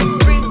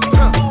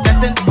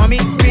 Session for me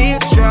real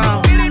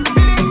strong.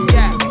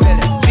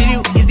 Feel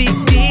you is the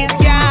deal,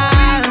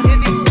 girl.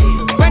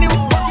 When you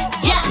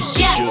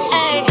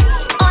Ay.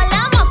 All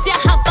I'm out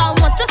here have, I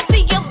want to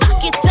see you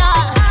back it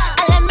up.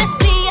 And let me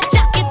see you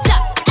jack it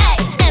up. Ay,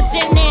 and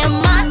your name,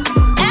 man.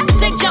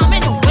 Take jam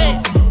in the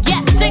waist.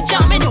 Yeah, take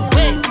jam in the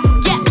waist.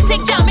 Yeah,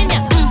 take jam in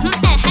your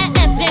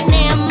and your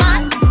name,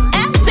 man.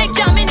 Take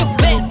jam in the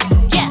waist.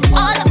 Yeah,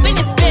 all up in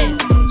your face.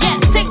 Yeah,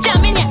 take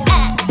jam in your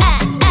ay.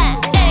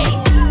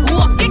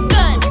 Walk it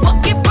good,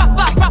 walk it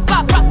proper.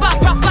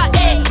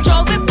 Ay,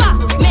 throw it back,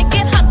 make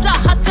it hotter.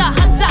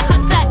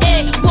 Ay,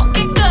 walk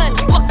it good,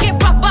 walk it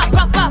proper.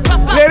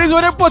 Ladies,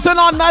 when you're putting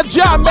on that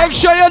jam, make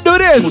sure you do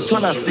this. put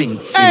on a sting.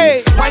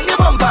 Hey. Wind your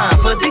bumper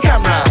for the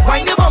camera.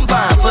 Wind your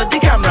bumper for the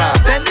camera.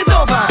 Bend it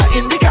over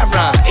in the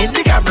camera.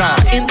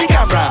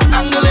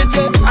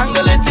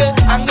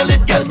 Angle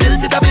it, girl,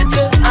 tilt it a bit.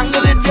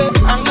 Angle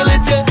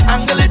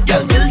it,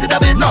 girl, tilt it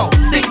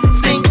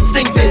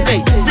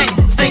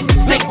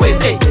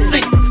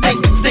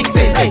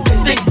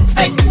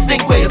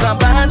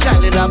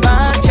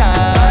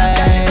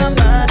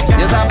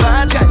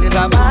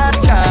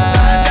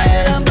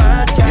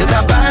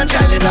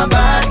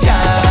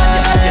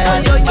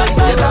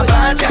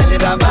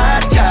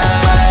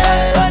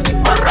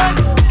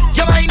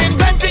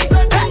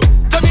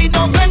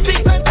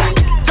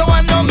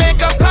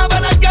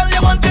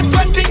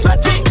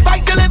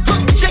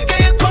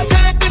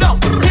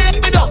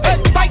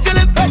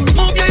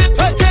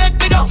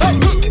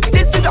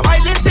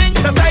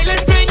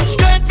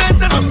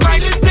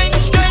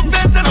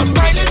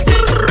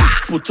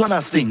on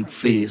a stink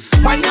face.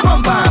 Wind your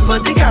bumper for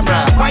the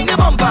camera. Wind your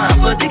bumper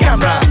for the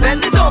camera.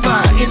 Bend it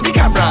over in the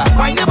camera.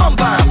 Wind your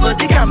bumper for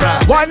the camera.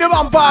 Wind your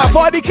bumper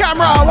for the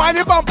camera. Wind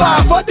your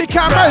bumper for the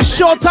camera. It's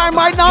showtime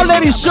right now,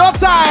 ladies.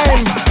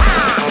 Showtime.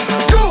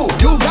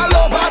 You got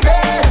over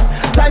there.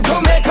 Time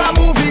to make a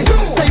movie.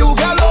 Say you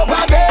got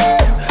over there.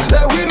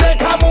 Let we make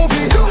a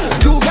movie.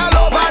 You got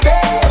over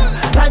there.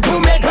 Time to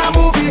make a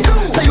movie.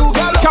 Say you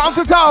got over. Count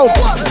it out.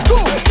 1, 2,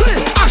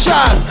 3,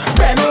 action.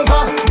 Bend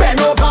over,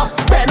 bend over,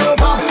 bend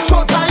over.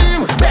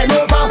 Showtime. Bend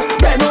over,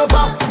 bend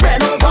over,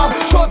 bend over.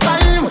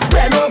 Showtime.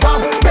 Bend over,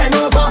 bend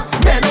over,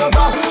 bend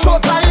over.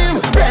 Showtime.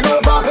 Bend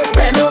over,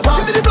 bend over.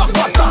 Give me the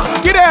blockbuster.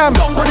 Get him.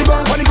 Bunny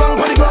gong, bunny gong,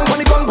 bunny gong,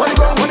 bunny gong, bunny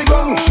gong, bunny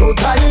gong.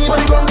 Showtime.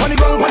 Bunny gong, bunny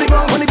gong, bunny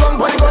gong, bunny gong,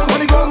 bunny gong,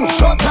 bunny gong.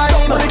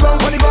 Showtime. Bunny gong,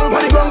 bunny gong,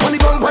 bunny gong, bunny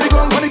gong, bunny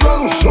gong, bunny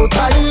gong.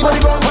 Showtime. Bunny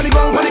gong, bunny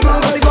gong, bunny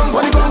gong, bunny gong,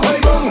 bunny gong, bunny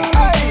gong.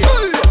 Hey,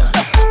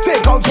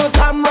 take out your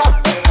camera,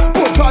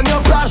 put on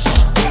your flash,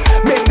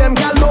 make them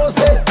get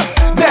nosy.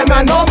 Them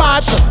a no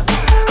match.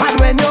 And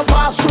when you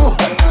pass through,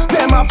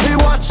 them a free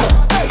watch.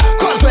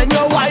 Cause when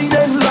you're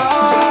winding,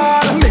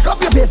 Lord, make up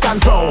your face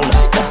and frown.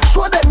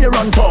 Show them you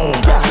run town.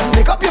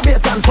 Make up your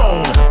face and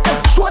frown.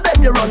 Show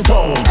them you run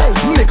town.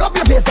 Make up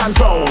your face and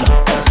frown.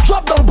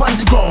 Drop down on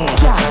the ground.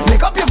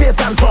 Make up your face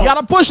and frown. You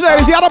gotta push,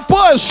 ladies. You gotta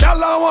push.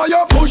 Girl, I want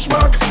you push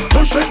back,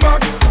 push it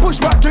back, push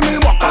back. Give me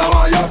what I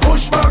want you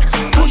push back,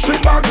 push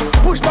it back,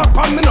 push back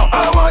on me now.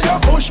 I want you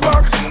push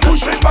back,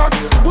 push it back,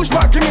 push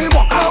back. Give me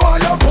what I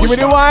want you push. Give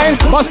me the wine,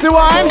 bust the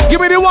wine. Give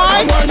me the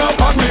wine. Wind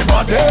up on me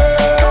body.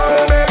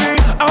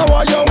 I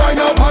want you wind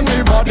up on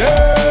me body.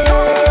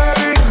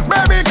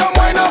 Baby, come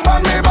wind up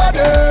on me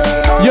body.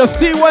 You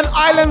see when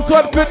Island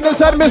Sweat Fitness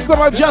and Mr.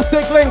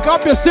 Mejustik link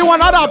up, you see what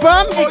that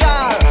happen?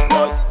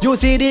 You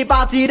see the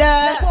party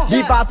there,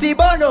 the party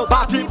burn up,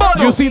 party burn up.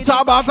 You see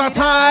Tabata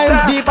time,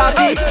 the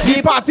party lit,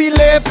 the party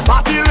lit,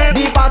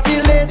 the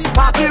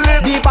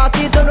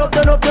party turn up,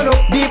 turn up, turn up,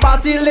 the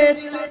party lit,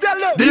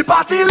 the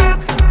party lit,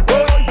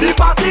 the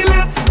party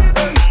lit,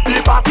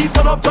 the party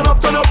turn up, turn up,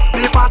 turn up,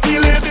 the party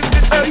lit.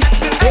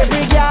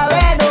 Every girl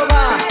bend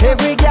over,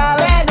 every girl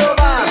bend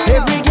over,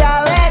 every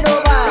girl bend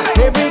over,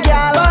 every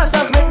girl wants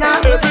to spin now.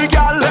 Every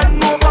girl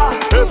bend over,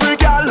 every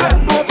girl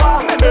bend over,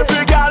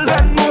 every girl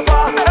bend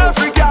over,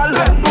 every girl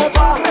bend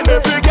over,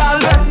 every girl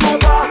bend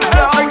over, every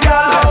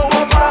girl bend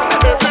over,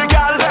 every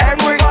girl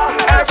bend over,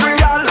 every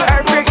girl,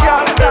 every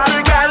girl,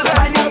 every girl,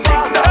 when you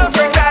stick,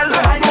 every girl,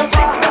 when you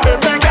stick,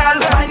 every girl,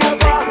 when you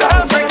stick,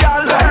 every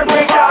girl,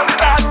 every girl,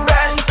 that's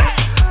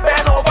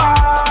bend over.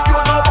 You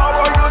know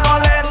borrow, you know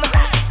lend.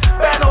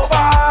 Bend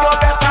over, you're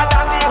better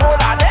than the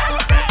whole of them.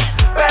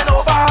 Bend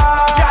over,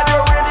 yeah, you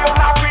really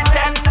not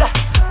pretend.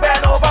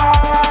 Bend over,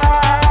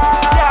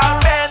 yeah,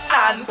 bend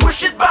and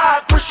push it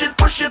back, push it,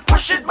 push it,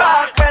 push it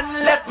back. Bend,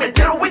 let me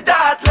deal with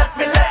that, let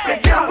me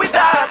deal with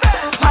that.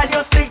 Man,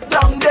 you stick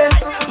down there,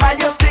 man,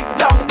 you stick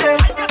down there.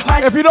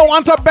 Man, If you don't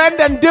want to bend,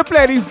 then dip,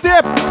 ladies,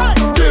 dip.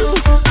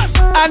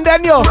 And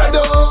then you spread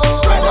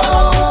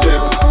out,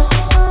 dip.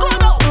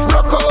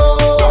 Rock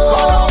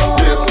out,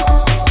 dip.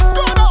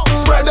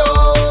 Spread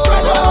out,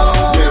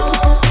 dip.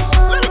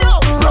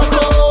 Rock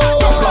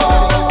out.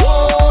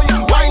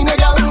 Wine a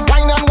gal,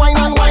 wine and wine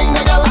and wine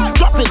a gal.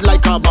 Drop it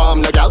like a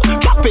bomb, a gal.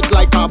 Drop it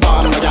like a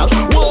bomb, a gal.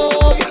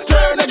 Whoa,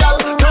 turn a gal,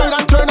 turn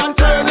and turn and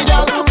turn a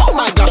gal. Oh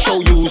my gosh, show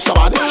you so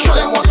bad. Show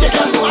them what you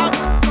can do.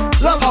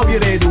 Love how you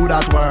they do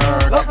that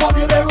work. Love how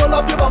you they roll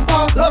up your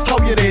bumper. Love how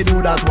you they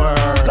do that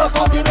work. Love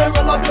how you they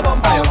roll up your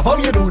bumper. I love how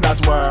you do that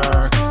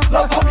work.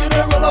 Love how you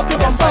they roll up your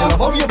bumper. Yes, I love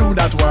how you do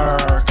that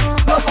work.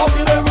 Love how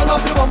you they roll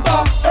up your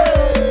bumper.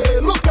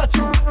 Hey, look at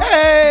you.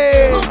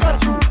 Hey, look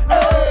at you.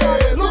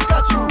 Hey, look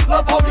at you.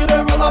 Love how you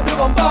they roll up your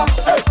bumper.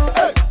 Hey,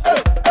 hey,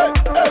 hey, hey,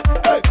 hey,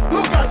 hey.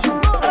 Look at you.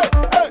 Hey,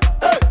 hey,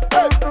 hey,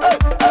 hey,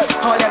 hey, hey.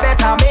 All you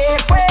better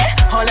make way.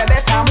 All you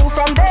better move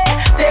from there.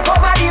 Take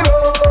over the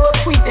road.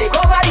 We take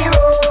over the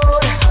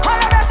road. All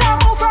you better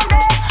move from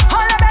there.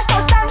 All you best to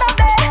stand up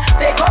there.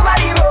 Take over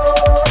the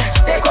road.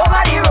 Take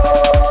over the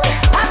road.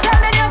 I'm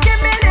telling you, give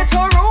me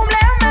little room,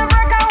 let me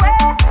break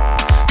away.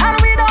 And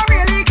we don't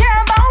really care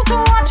about to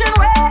watching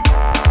way.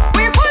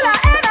 We full of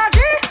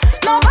energy,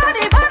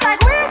 nobody but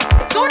like we.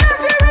 Soon as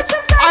we reach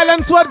inside,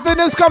 Island Sweat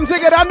Fitness, come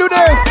together and do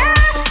this.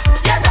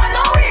 you don't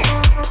know we.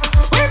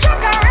 We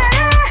drunk already.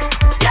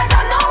 You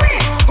don't know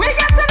we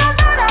getting on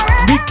that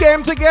already. We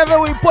came together,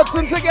 we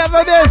putting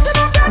together this.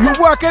 We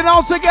working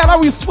out together,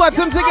 we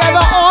sweating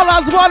together, all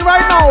as one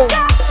right now.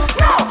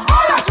 No,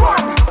 all as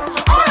one.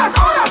 All as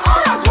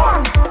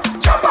one.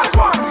 Jump as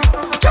one.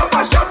 Jump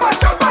as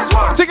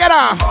one.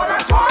 Together. All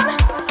as one.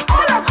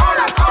 All as one.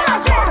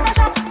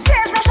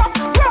 Stage mash up,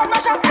 road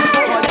mash up, hey.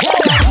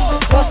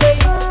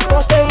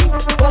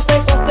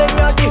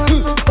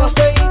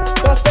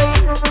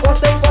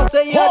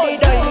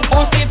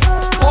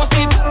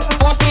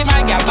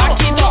 My girl,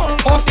 back it up.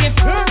 Force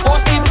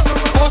it,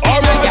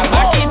 my girl,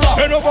 back it up.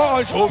 Bend over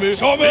and show me. You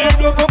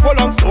don't go for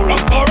long story.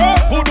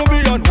 Who do me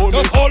and hold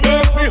me?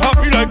 Make me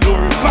happy like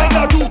glory.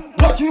 Kinda do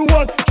what you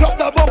want. Drop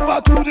the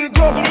bumper to the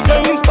ground.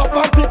 Then you stop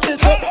and pick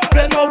it up.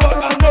 Bend over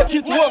and make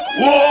make it work.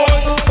 Whoa.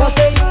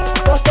 Passei,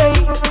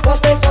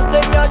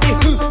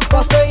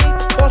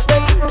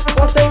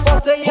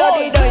 you're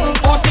the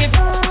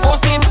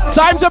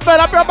Time to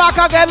bend up your back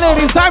again,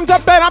 ladies. Time to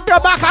bend up your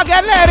back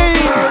again,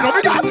 ladies.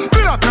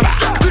 Bend up your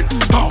back. Tick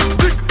tock,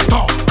 tick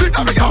tock, tick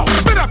tock.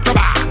 Bend up your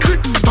back.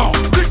 Tick tock,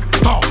 tick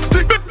tock,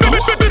 tick tock.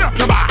 Bend up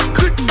your back.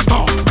 Tick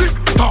tock, tick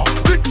tock,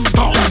 tick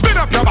tock. Bend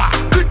up your back.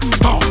 Tick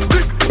tock,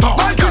 tick tock.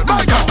 My girl.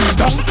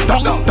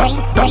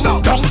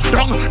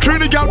 Dong.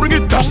 Trini girl, bring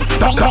it dong.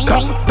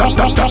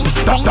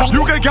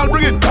 UK girl,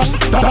 bring it dong.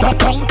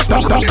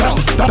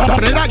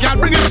 Rena girl,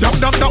 bring it dong.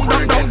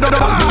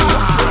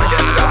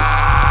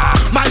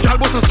 My girl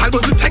was a style,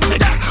 was a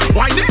technique.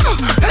 Whining,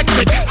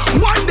 hectic,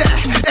 wine there,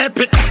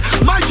 epic.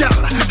 My girl,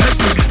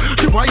 hectic.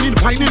 She whining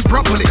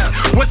properly.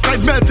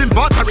 Westside melting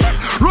battery.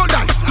 Roll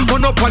dice,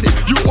 monopoly.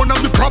 You own up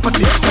the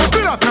property. So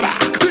bend up your back.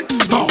 Tick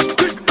tock,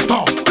 tick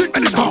tock, tick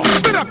tock.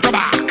 Bend up your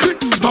back. Tick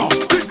tock,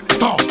 tick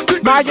tock.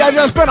 My girl,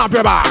 just bend up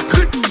your back.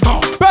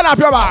 Bend up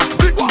your back.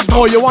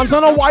 Oh, you want to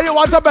know why you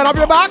want to bend up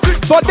your back?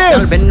 For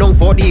this. Bend down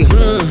for the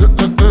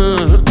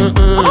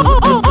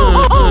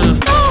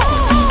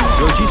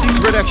G6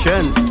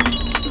 Productions.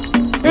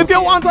 If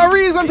you want a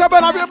reason to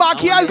bend up your back,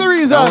 here's the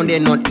reason. Down there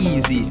not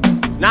easy.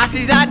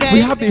 Nazis are there.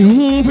 We have the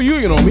for you,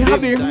 you know. We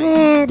have the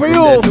for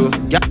you.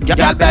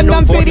 Y'all bend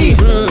down for the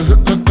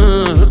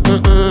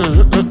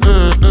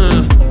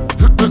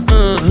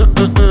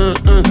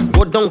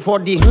Go down for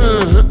the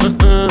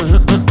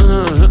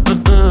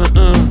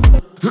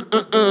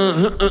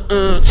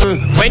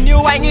When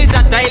you whine is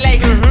that I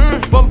like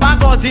Bumper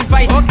goes in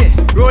fight. Okay.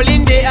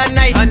 Rolling day and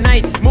night.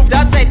 Move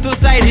that side to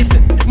side.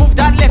 Listen. Move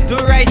that left to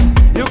right.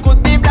 You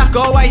could be black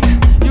or white.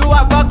 You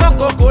have a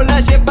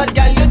Coca-Cola shape, but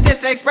girl you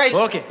taste like Sprite.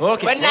 Okay.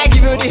 When I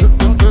give you the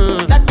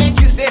that make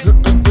you say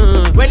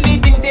when the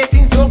thing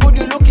tasting so good,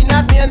 you looking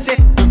at me and say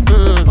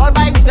all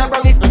by Mr.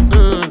 Promise.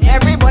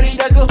 Everybody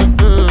does do.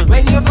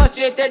 When you're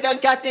frustrated,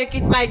 don't can't take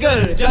it, my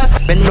girl.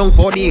 Just bend down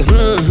for the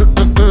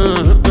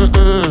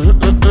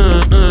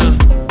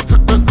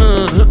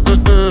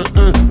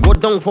Go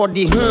down for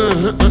the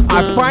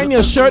I find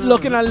your shirt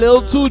looking a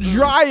little too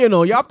dry, you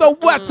know. You have to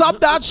wet up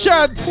that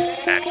shirt.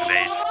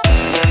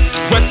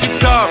 Wet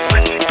it up.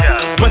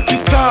 Wet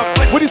it up.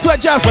 With the sweat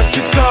just. Wet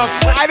it up.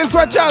 I the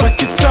sweat just.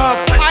 Wet it up.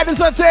 I the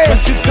sweat say.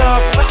 Wet it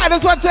up. I the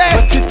sweat say.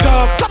 Wet it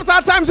up. Top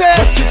time say.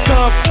 Wet it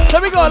up.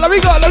 Let me go. Give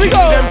me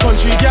them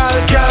country gal.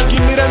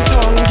 Give me them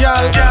tongue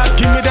gal.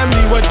 Give me them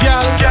leeward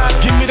gal.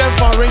 Give me them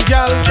foreign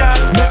gal.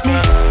 Let me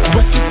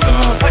wet it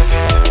up.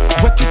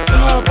 Wet it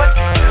up.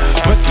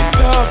 Wet it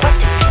up.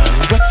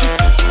 Wet it.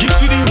 You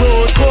see the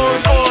road code.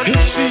 If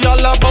she all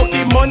about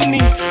the money,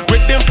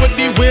 with them for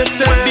the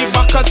waist and the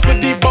backers for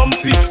the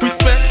bumpsy.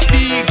 Respect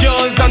the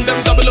girls and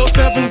them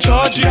 007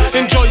 charges.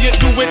 Enjoy it,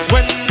 do it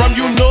wet from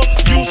you know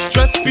you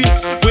stress me.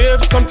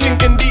 Wave something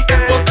in the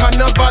air for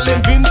carnival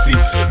and Vincy.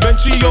 When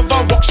she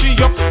over, walk she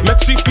up, make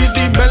she feel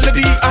the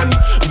melody and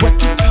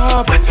wet it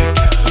up, wet it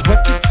up,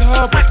 wet it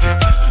up,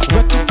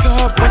 wet it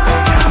up.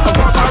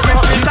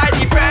 Inside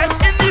the fence,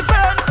 in the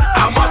fence,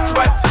 I must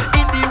sweat.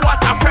 In the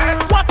water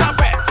fence,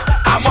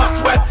 I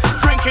must sweat.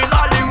 Drinking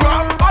all the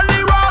rum,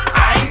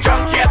 I ain't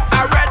drunk yet.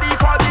 I'm ready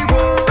for the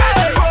road.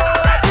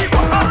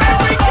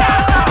 Every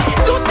girl,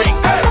 do thing,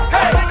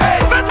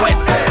 red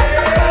twist.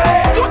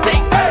 Do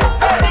thing,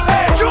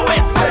 true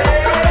twist.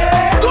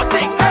 Do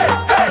thing,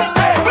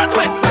 red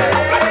twist.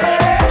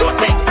 Do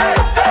thing,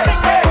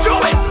 true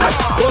twist.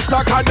 Go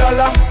stack a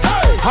dollar,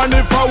 and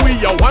if I we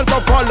you want to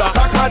follow,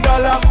 stack a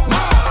dollar.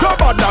 Go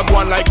bother go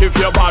on like if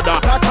you bother.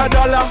 Stack a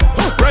dollar.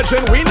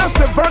 Virgin, we not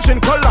say virgin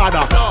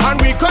colada,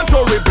 and we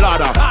control we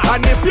bladder.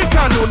 And if you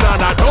can do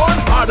nada, don't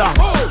bother.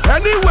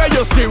 Anywhere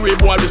you see we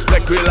boy,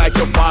 respect we like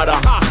your father.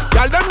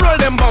 Girl, them roll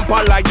them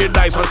bumper like the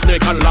dice on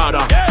snake and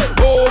ladder.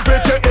 Over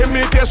to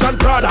imitation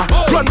Prada.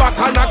 Run back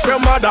and ask your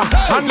mother,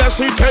 unless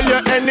he tell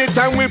you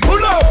anytime we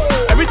pull up.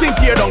 Everything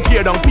tear down.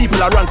 People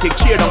are run kick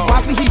cheer down.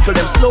 Fast vehicle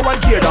them slow and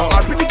gear down.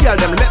 All pretty girl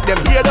them let them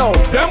hear down.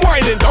 Them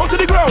winding down to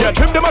the ground. Yeah,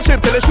 trim them a chip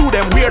till they shoot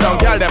them weird down.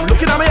 Girl them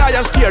looking at me eye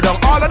and steer down.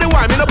 All of the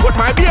wine me no put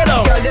my beard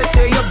down. Girl, they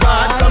say you're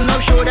bad, come now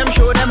show them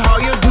how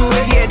you do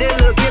it. Yeah, they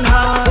looking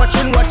hard,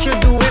 watching what you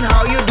doing,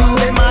 how you do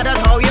it. Mad at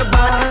how you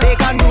bad, they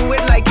can do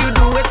it like you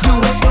do it.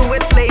 Do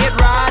it, slay it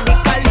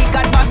radically,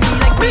 got body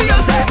like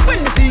Beyonce. When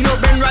they see you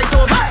bend right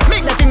over,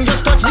 make that thing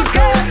just touch the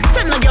floor.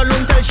 Send a girl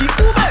home, tell she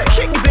Uber,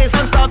 shake the place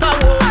and start a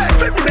war.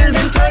 Flip the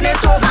building, turn it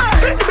over,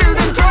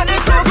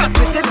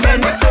 twist it,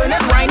 bend it, turn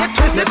it, wind it,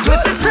 twist it,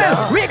 still.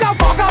 We gon'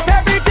 fuck up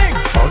everything,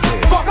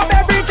 fuck up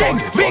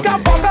everything. We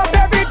gon' fuck up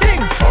everything,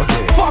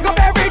 fuck up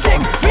everything.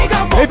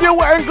 If you're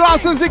wearing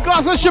glasses, the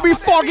glasses should be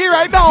foggy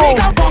right now.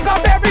 We gon' fuck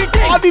up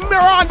everything. All the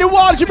mirror on the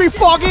wall should be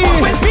foggy.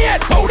 With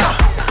beard, powder.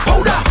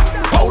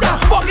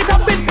 Fuck it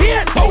up with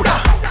beard, powder.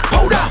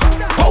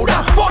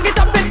 Fuck it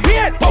up with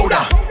beard,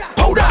 powder.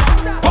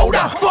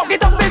 Fuck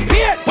it up with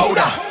beard,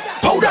 powder.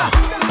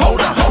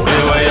 The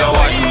way you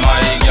whine,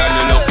 my girl,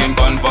 you looking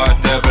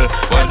comfortable.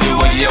 But the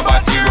way your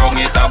body wrong,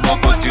 it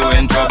about put you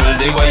in trouble.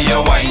 The way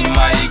you whine,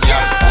 my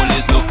girl,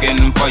 police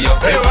looking for you.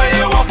 The way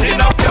you walking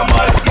up your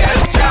muscle,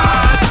 girl.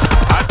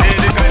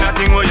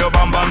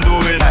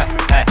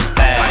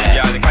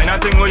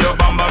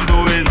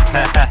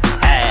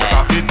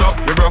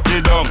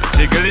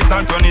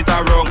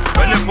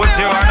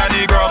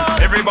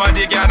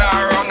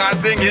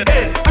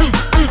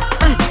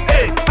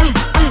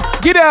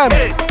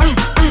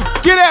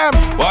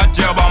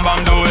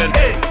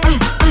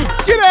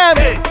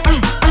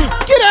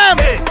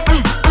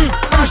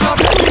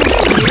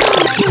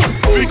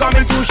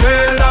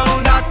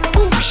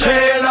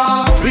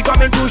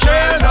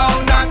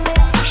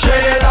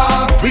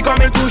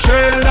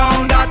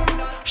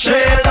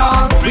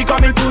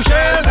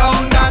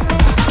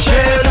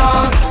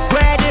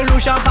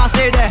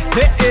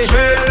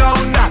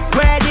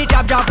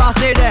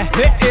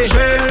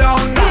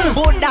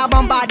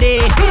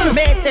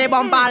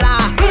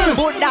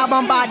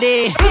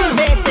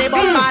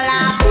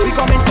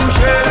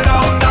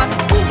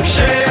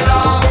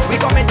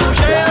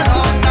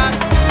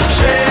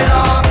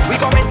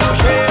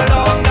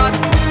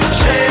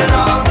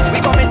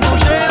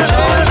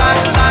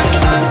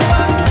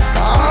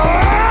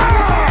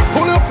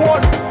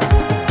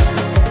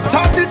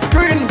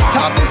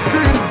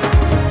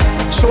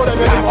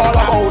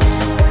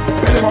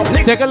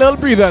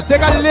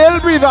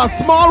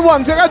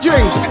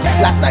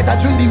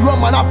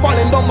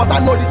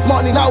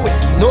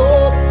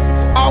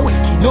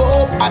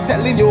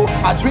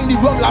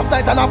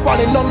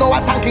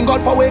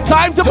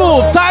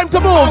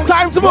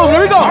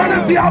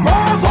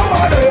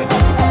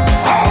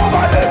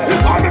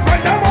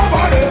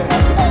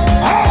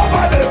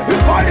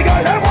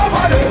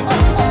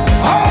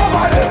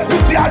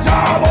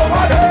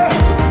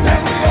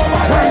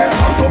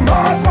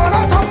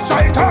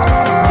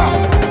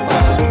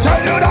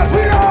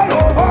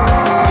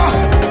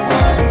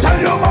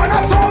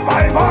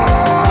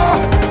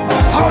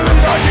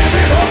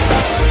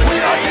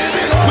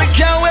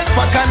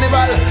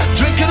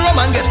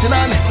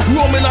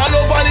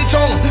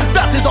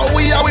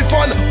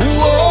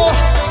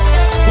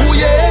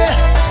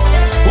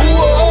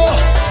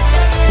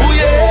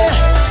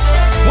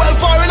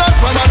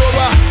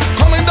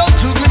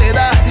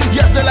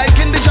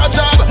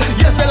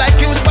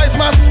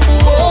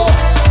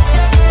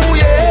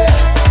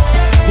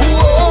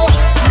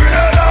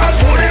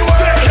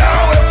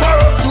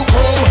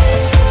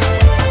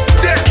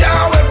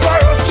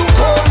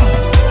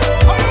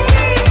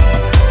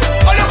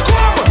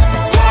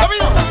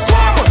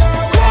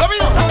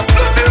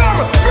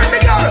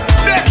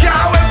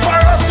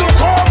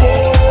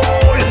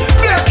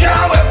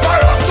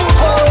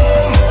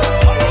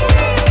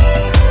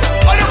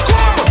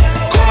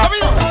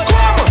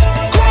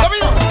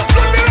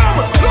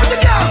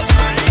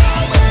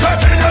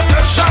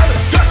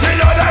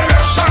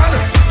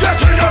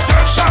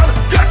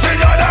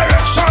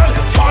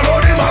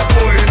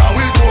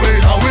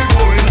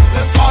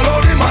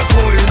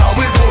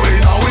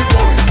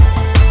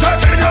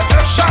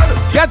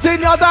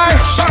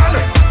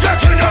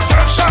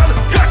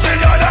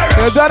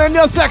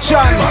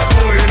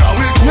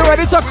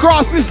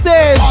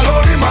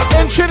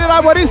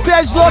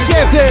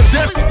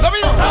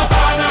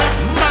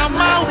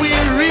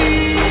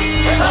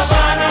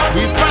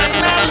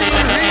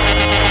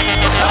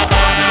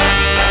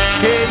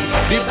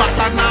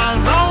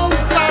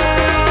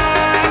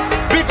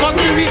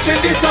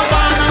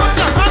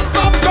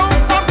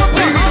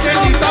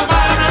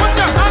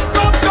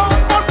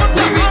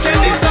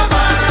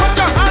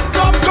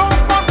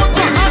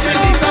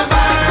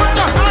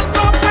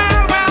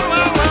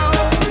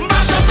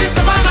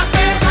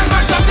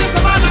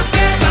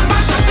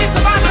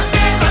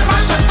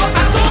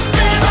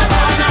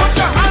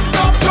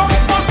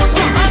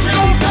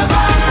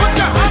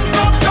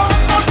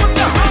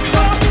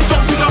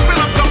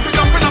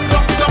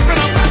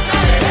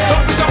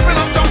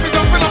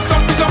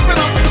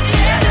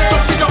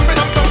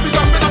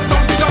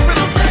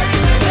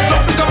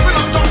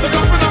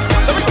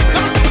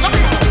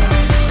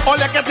 All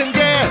you're getting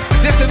there.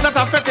 This is not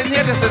a fete in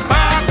here, this is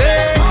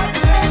madness.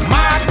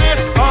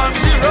 Madness on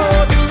the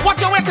road. What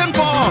you waiting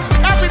for?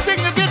 Everything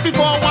you did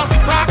before was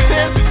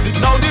practice.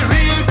 Now the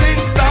real thing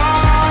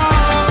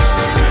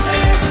starts.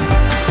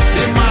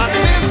 The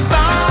madness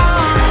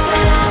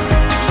starts.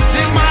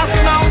 The mass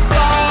now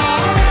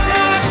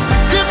starts.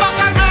 The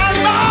bacchanal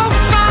now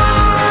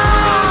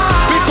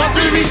starts. Because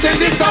we reaching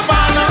the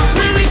savannah.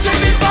 We reaching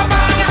the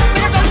savannah.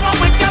 There's a one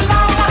with your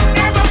lover.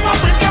 There's a one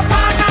with your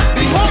partner.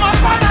 The home of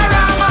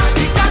panorama.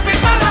 The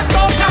capital of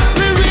soca.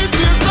 We reach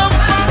the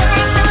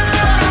savannah.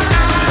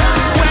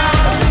 Well,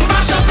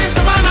 mash up the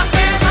savannah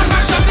stage and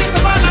mash up the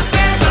savannah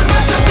stage and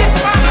mash up the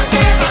savannah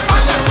stage and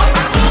mash up the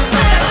savannah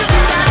stage.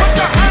 Put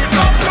your hands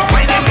up, go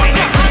wait and put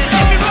your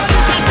hands up.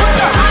 Put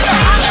your hands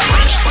up.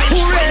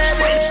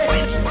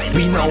 Ready?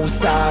 We now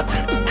start.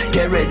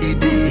 Get ready,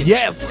 day.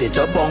 Yes. Sit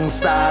a bong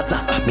start.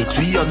 Me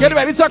 300. Get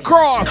ready to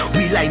cross.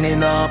 We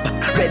lining up,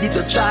 ready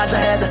to charge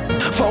ahead.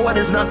 Forward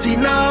is not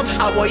enough.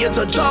 I want you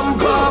to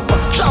jump up,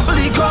 trample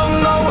the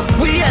ground now.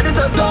 We heading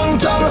to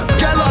downtown.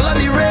 Get all on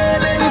the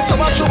railing. So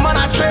much woman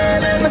are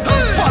trailing.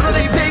 Follow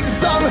the big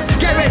song.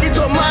 Get ready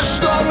to mash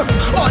down.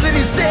 All in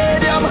the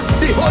stadium,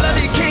 the whole of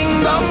the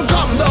kingdom.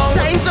 Come down.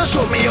 Time to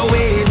show me your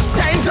waves.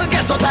 Time to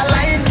get out of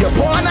line. You're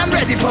born and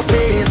ready for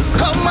pace.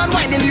 Come and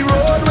wind in the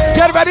roadway.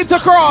 Get ready ready to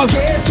cross.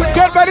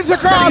 Get ready to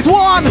cross.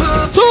 1, 2.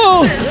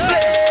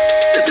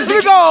 Here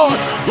we go.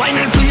 Wine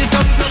and free it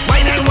up.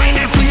 Wine and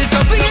free it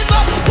up. Free it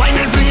up. Wine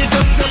and free it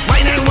up.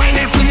 Wine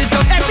and free it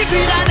up. Every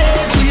beat I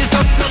need. Free it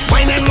up.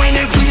 Wine and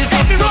free it up.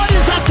 Every road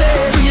is a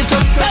stage. Free it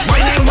up.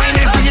 Wine and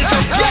free it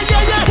up. Yeah,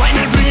 yeah, yeah. Wine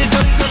and free it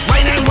up.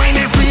 Wine and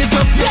free it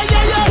up. Yeah,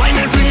 yeah, yeah.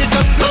 Wine and free it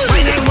up.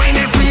 Wine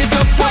and free it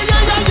up. Why,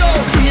 yeah, yeah, yo.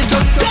 Free it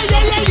up. Yeah,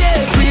 yeah, yeah,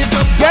 yeah. Free it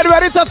up. Get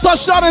ready to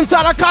touch down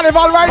inside a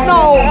carnival right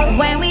now.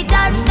 When we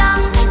touch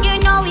down, you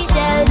know we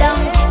shell down.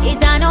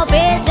 It's a no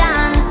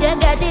patience, you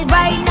get it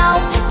right now.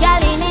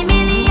 Girl in a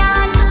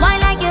million, why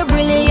like you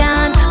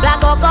brilliant?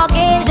 Black or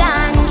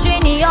Caucasian,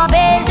 Trini or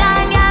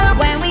Bayesian, girl.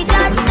 When we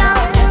touch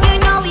down, you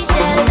know we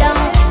shell down.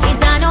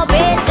 It's a no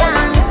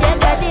patience, you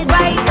get it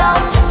right now.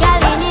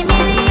 Girl in a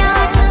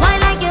million, why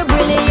like you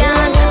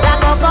brilliant?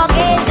 Black or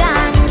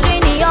Caucasian,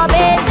 Trini or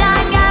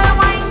Bayesian, girl.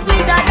 Wine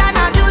sweeter than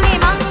a Julie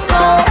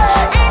Mango.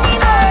 Any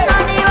man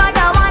on the road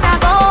I wanna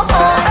go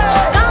home.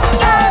 Come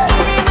girl,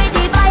 kill him with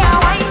the fire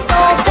wine so.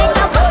 Sing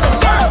your colors,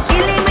 girl,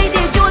 kill him with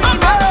the Julie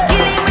Mango.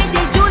 Kill him with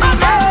the Julie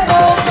Mango.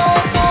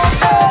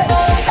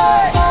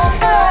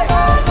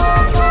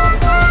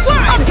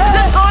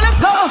 Let's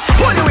go.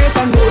 Pull your waist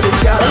and roll it,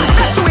 girl.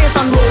 Dash your waist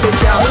and roll it,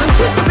 girl.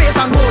 Twist your face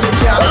and roll it,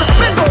 girl.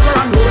 Bend over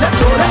and roll it,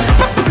 roll it.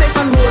 Press the place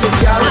and roll it,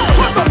 girl.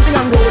 Put something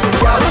and roll it,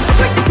 girl.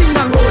 Swing the thing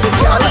and roll it,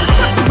 girl.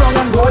 Touch the ground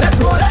and roll it,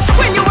 roll it.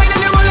 When you whine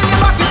and you roll and you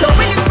back it up.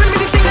 When you spin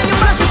with the thing and you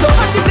flash it up.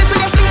 Watch the place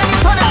when you fling and you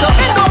turn it up.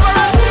 Bend over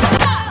and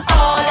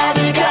all of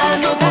the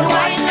girls who can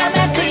wine, let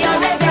me see you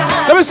raise your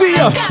hand. Let me see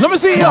you. Let me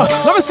see you.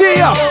 Let me see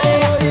you.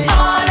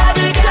 All of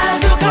the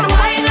girls who can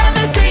wine, let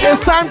me see you.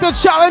 It's time to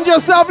challenge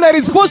yourself,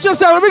 ladies. Push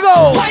yourself. Here we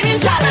go. Whining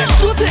challenge.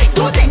 Do ting.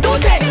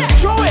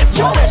 Show it.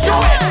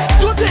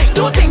 Do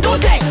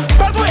ting.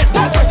 Bad waist.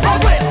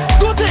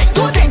 Do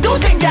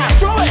ting, yeah.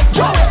 Show it,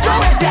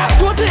 yeah.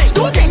 Do ting.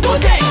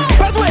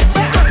 Bad waist.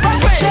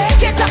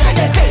 Shake it up in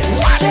the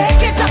face.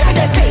 Shake it up in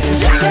the face.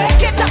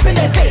 Shake it up in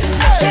the face.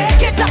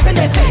 Shake it up in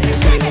the face.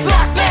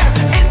 Slackness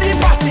in the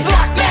party.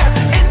 Slackness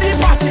in the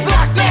party.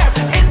 Slackness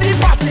in the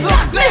party.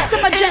 Slackness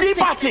in the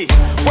party.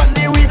 When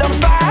the rhythm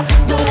start,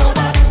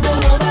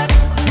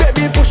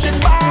 baby push it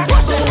back.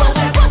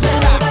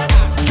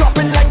 Drop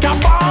it like a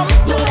bomb.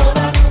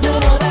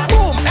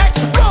 Boom,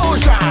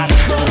 explosion.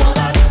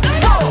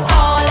 So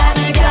all of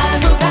the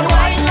girls who can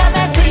wine, let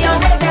me see you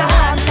raise your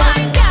hand.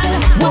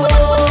 Whoa.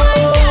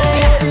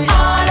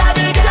 All of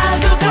the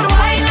girls who can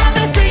wine, let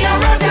me see you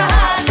raise your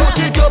hand.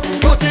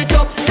 put it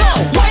up. Now,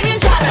 whining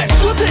challenge.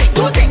 Do ting.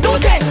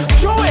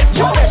 Show it.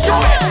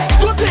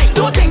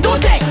 Do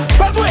ting.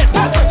 Bad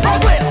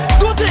waist.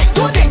 Do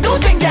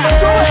ting, yeah.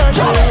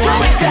 Show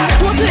it, yeah.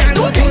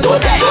 Do ting.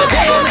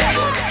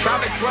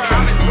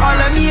 All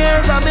them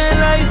years of my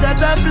life that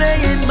I'm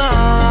playing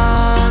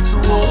mass.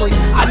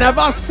 I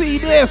never see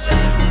this.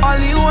 All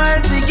you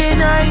want to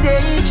get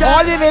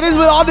All you need is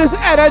with all this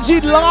energy,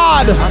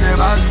 Lord. I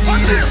never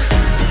see this.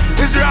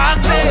 It's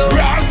Roxdale,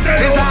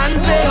 it's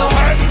Hansdale,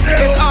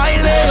 it's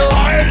Oileo,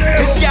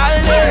 it's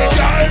Galdeo,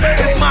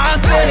 it's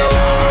Marcelo.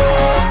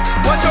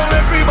 Watch out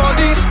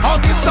everybody,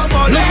 hugging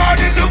somebody. Lord,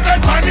 it look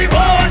like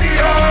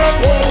pandemonium.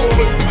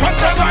 From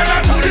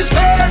Savannah to the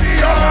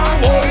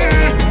stadium.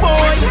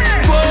 Boy,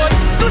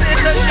 do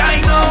this a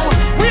shine now.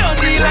 We on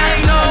the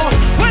line now.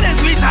 When is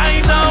we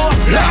time now?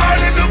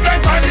 Lord, it look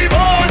like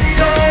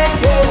pandemonium.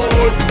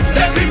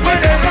 Let me put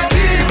them on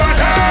the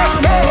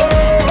bottom.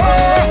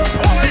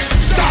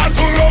 Start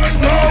to run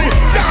now.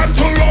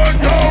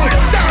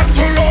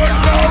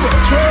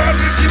 Throw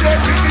everything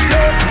up in the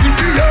air.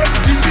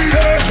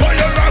 Throw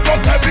your rag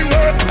up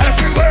everywhere.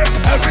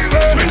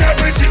 Swing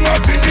everything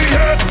up in the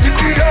air.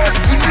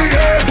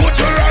 Put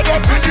your rag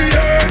up in the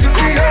air.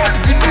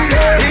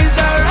 It's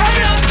a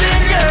riot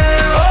in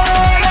here, oh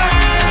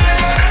Lord.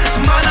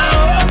 Man, I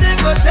hope they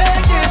go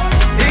take this.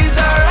 It's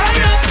a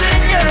riot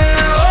in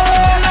here,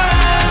 oh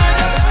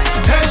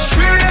Lord.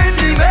 History in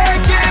the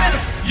making.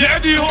 Yeah,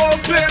 the whole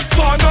place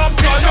turn up,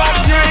 yeah,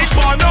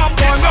 burn up.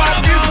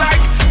 It's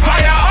like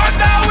fire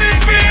under we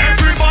feet.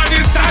 Everybody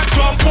start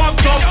jump up.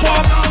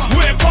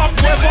 Wave up,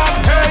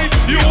 hey,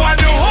 you want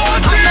the whole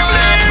team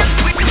lit.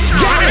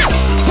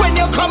 When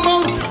you come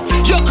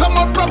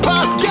out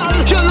proper, girl,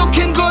 you're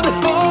looking good.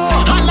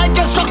 I like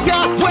your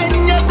structure when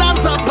you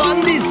dance up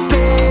on this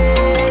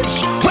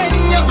stage. When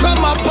you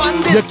come up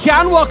on this, You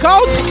can walk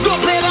out.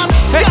 don't play that.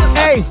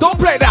 Hey, don't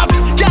play that.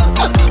 Girl,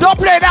 Don't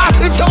play that.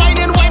 if you're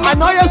whining, I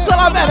know you still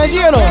have energy,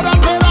 you know.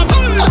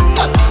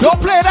 Don't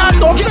play that.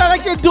 Don't play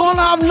like you don't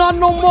have none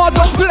no more.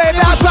 Don't play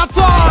that at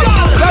all.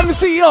 Let me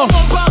see you.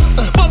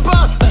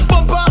 Bumper,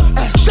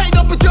 shine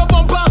up with your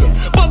bumper.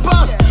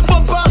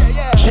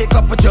 Shake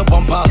up with your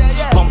bumper.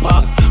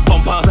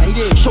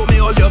 Show me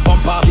all your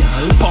bumper.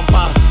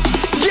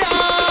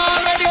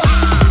 Yeah, ready.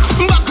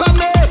 Back on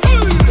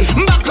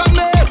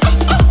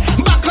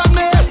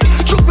me.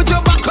 Choke with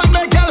your back on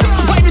me, girl.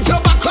 Wine with your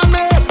back on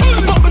me.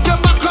 Bump with your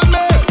back on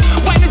me.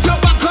 Wine with your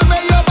back on me,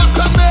 your back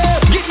on me.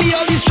 Give me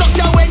all the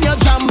structure when you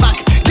jam back,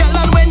 girl,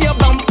 and when you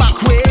bump back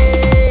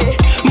way,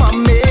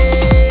 mommy.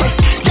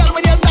 Girl,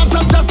 when you dance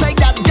up just like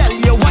that,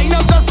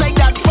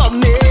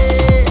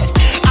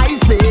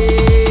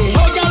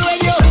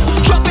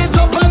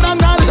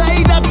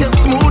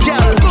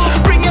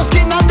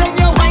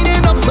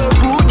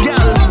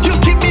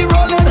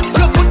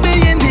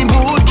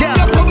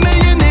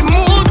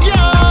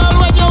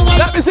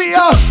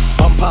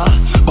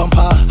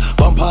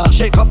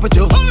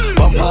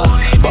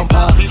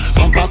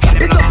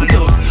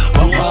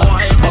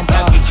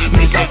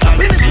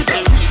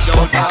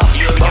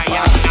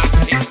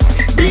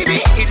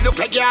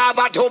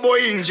 a turbo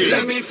engine.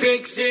 Let me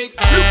fix it.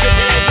 Look at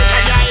the light, look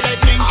at your eye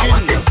like blinking. I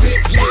want to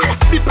fix it.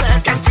 The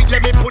players can fit,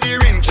 let me put the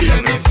wrench in.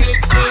 Let me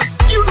fix it.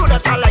 You know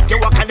that I like to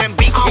walk on them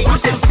big I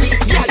want things. to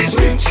fix it. Girl is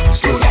wrench,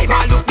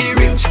 screwdriver look the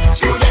wrench.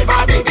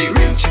 Screwdriver baby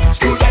wrench,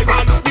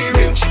 screwdriver look the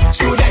wrench.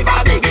 Screwdriver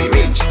baby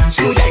wrench,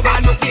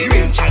 screwdriver look the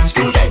wrench. And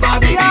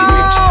screwdriver baby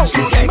wrench,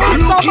 screwdriver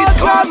look it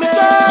come.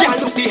 Girl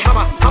look the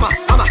hammer, hammer,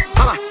 hammer,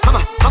 hammer, hammer,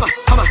 hammer,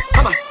 hammer,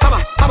 hammer,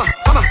 hammer, hammer,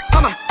 hammer,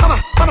 hammer,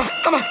 hammer, hammer,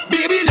 hammer.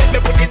 Baby let me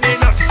put it in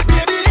that.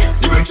 Baby,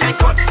 the wrench like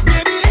cut.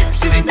 Baby,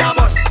 cylinder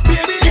bus.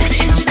 Baby, give me the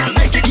engine and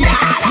make it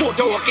yard.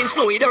 Motor walking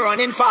slow, it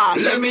running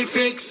fast. Let me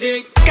fix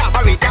it.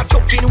 Carburetor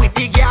choking with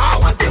the gas. I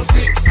want to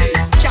fix it.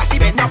 Chassis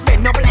bend up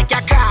like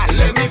a car.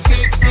 Let me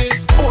fix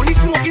it. Only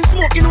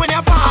smoking when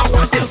you pass. I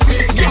want to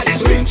fix it. Girl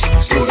is wrench,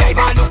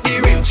 screwdriver look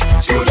the wrench.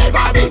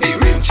 Screwdriver baby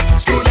wrench,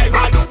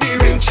 screwdriver look the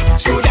wrench.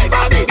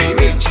 Screwdriver baby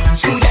wrench,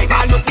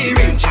 screwdriver look the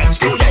wrench. And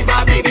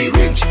screwdriver baby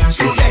wrench,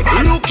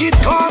 screwdriver look it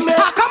coming.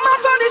 I come out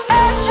from the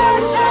stage.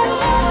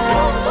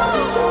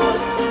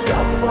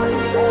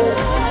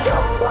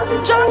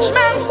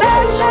 Judgment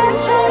stage.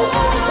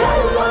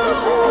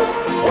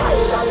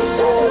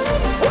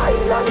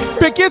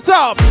 Pick it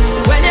up.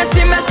 When you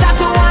see me start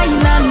to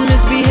whine and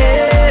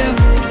misbehave,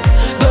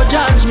 don't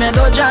judge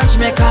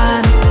me,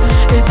 cause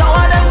it's how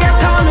others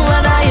get on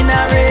when I in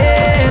a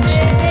rage.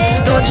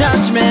 Don't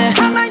judge me.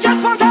 And I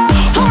just want to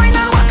whine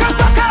and walk up,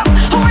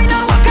 whine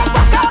and walk up,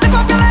 lift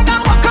up your leg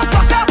and walk up,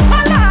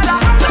 my lad, I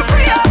come to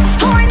free up.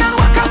 Whine and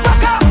walk up,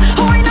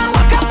 whine and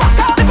walk up,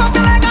 lift up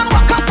your leg and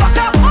walk up,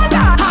 my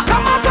lad, I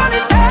come out from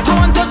the stage. I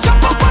want to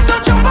jump up on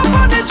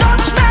the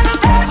judgment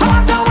stage. I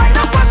want to whine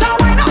up on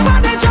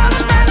the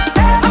judgment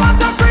stage. I want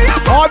to free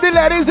up. All the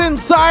ladies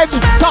inside,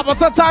 top of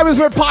the time is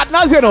with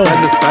partners, you know.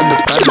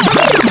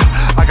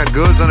 I got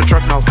goods on the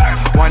truck now.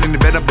 Winding the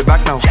bed up the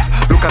back now.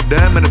 Look at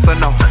them in the sun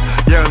now.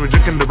 Yeah, we're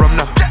drinking the rum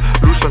now.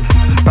 Lucian,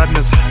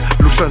 badness,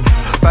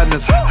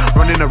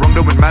 running around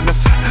doing madness.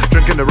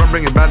 Drinking the rum,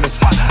 bringing badness.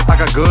 I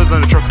got goods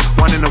on the truck.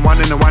 Winding,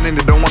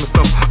 they don't wanna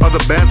stop.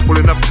 Other bands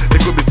pulling up.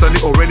 It could be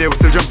sunny or rainy, we're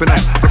still jumping up.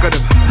 Look at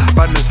them,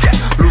 badness,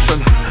 Lucian,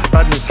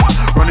 badness.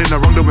 Running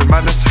around doing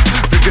madness.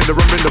 Drinking the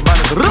rum, bringing the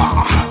badness.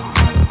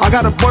 I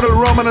got a bottle of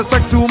rum and a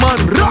sexy woman.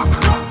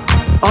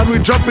 And we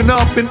jumping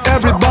up in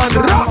every band.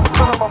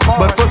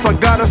 But first I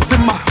gotta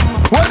simmer.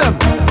 What them?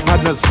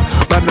 Badness.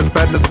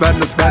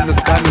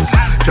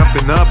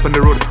 Jumping up on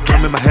the road.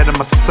 Rum in my head and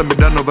my system be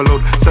done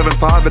overload.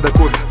 7.5 with the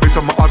code. Mix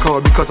up my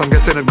alcohol because I'm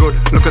getting it good.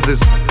 Look at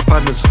this,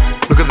 badness.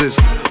 Look at this,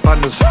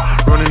 badness.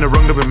 Running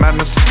around doing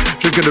madness.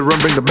 Drinking the rum,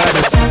 bring the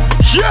badness.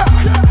 Yeah!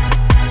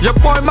 Your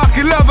boy Mac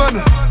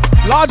 11.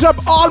 Large up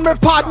all my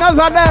partners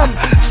and them.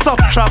 Suck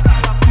trap.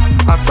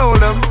 I told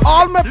them.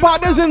 All my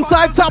partners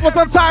inside top of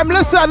the time.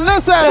 Listen.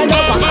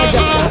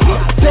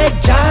 Take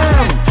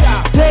jam.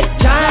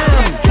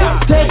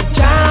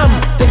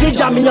 Take the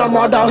jam in your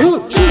mother.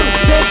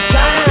 Take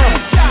jam.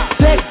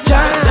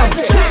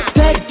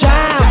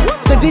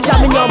 Take the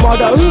jam in your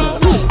mother.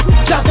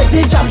 Just take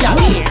the jam, girl.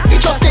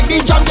 Just take the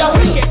jam, girl.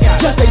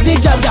 Just take the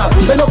jam, girl.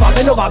 Bend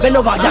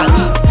over, girl.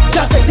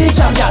 Just take the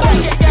jam, girl.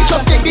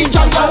 Just take the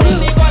jam, girl.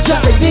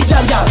 Just take the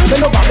jam, girl.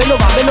 Bend over,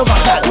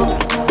 girl.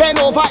 Bend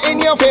over in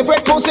your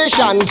favorite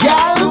position,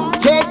 girl.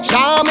 Take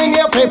charm in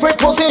your favorite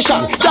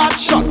position. That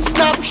shot,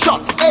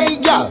 snapshot, hey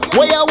girl.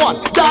 Where you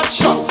want? That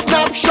shot,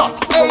 snapshot,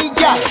 hey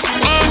girl.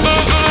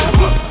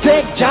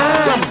 Take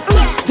jam.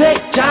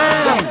 Take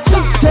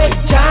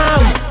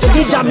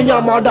the jam in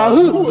your mother.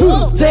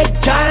 Take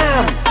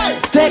jam.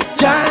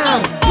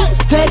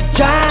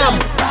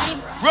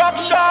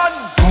 Ruction.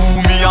 Do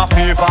me a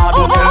favor,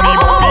 don't tell me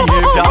about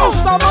behavior.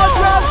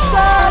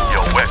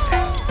 Yo, Westy.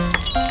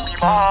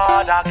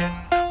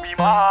 We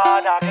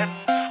mad again.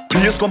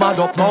 Please come mad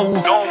up now.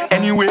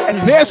 Anyway.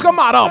 Please come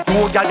mad up.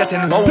 No girl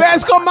getting low.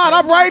 Please come mad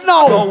up right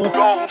now.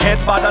 Head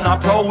bad and a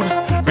proud.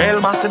 Real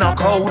mass in a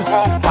crowd.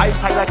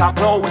 Vibes high like a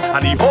cloud.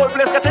 And the whole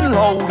place getting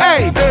loud.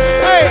 Hey.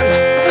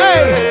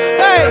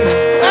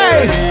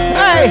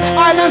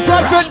 Island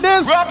Sweat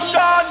Fitness.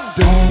 Ruction.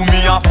 Do me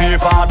a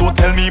favor, don't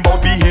tell me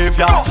about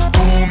behavior.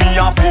 Do me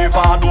a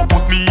favor, don't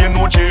put me in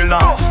no jail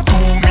now. Do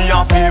me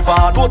a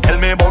favor, don't tell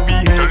me about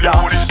behavior.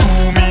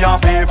 Do me a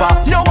favor.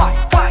 Yo, why?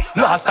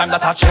 Last time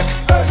that I check,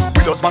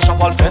 we just mash up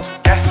all fit.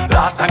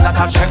 Last time that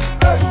I check,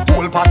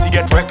 whole party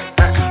get wrecked.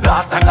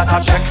 Last time that I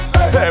check,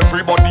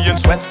 everybody in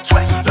sweat.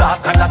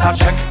 Last time that I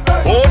check,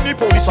 only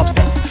police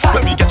upset.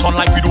 When we get on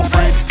like we do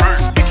afraid,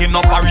 picking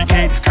up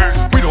barricade.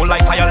 We don't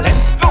like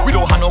violence, we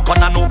don't have no gun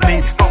and no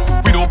blade.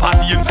 We don't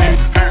party in vain,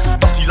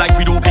 dirty like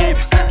we don't babe.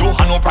 Don't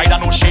have no pride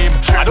and no shame.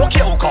 I don't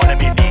care who call them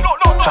in name.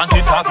 Chant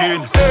it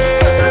again.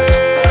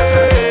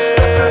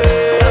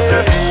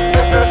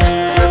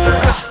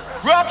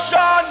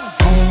 Ruction.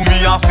 Do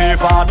me a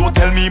favor, don't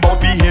tell me about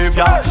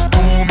behavior.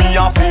 Do me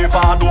a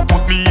favor, don't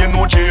put me in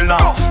no jail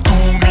now. Do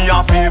me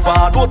a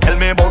favor, don't tell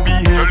me about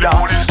behavior.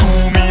 Do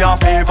me a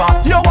favor.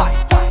 Yo, why?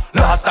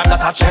 Last time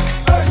that I check,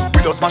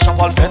 we just mash up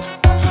all fit.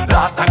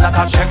 Last time that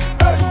I check,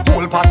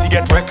 whole party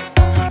get wrecked.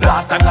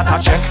 Last time that I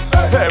check,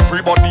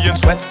 everybody in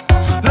sweat.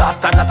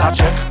 Last time that I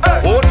check,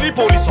 only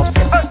police upset.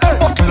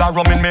 bottle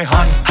of rum in me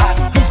hand.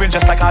 Moving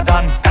just like a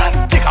Dan.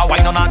 Take a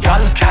wine on a gal.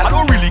 I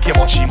don't really care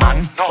about she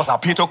man. Cause I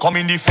pay to come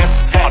in the fete.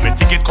 And me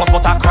ticket cost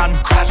but a cran.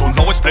 So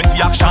now it's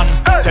plenty action.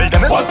 Tell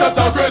them it's what's that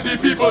crazy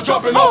people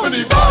jumping up in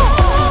the van.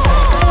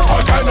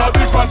 All kind of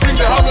different things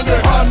they have in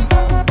their hand.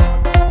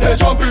 They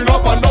jumping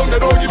up and down, they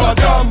don't give a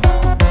damn.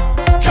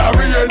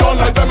 Carrying on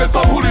like them is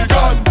some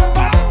hooligan.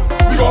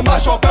 We gon'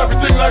 mash up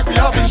everything like we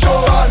have in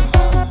showhand.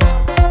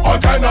 All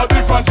kind of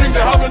different things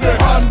they have in their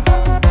hand.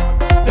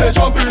 They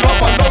jumping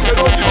up and down, they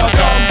don't give a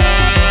damn.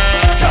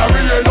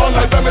 Carrying on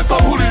like them is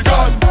some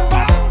hooligan.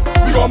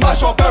 We gon'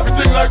 mash up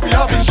everything like we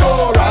have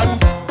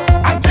insurance.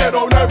 And tear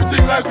down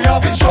everything like we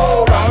have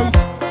insurance.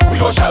 We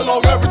gon' shell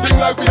down everything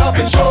like we have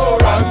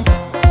insurance.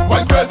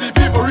 When crazy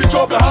people reach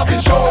up, they have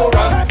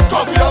insurance.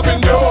 Cause we have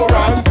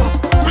endurance.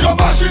 We gon'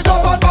 mash it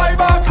up and buy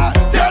back.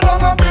 Tear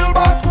down and build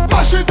back.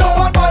 Mash it up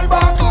and buy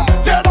back.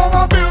 Tear down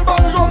and build back.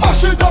 We gon'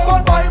 mash it up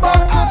and buy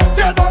back.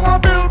 Tear down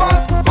and build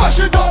back. Mash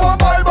it up and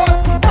buy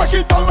back. Break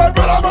it down red,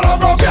 red, red,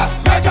 red.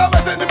 Yes, make a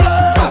mess in the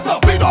place. Pass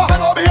up, we don't have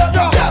no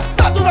behavior. Yes,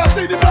 start to not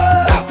see the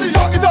place. That's the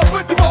fuck it up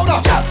with the powder.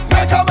 Yes,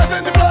 make a mess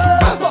in the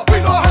place. Pass up, we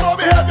don't have no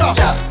behavior.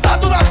 Yes,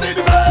 start to not see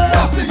the place.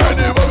 That's the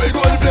anywhere we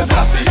go, the place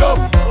nasty up,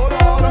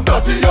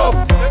 dirty up.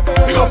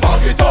 We gon'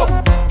 fuck it up.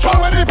 Try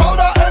with the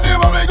powder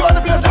anywhere we go,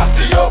 the place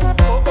nasty up,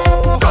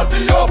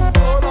 dirty up.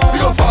 We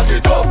gon' fuck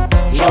it up.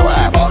 Try with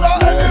the powder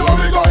anywhere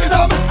we go is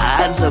a.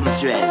 I had some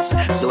stress,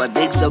 so I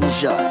take some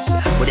shots.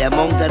 But the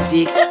amount I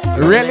take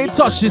really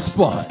touch the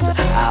spot.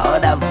 I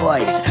heard a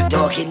voice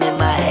talking in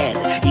my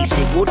head. He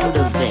said, go to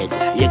the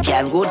vet, you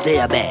can go to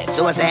your bed.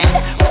 So I said,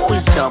 who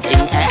is talking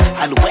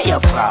and where you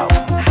from?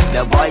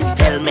 The voice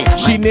tell me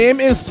she name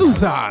is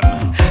Susan.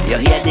 You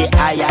hear the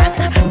iron?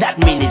 That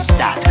mean it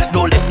start.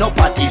 Don't let no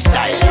party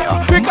style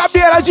here. Pick up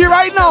the energy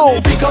right now.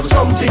 Pick up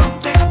something,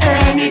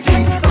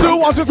 anything. So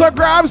want you to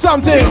grab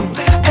something.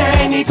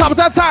 Anything. Top of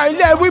the time,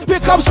 then we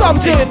pick up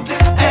something.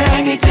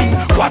 Anything.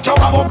 Watch out,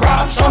 I go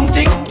grab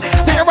something.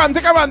 Take a run,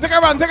 take a run, take a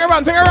run, take a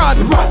run, take a run.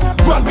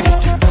 Run with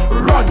it.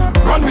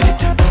 Run with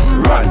it.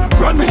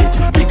 Run with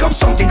it. Pick up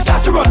something,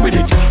 start to run with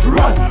it.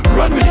 Run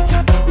with it.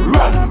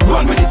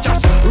 Run with it.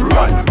 Just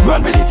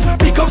run with it.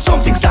 Pick up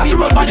something, start to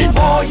run with it.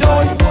 Boy,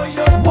 yo,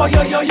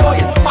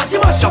 Matty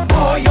mash up.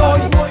 Boy, yo,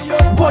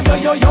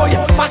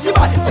 Matty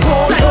bad. Boy,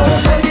 yo,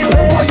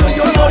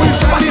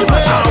 Matty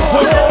mash up.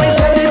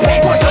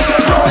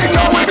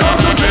 Now we got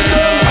to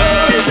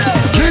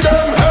give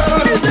them hell.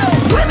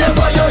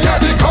 Whenever you hear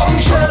the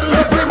conch shell,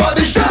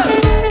 everybody shell.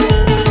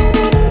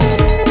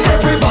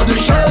 Everybody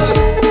shell.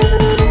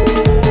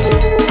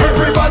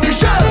 Everybody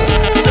shell.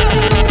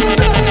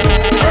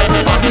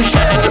 Everybody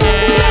shell.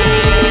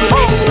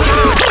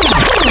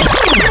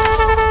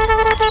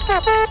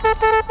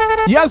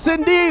 Yes,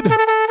 indeed.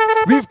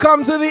 We've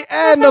come to the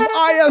end of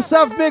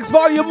ISF Mix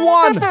Volume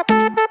 1.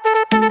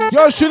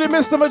 Yours truly,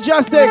 Mr.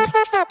 Mejustik,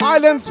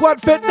 Island Sweat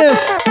Fitness.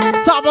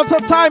 Top of the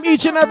time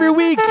each and every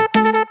week.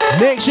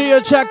 Make sure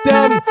you check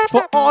them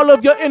for all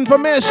of your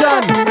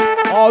information,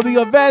 all the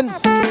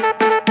events,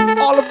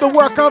 all of the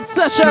workout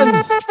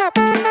sessions.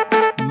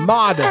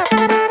 Mad.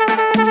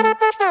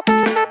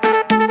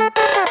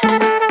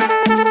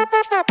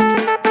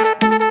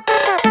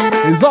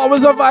 It's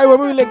always a vibe when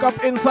we link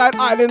up inside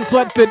Island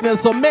Sweat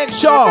Fitness. So make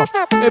sure,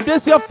 if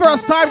this is your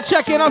first time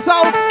checking us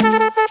out,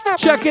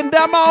 checking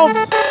them out,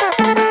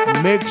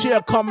 make sure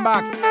you come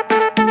back.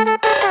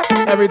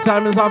 Every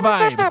time is a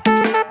vibe.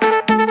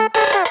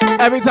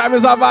 Every time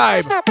is a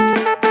vibe.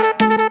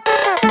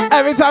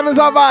 Every time is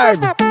a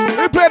vibe.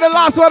 We play the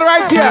last one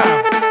right here.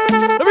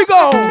 Here we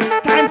go.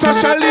 Time to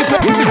Shelly play.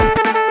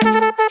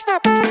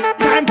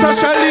 Time to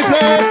Shelly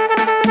play.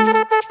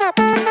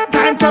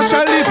 Time to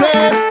Shelly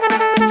play.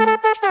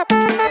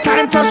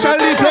 Time to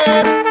Shelly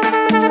play.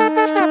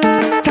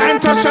 Time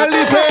to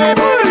Shelly play.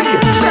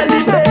 Shelly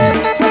play.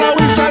 So now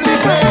we Shelly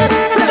play.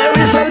 So now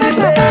we Shelly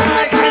play.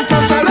 Time to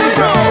Shelly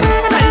play.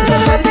 Time to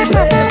Shelly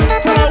play.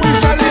 So now we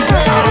Shelly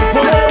play.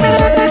 So now we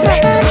Shelly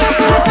play.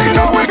 Right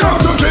now we got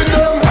to give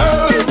them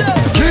hell.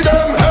 Give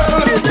them hell.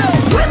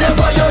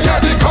 Whenever you hear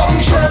the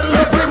conch shell,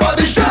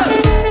 everybody shell.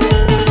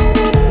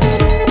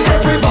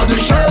 Everybody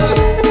shell.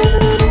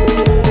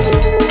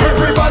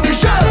 Everybody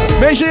shell.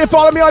 Make sure you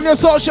follow me on your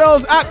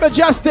socials at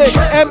Mejustik,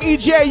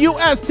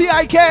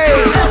 Mejustik.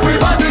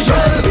 Everybody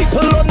shell.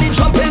 People only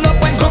jumping up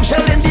when conch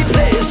shell in the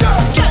place.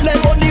 Girl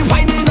them only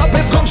winding up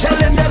if conch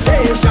shell in their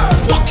face.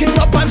 Walking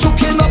up and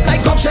juking up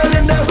like conch shell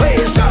in their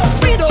waist.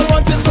 We don't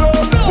want it slow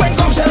when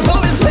conch shell go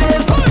his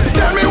face.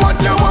 Tell me what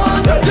you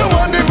want. You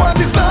want the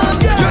party start.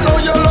 You know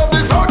you love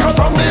this soccer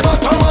from the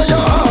bottom of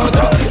your heart.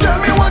 Tell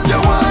me what you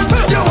want.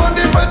 You want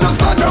the fight to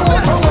start. You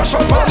want to wash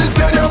up all the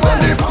stadium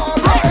and the park.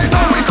 Right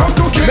now we come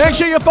to kill. Make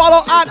sure you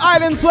follow at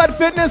Island Sweat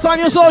Fitness on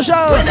your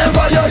socials.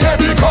 Whenever you hear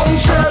the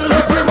conch